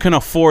 you can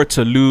afford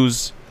to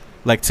lose,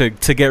 like to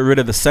get rid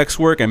of the sex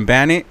work and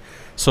ban it.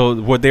 So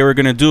what they were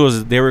gonna do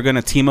is they were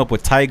gonna team up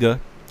with Tyga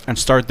and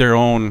start their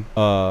own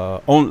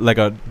like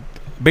a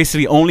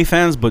basically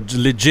OnlyFans, but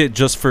legit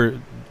just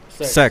for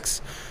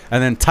sex.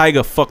 And then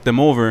Tyga fucked them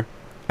over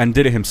and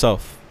did it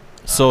himself.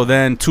 So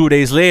then 2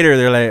 days later,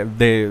 they're like,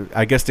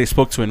 I guess they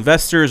spoke to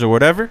investors or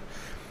whatever,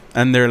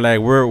 and they're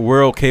like,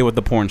 we're okay with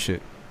the porn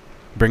shit,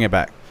 bring it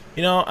back.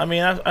 You know, I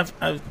mean, I've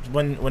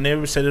when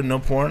they said no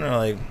porn,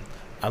 I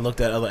looked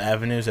at other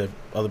avenues that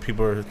other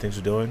people or things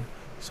are doing.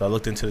 So I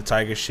looked into the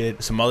Tiger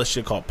shit, some other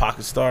shit called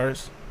Pocket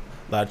Stars.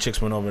 A lot of chicks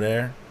went over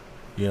there,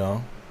 you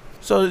know.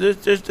 So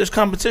there's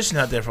competition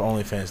out there for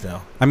OnlyFans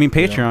now. I mean,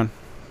 Patreon,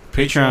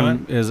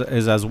 Patreon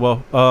is as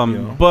well.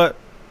 But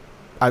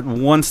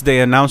once they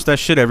announced that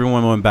shit,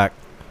 everyone went back.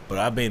 But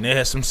I mean, they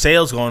had some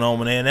sales going on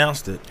when they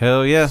announced it.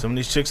 Hell yeah. Some of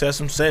these chicks had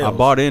some sales. I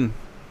bought in.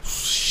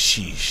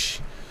 Sheesh.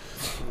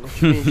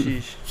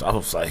 Sheesh. So I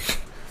was like,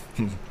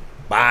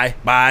 buy.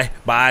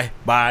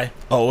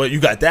 Oh, what, you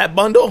got that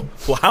bundle?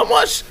 Well, how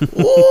much?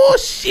 Oh,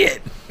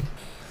 shit.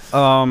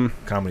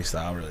 Comedy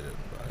style, really.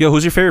 Yo,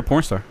 who's your favorite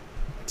porn star?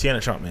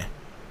 Tiana Trump, man.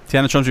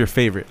 Tiana Trump's your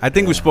favorite. I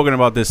think we've spoken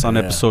about this on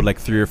episode like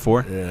 3 or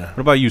 4. Yeah. What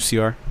about you,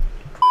 CR?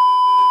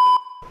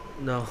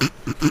 No.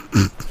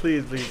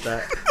 Please leave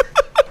that.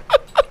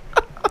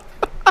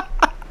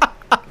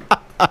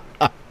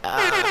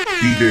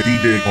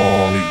 DJ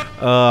Paulie.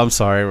 I'm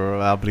sorry, bro.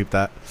 I'll bleep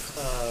that.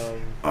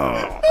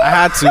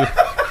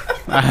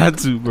 I had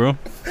to, bro.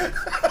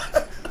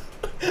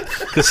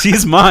 Cause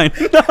she's mine.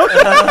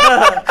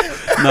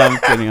 No, I'm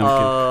kidding.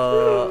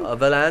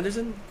 Bella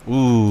Anderson.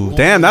 Ooh,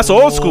 damn, that's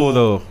old school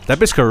though. That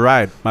bitch could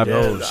ride. My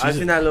bad. I've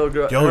seen that little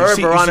girl. Yo, her,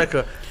 see,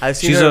 Veronica. I've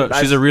seen her.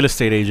 She's a real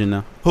estate agent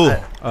now. Who?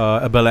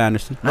 Bella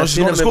Anderson. No, she's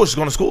going to school. She's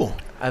going to school.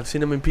 I've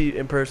seen them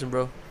in person,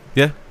 bro.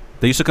 Yeah,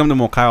 they used to come to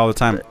Mokai all the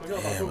time.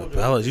 Damn,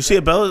 Bella. You see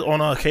a Bella on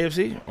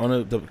KFC on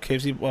the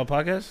KFC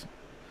podcast,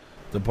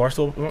 the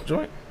Barstool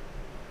joint.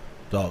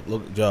 Dog,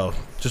 look, Joe.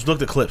 Just look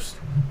at the clips.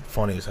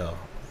 Funny as hell.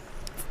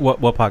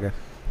 What podcast?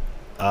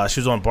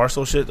 She was on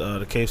Barstool shit,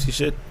 the KFC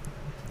shit.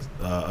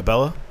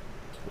 Abella.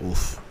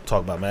 Oof.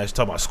 Talk about man. She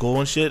talk about school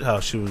and shit.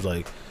 How she was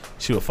like,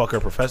 she would fuck her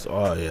professor.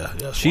 Oh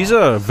yeah. She's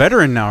a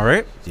veteran now,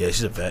 right? Yeah,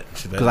 she's a vet.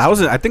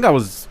 Because I think I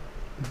was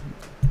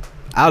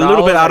a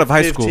little bit out of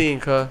high school.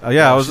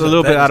 Yeah, I was a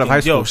little bit out of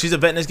high school. Yo, she's a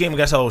vet in this game. And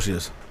guess how old she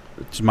is?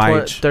 She's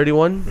my age.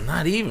 31.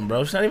 Not even,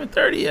 bro. She's not even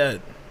 30 yet.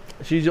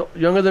 She's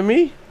younger than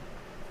me.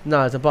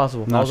 Nah, it's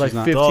impossible. No, I was like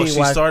 15. Dog,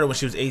 she started when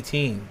she was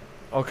 18.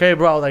 Okay,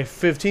 bro. I was like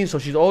 15, so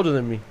she's older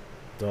than me.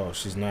 Dog,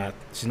 she's not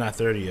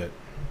 30 yet.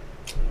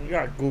 You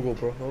got Google,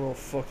 bro. I don't know.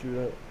 Fuck you.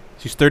 That.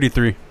 She's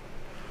 33.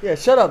 Yeah,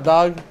 shut up,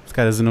 dog. This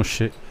guy doesn't know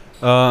shit.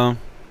 You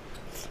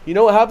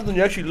know what happens when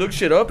you actually look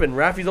shit up and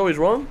Rafi's always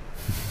wrong?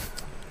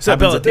 Is that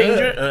Bella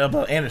Danger or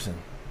Bella Anderson?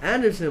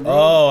 Anderson, bro.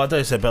 Oh, I thought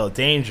you said Bella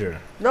Danger.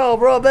 No,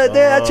 bro. But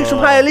that chick's from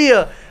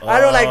Hialeah.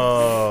 I don't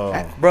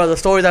like. Bro, the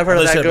stories I've heard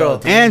of that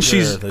girl. And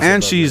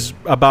she's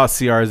about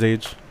CR's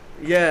age.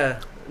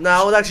 Yeah.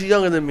 Nah, I was actually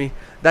younger than me.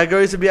 That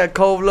girl used to be at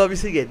Cove Love.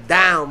 Used to get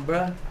down,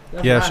 bro.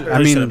 Yeah, I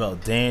mean, Bella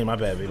Danger. My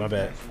bad, baby. My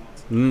bad.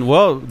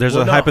 Well, there's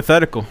a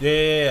hypothetical.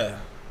 Yeah.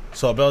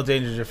 So Bella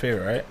Danger is your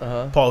favorite,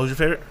 right? Paul, who's your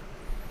favorite?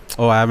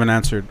 Oh, I haven't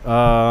answered.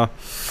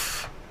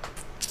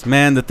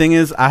 Man, the thing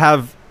is, I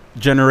have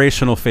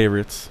generational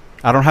favorites.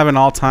 I don't have an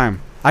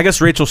all-time. I guess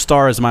Rachel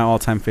Starr is my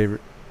all-time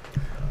favorite.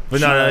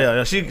 But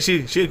no, she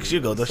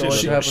go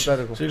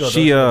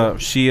though.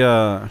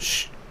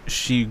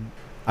 She.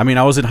 I mean,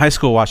 I was in high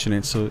school watching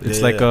it, so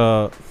it's like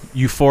a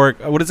euphoric.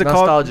 What is it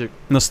called?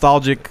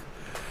 Nostalgic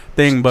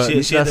thing,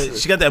 but she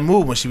got that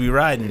move when she be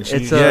riding.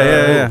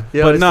 Yeah.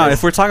 But no,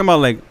 if we're talking about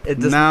like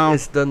now,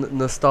 it's the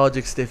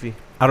nostalgic stiffy.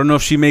 I don't know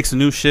if she makes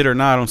new shit or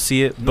not. I don't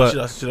see it, but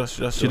she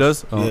does. She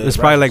does. Oh, it's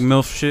probably like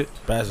MILF shit.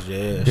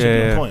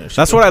 Yeah.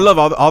 That's what I love.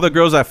 All the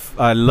girls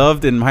I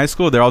loved in high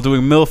school, they're all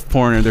doing MILF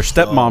porn and they're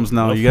stepmoms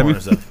now. You get me?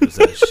 Is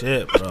that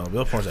shit, bro?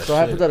 MILF porn is that shit. So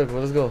hypothetical.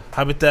 Let's go.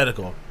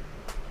 Hypothetical.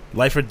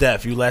 Life or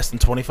death? You less than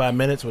 25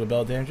 minutes with a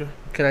Bella Danger?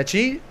 Can I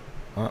cheat?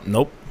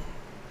 Nope.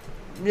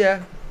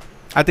 Yeah.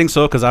 I think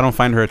so because I don't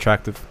find her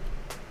attractive.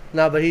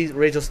 Nah, but he's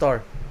Rachel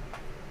Starr.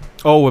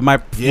 Oh, with my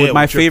favorite.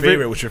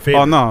 What's your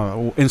favorite? Oh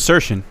no,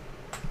 insertion.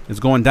 It's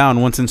going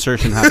down once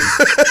insertion happens.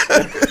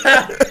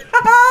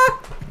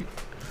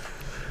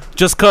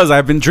 Just cause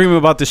I've been dreaming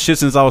about this shit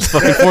since I was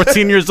fucking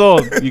 14 years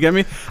old. You get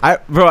me? I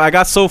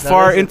got so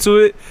far into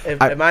it.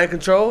 Am I in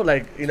control?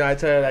 Like, I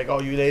tell her like,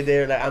 oh, you lay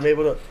there. Like, I'm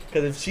able to.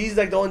 Because if she's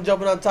like the one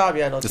jumping on top,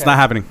 no chance. It's not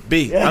happening.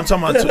 I'm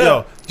talking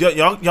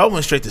about y'all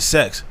went straight to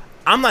sex.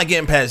 I'm not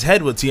getting past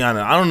head with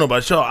Tiana. I don't know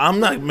about y'all. I'm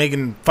not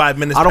making 5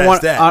 minutes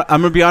past that.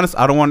 I'm gonna be honest.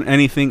 I don't want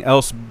anything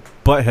else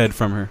but head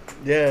from her.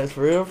 Yeah, it's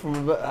for real.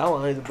 I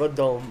want anything but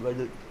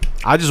dome.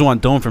 I just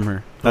want dome from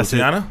her. That's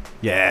Tiana?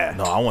 Yeah.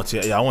 No, I want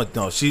Tiana. Yeah, I want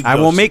no. I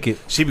won't make it.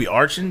 She be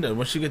arching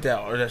when she get that.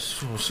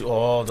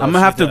 I'm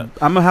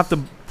gonna have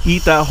to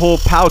eat that whole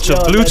pouch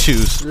of blue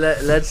chews.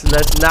 Let's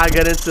not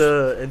get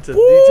into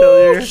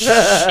detail here.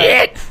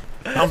 Shit.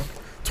 I'm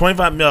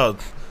 25 mil.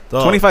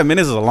 25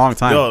 minutes is a long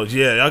time. Yo,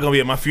 yeah, y'all gonna be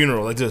at my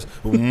funeral like this.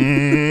 We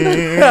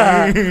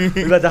got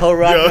the whole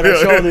rock on our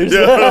shoulders.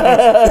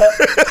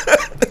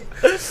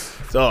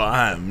 So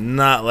I am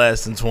not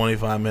less than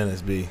 25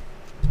 minutes, B.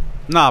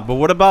 Nah, but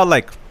what about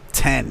like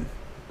 10?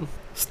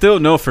 Still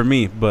no for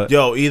me, but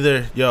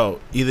either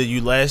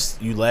you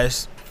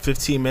last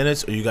 15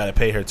 minutes or you gotta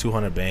pay her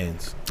 200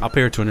 bands. I'll pay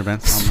her 200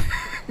 bands.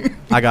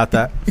 I got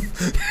that.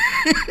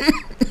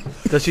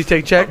 Does she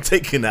take check? I'm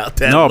taking out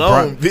that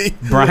loan, B.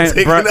 Brian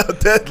taking out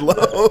that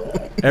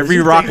loan. Every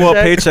Rockwell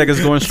paycheck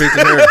is going straight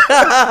to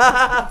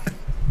her.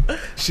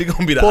 She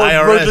gonna be the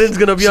IRS. Brooklyn's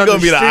gonna be the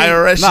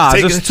IRS. Nah,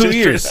 just 2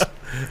 years.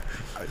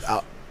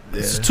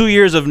 It's 2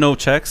 years of no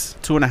checks.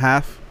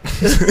 2.5.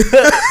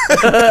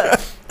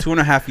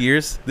 2.5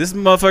 years. This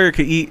motherfucker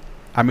could eat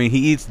I mean, he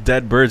eats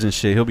dead birds and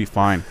shit. He'll be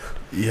fine.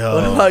 Yo.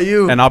 What about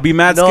you? And I'll be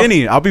mad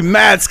skinny. I'll be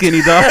mad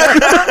skinny, dog.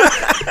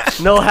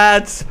 No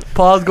hats.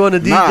 Paul's going to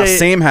DJ Nah,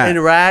 same hat. in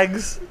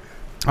rags.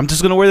 I'm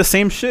just gonna wear the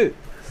same shit.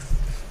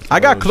 I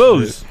got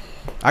clothes. Shit.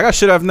 I got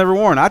shit I've never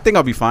worn. I think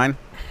I'll be fine.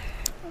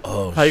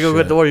 Oh, How you gonna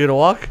get to work? You gonna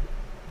walk?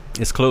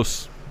 It's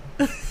close.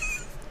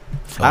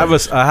 I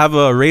have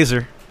a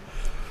razor.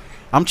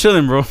 I'm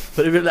chilling, bro.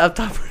 But if your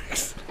laptop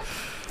breaks,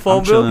 phone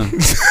I'm bill.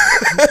 chilling.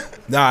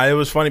 Nah, it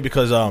was funny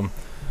because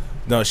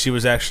no, she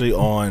was actually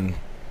on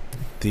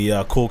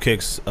the Cool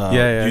Kicks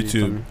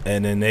YouTube,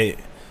 and then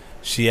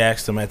she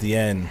asked them at the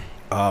end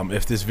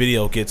if this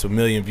video gets 1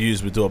 million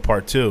views, we do a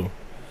part 2,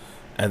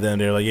 and then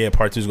they're like, yeah,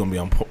 part 2 is gonna be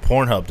on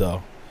Pornhub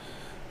though,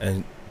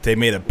 and they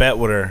made a bet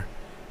with her,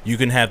 you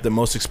can have the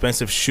most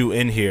expensive shoe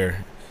in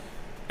here,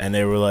 and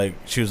they were like,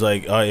 she was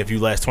like, if you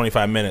last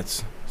 25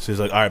 minutes, she was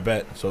like, all right,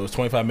 bet. So it was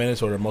 25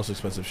 minutes or the most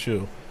expensive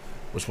shoe,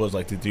 which was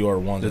like the Dior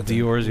ones. The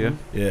Dior's, yeah.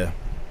 Yeah.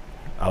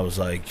 I was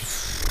like,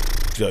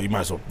 yo, you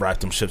might as well wrap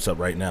them ships up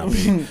right now,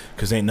 B,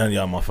 because ain't none of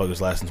y'all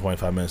motherfuckers lasting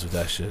 25 minutes with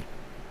that shit.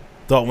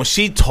 Though when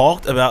she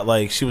talked about,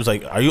 like, she was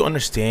like, are you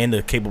understand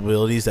the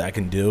capabilities that I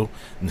can do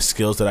and the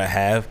skills that I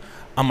have?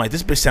 I'm like,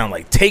 this bitch sound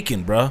like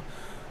Taken, bruh.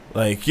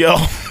 Like, yo,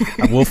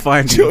 I will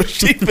find you. Yo,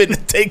 she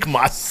finna take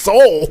my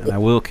soul. And I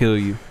will kill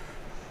you.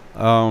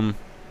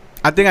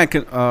 I think I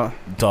can.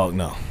 Dog,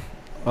 no.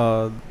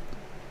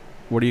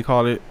 What do you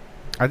call it?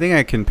 I think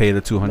I can pay the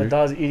My 200.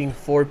 dog's eating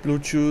 4 blue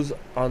chews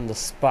on the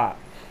spot.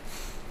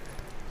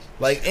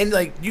 Like, and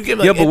like you give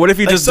like, yeah, but what if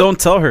you like just don't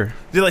tell her?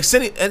 They're like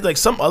sending, and like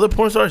some other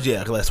porn stars,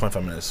 yeah, I could last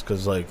 25 minutes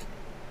because like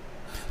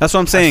that's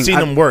what I'm saying. I've seen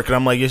them work, and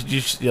I'm like,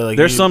 you're like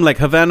there's some like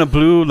Havana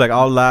Blue, like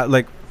all that,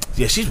 like.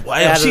 Yeah, she's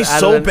wild. She's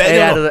so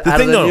bad.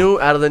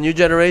 Out of the new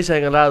generation, I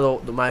ain't gonna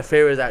lie, my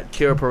favorite is that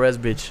Kira Perez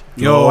bitch.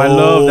 Yo, I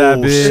love that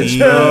bitch.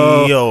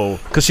 Yo,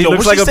 because she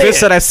looks like a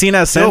bitch that I've seen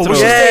at Central.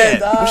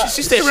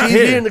 She stay around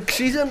here.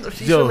 She's in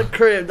the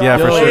crib. Dog. Yeah,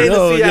 for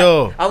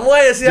sure. I'm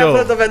waiting to see that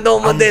put the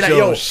Vendome one day. Like,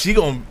 yo, she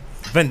gonna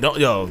Vendome.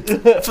 Yo,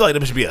 I feel like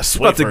that should be a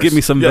sway. About to give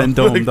me some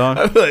Vendome, dog.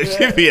 I feel like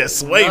she'd be a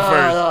sway first.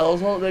 Nah,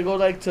 those they go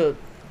like to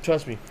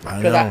trust me.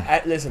 Because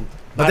I listen.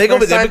 But they go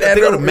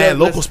to mad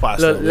local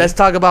spots. Let's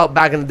talk about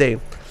back in the day.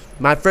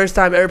 My first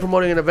time ever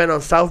promoting an event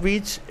on South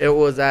Beach, it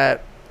was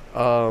at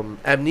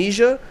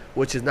Amnesia,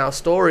 which is now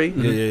Story.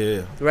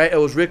 Yeah. Right? It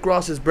was Rick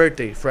Ross's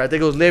birthday. I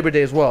think it was Labor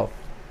Day as well.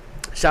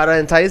 Shout out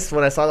Entice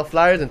when I saw the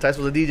flyers. Entice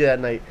was a DJ that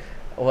night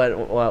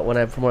when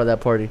I promoted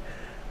that party.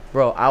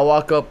 Bro, I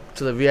walk up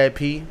to the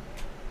VIP.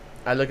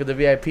 I look at the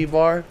VIP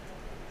bar.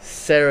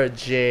 Sarah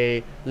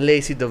J,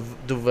 Lacey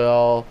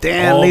Duval.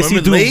 Damn, Lacey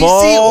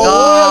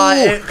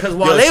Duval. Because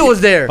Wale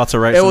was there. About to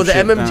write it was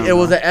an MMG. It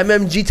was an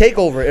MMG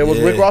takeover. It was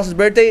Rick Ross's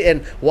birthday,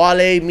 and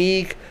Wale,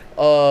 Meek,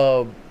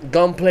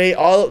 Gunplay,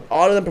 all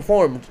of them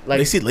performed. Like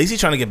Lacey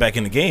trying to get back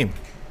in the game.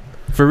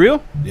 For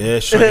real? Yeah,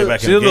 she's trying to get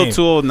back in the game. She's a little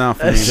too old now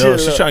for me. Yo,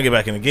 she's trying to get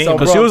back in the game.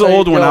 Because she was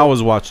old when I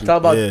was watching. Talk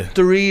about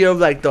 3 of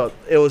like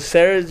it was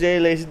Sarah J,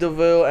 Lacey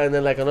DeVille, and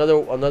then like another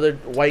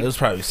white. It was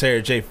probably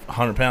Sarah J,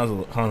 100 pounds.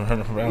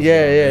 100 pounds.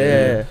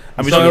 Yeah.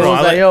 I mean,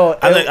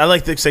 I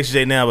like the Sexy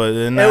J now, but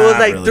it was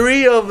like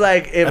really. 3 of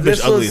like if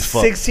this was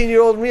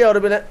 16-year-old me, I would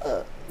have been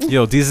like.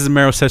 Yo, Jesus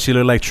Mero said she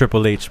looked like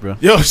Triple H, bro.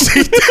 Yo,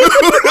 she do.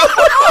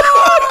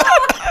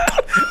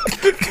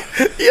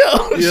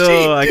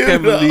 Yo, I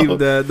can't believe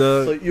that.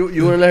 So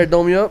you wanna let her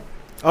dome you up?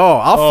 Oh,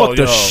 I'll fuck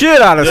the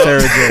shit out of Sarah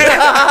J.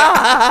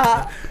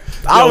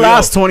 I'll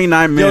last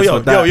 29 minutes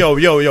with that. Yo,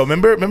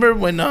 remember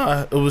when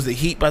it was the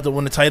Heat about to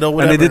win the title?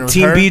 Whatever, and they did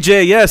Team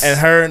BJ, yes. And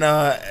her and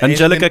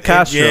Angelica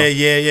Castro.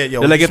 Yeah. Yo,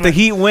 they're like, if the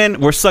Heat win,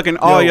 we're sucking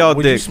all y'all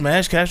would dick. You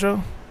smash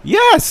Castro?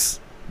 Yes.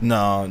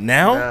 No,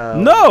 now?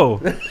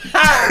 No.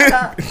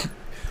 I'm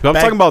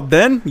talking about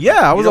then?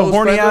 Yeah, I was a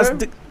horny ass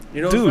dick.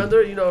 You know his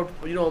friend?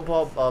 You know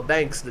Paul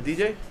Banks, the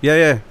DJ?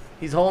 Yeah.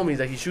 He's homies.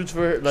 Like he shoots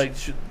for her, like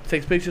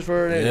takes pictures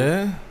for her.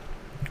 Yeah.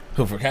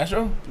 Who, for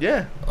Castro?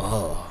 Yeah.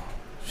 Oh.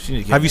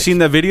 Have you seen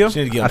that video? I've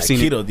seen it. Yeah, I've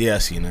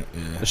seen it.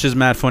 Yeah. It's just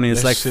mad funny.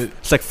 It's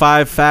like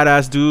 5 fat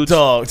ass dudes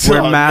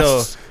wearing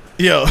masks.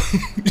 Yo.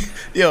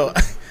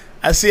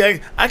 I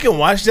see. I can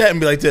watch that and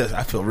be like this.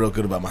 I feel real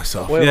good about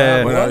myself. Wait,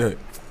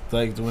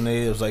 like when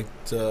it was like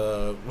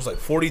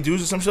 40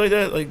 dudes or some shit like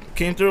that like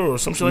came through or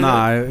some shit like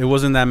that. Nah, it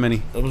wasn't that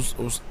many. It was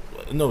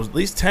at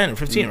least 10 or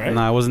 15, right?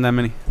 Nah, it wasn't that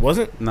many.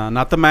 Wasn't? Nah,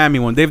 not the Miami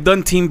one. They've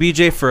done Team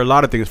BJ for a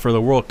lot of things, for the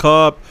World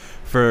Cup,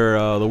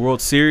 for the World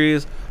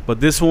Series,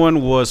 but this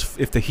one was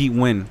if the Heat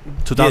win,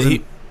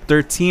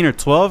 2013 or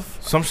 12,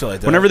 some shit like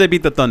that. Whenever they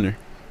beat the Thunder,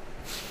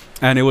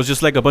 and it was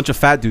just like a bunch of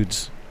fat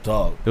dudes.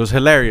 Dog. It was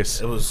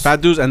hilarious. It was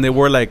fat dudes, and they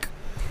wore like,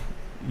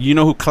 you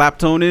know who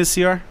Claptone is,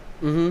 CR?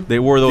 Mm-hmm. They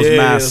wore those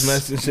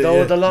masks. The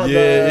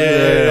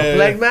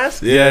plague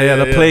mask? Yeah,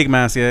 the plague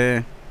mask,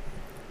 yeah.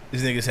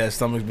 These niggas had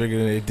stomachs bigger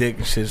than their dick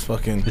and shit's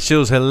fucking. The shit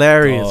was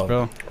hilarious,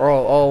 bro.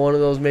 Oh, one of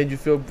those made you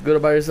feel good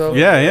about yourself?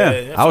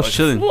 Yeah. I was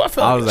chilling. I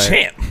felt like a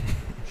champ.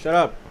 Shut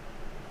up.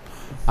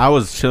 I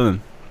was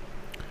chilling.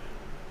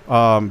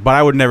 But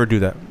I would never do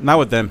that. Not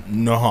with them.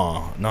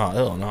 No.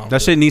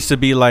 That shit needs to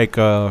be like.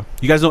 You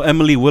guys know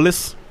Emily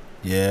Willis?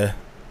 Yeah.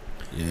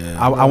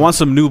 I want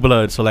some new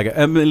blood. So like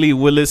Emily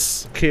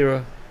Willis,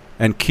 Kira.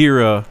 and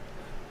Kira.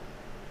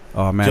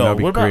 Oh man, that'd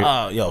be what great.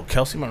 About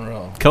Kelsey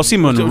Monroe? Kelsey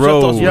What's your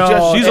Monroe.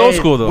 thoughts? She's old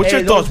school though. What's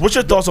your thoughts? What's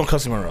your thoughts on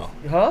Kelsey Monroe?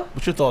 Huh?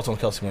 What's your thoughts on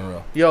Kelsey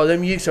Monroe? Yo,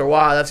 them yeeks are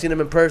wild. I've seen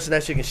them in person.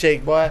 That shit can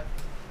shake, boy.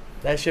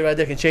 That shit right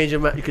there can change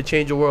your. You could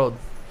change your world.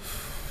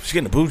 She's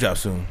getting a boob job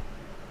soon.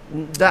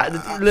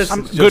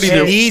 Listen, good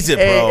she needs it,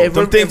 bro.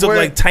 Them things look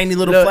like tiny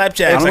little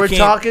flapjacks. If we're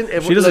talking,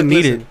 she doesn't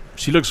need it.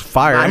 She looks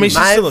fire. I mean, she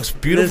still looks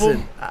beautiful.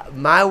 Listen,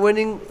 my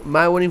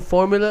winning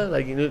formula,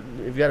 like you know,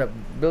 if you gotta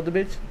build a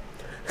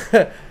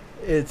bitch,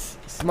 it's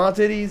small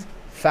titties,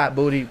 fat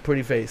booty,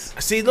 pretty face.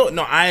 See, look,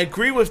 no, I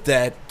agree with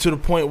that to the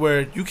point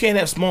where you can't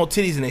have small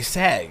titties and they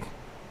sag.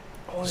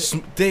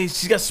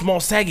 She's got small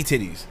saggy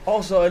titties.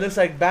 Also, it looks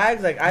like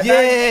bags, like eye bags.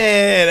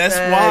 Yeah, that's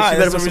why. She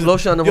better put some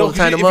lotion on them all the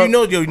time. If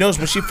you notice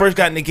when she first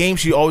got in the game,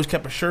 she always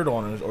kept a shirt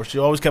on her, or she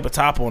always kept a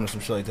top on or some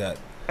shit like that.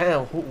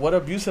 Damn, what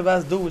abusive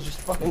ass dude was just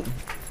fucking.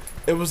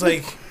 It was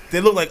like they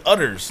look like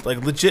udders,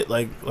 like legit,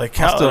 like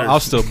cow udders.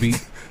 I'll still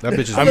beat that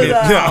bitch.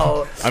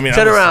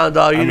 Turn around,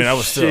 dog. I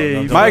was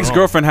still. My ex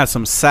girlfriend had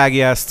some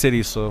saggy ass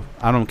titties, so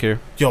I don't care.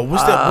 Yo,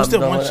 what's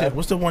that one chick?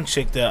 What's the one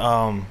chick that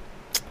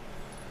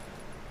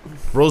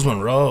Rose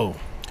Monroe?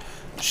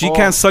 She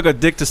can't suck a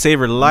dick to save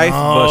her life,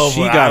 but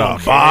she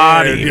got a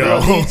body, bro.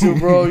 Me too,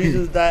 bro. You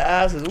just die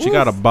asses. She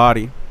got a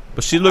body,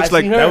 but she looks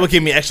like that would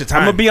give me extra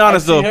time. I'm gonna be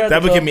honest though,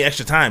 that would give me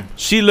extra time.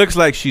 She looks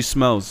like she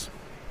smells.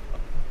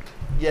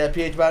 Yeah,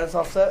 pH balance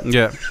offset.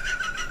 Yeah.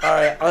 All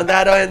right, on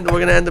that end, we're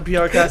gonna end the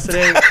PR cast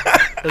today.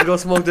 Let's go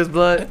smoke this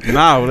blunt.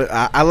 No,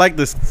 I like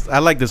this. I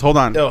like this. Hold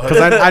on, because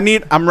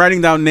I'm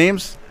writing down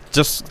names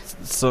just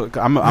so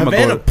I'm gonna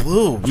go.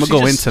 I'm gonna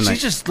go in tonight. She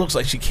just looks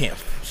like she can't.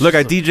 Look,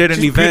 I DJ'd an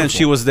event. Beautiful.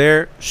 She was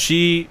there.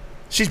 She's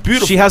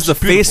beautiful. She has the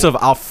face of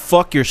I'll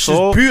fuck your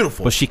soul. She's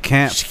beautiful, but she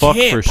can't fuck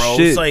for bro.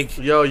 shit. It's like,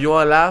 yo, you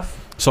wanna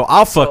laugh? So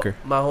I'll fuck her.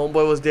 My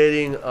homeboy was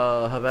dating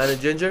Havana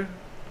Ginger.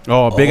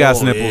 Oh, big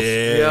ass nipples.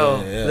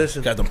 Yo,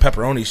 listen, got them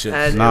pepperoni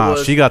shit.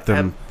 Nah, she got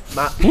them.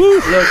 Look,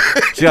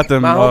 she got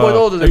them. My homeboy's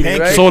older than me,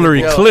 right? Solar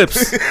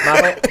eclipse.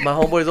 My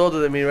homeboy's older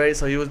than me, right?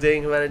 So he was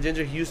dating Havana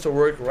Ginger. He used to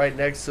work right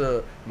next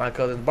to my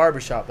cousin's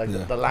barbershop. Like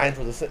the lines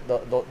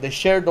were they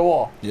shared the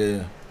wall.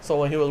 Yeah. So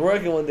when he was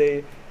working one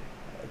day,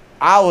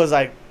 I was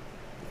like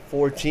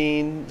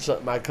 14. So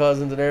my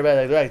cousins and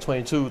everybody, they're like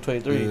 22,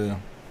 23. Yeah.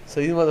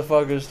 So these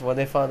motherfuckers, when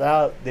they found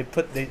out, they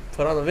put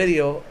on a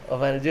video of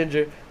Havana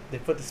Ginger. They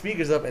put the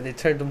speakers up and they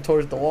turned them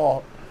towards the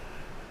wall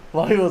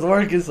while he was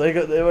working. So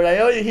they were like,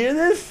 "Oh, you hear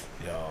this?"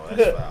 Yo,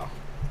 that's foul.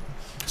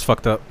 It's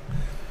fucked up.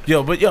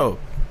 Yo, but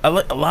a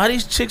lot of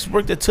these chicks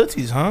worked at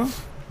Tootsie's, huh?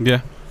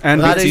 Yeah,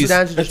 and a lot of these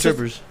dancers are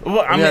strippers.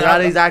 Well, I mean, a lot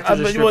of these actors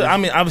are strippers. I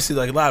mean, obviously,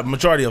 like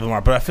majority of them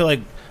are, but I feel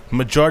like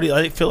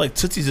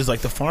Tootsie's is like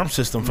the farm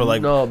system for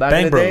like back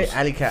Bang in the day, Bros.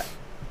 Alley Cat.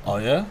 Oh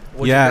yeah,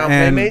 yeah,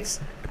 and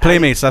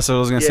Playmates. That's what I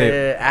was gonna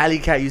say. Yeah, Alley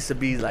Cat used to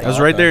be like. That's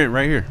right there,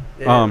 right here.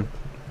 Yeah.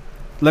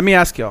 Let me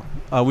ask y'all.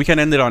 We can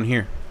end it on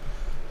here.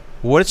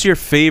 What's your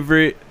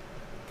favorite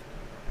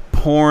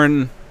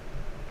porn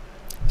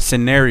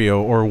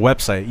scenario or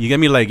website? You get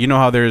me? Like, you know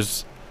how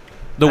there's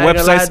the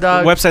websites.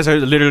 Websites are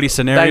literally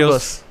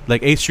scenarios.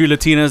 Like 8th Street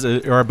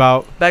Latinas are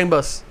about Bang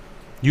Bus.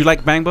 You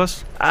like Bang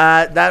Bus?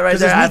 That right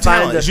there. I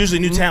find it's usually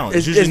new talent.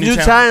 It's new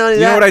talent.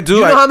 You know what I do?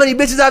 You know how many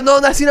bitches I've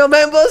known that seen on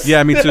Bang Bus?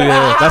 Yeah, me too.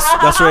 Yeah,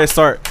 that's where I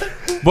start.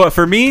 But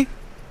for me,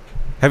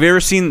 have you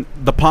ever seen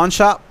The Pawn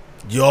Shop?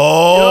 Yo,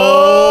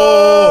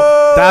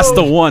 that's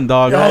the one,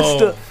 dog.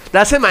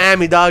 That's in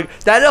Miami, dog.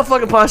 That little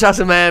fucking pawn shop's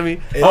in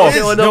Miami.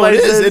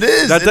 It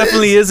is. That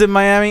definitely is in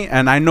Miami,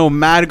 and I know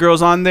mad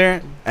girls on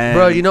there. And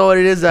bro, you know what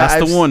it is? That's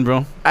the one,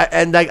 bro.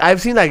 And like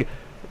I've seen like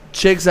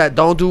chicks that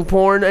don't do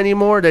porn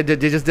anymore. They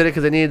just did it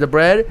because they needed the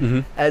bread. Mm-hmm.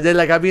 And then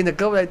like I be in the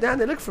club like, damn,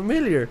 they look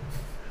familiar.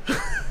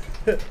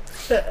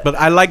 But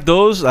I like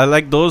those.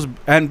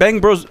 And Bang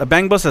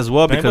Bus as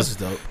well,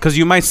 because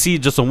you might see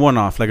just a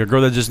one-off, like a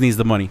girl that just needs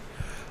the money.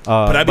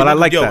 But I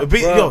like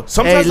that.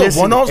 Sometimes the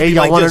one-offs be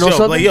like this.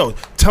 Yo,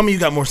 tell me you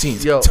got more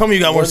scenes. Tell me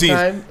you got more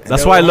scenes.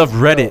 That's why I love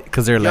Reddit,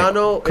 because they're like, y'all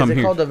know, come is it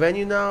here. called The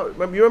Venue now? You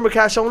remember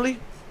Cash Only?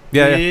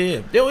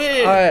 Yeah. All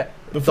right.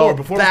 Before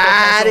the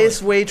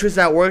baddest waitress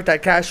that worked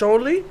at Cash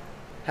Only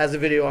has a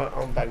video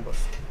on Bang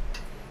Bus.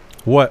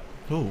 What?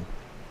 Who?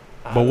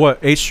 But what?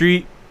 8th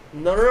Street?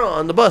 No,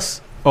 on the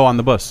bus. Oh, on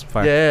the bus.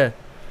 Fine. Yeah.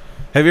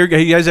 Have you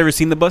guys ever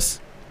seen the bus?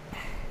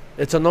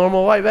 It's a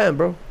normal white van,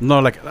 bro. No,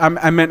 like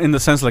I meant in the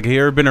sense, like, have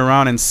you ever been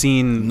around and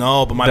seen?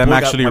 No, but my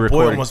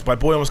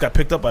boy almost got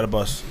picked up by the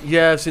bus.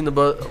 Yeah, I've seen the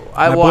bus.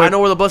 I know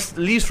where the bus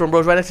leaves from, bro.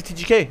 It's right next to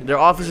TGK. Their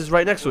office is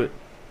right next to it.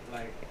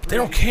 They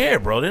don't care,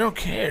 bro. They don't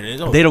care.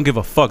 They don't give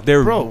a fuck.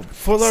 They're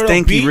Fort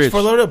Lauderdale Beach. Rich.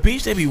 Fort Lauderdale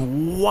Beach, they be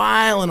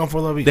wilding on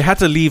Fort Lauderdale Beach. They had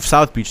to leave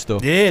South Beach though.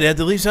 Yeah, they had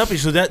to leave South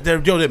Beach. So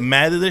they're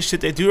mad at this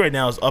shit they do right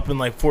now is up in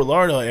like Fort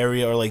Lauderdale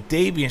area or like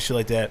Davie and shit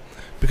like that,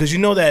 because you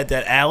know that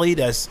alley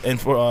that's in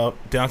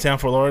downtown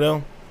Fort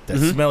Lauderdale. that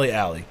smelly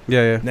alley.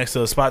 Yeah. Next to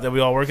the spot that we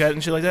all work at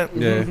and shit like that.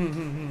 Yeah.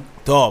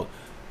 Dog,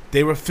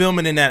 they were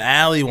filming in that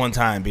alley one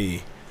time,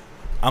 B.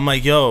 I'm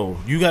like, yo,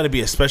 you got to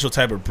be a special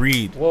type of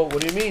breed. Whoa,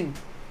 what do you mean?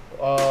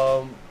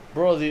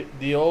 Bro,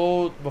 the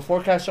old,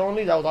 before cash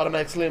only, that was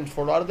Automatic Slims,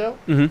 Fort Lauderdale.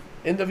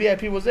 In the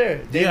VIP was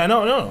there. I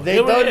know.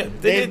 They've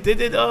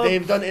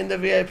done in the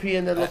VIP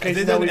in the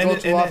locations that we go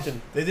to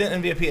often. They did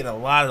in VIP in a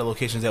lot of the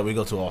locations that we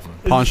go to often.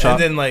 Pawn shop.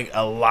 And then, like,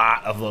 a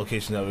lot of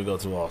locations that we go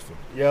to often.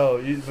 Yo,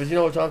 but you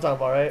know what I'm talking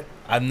about, right?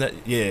 I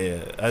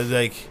was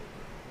like,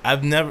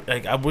 I've never,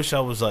 like, I wish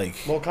I was, like,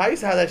 Mokai used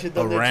to have that shit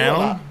done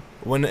around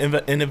when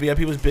in the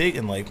VIP was big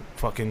and, like,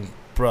 fucking,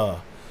 bruh.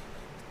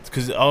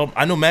 Because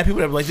I know mad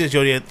people that were like this,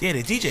 yo, they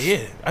DJ,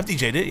 yeah. I've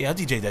DJ'd it, yeah, I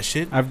DJ'd that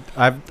shit.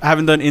 I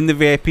haven't done in the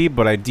VIP,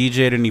 but I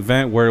DJ'd an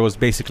event where it was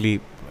basically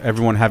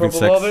everyone having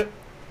sex.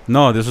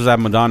 No, this was at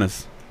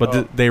Madonna's.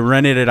 But they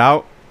rented it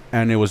out,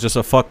 and it was just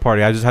a fuck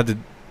party. I just had to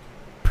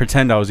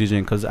pretend I was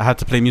DJing because I had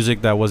to play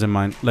music that wasn't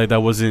mine. Like, that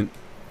wasn't...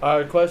 All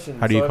right, question.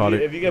 How do you call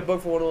it? If you get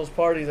booked for one of those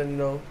parties and, you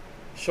know,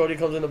 shorty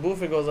comes in the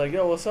booth and goes like,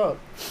 yo, what's up?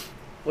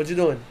 What you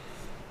doing?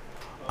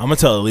 I'm going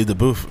to tell her to leave the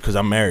booth because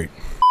I'm married.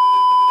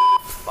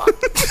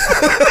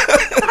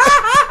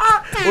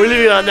 We're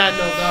leaving on that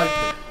note, dog.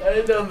 I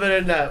didn't know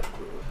better than that.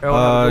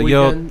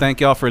 Yo,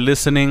 thank y'all for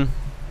listening.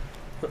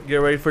 Get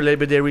ready for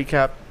Labor Day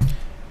recap.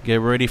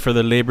 Get ready for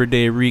the Labor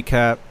Day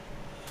recap.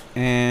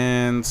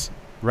 And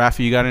Rafi,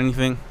 you got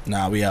anything?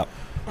 Nah, we out.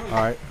 All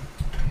right.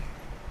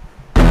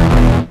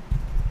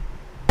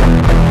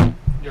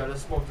 Yo,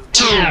 let's smoke this.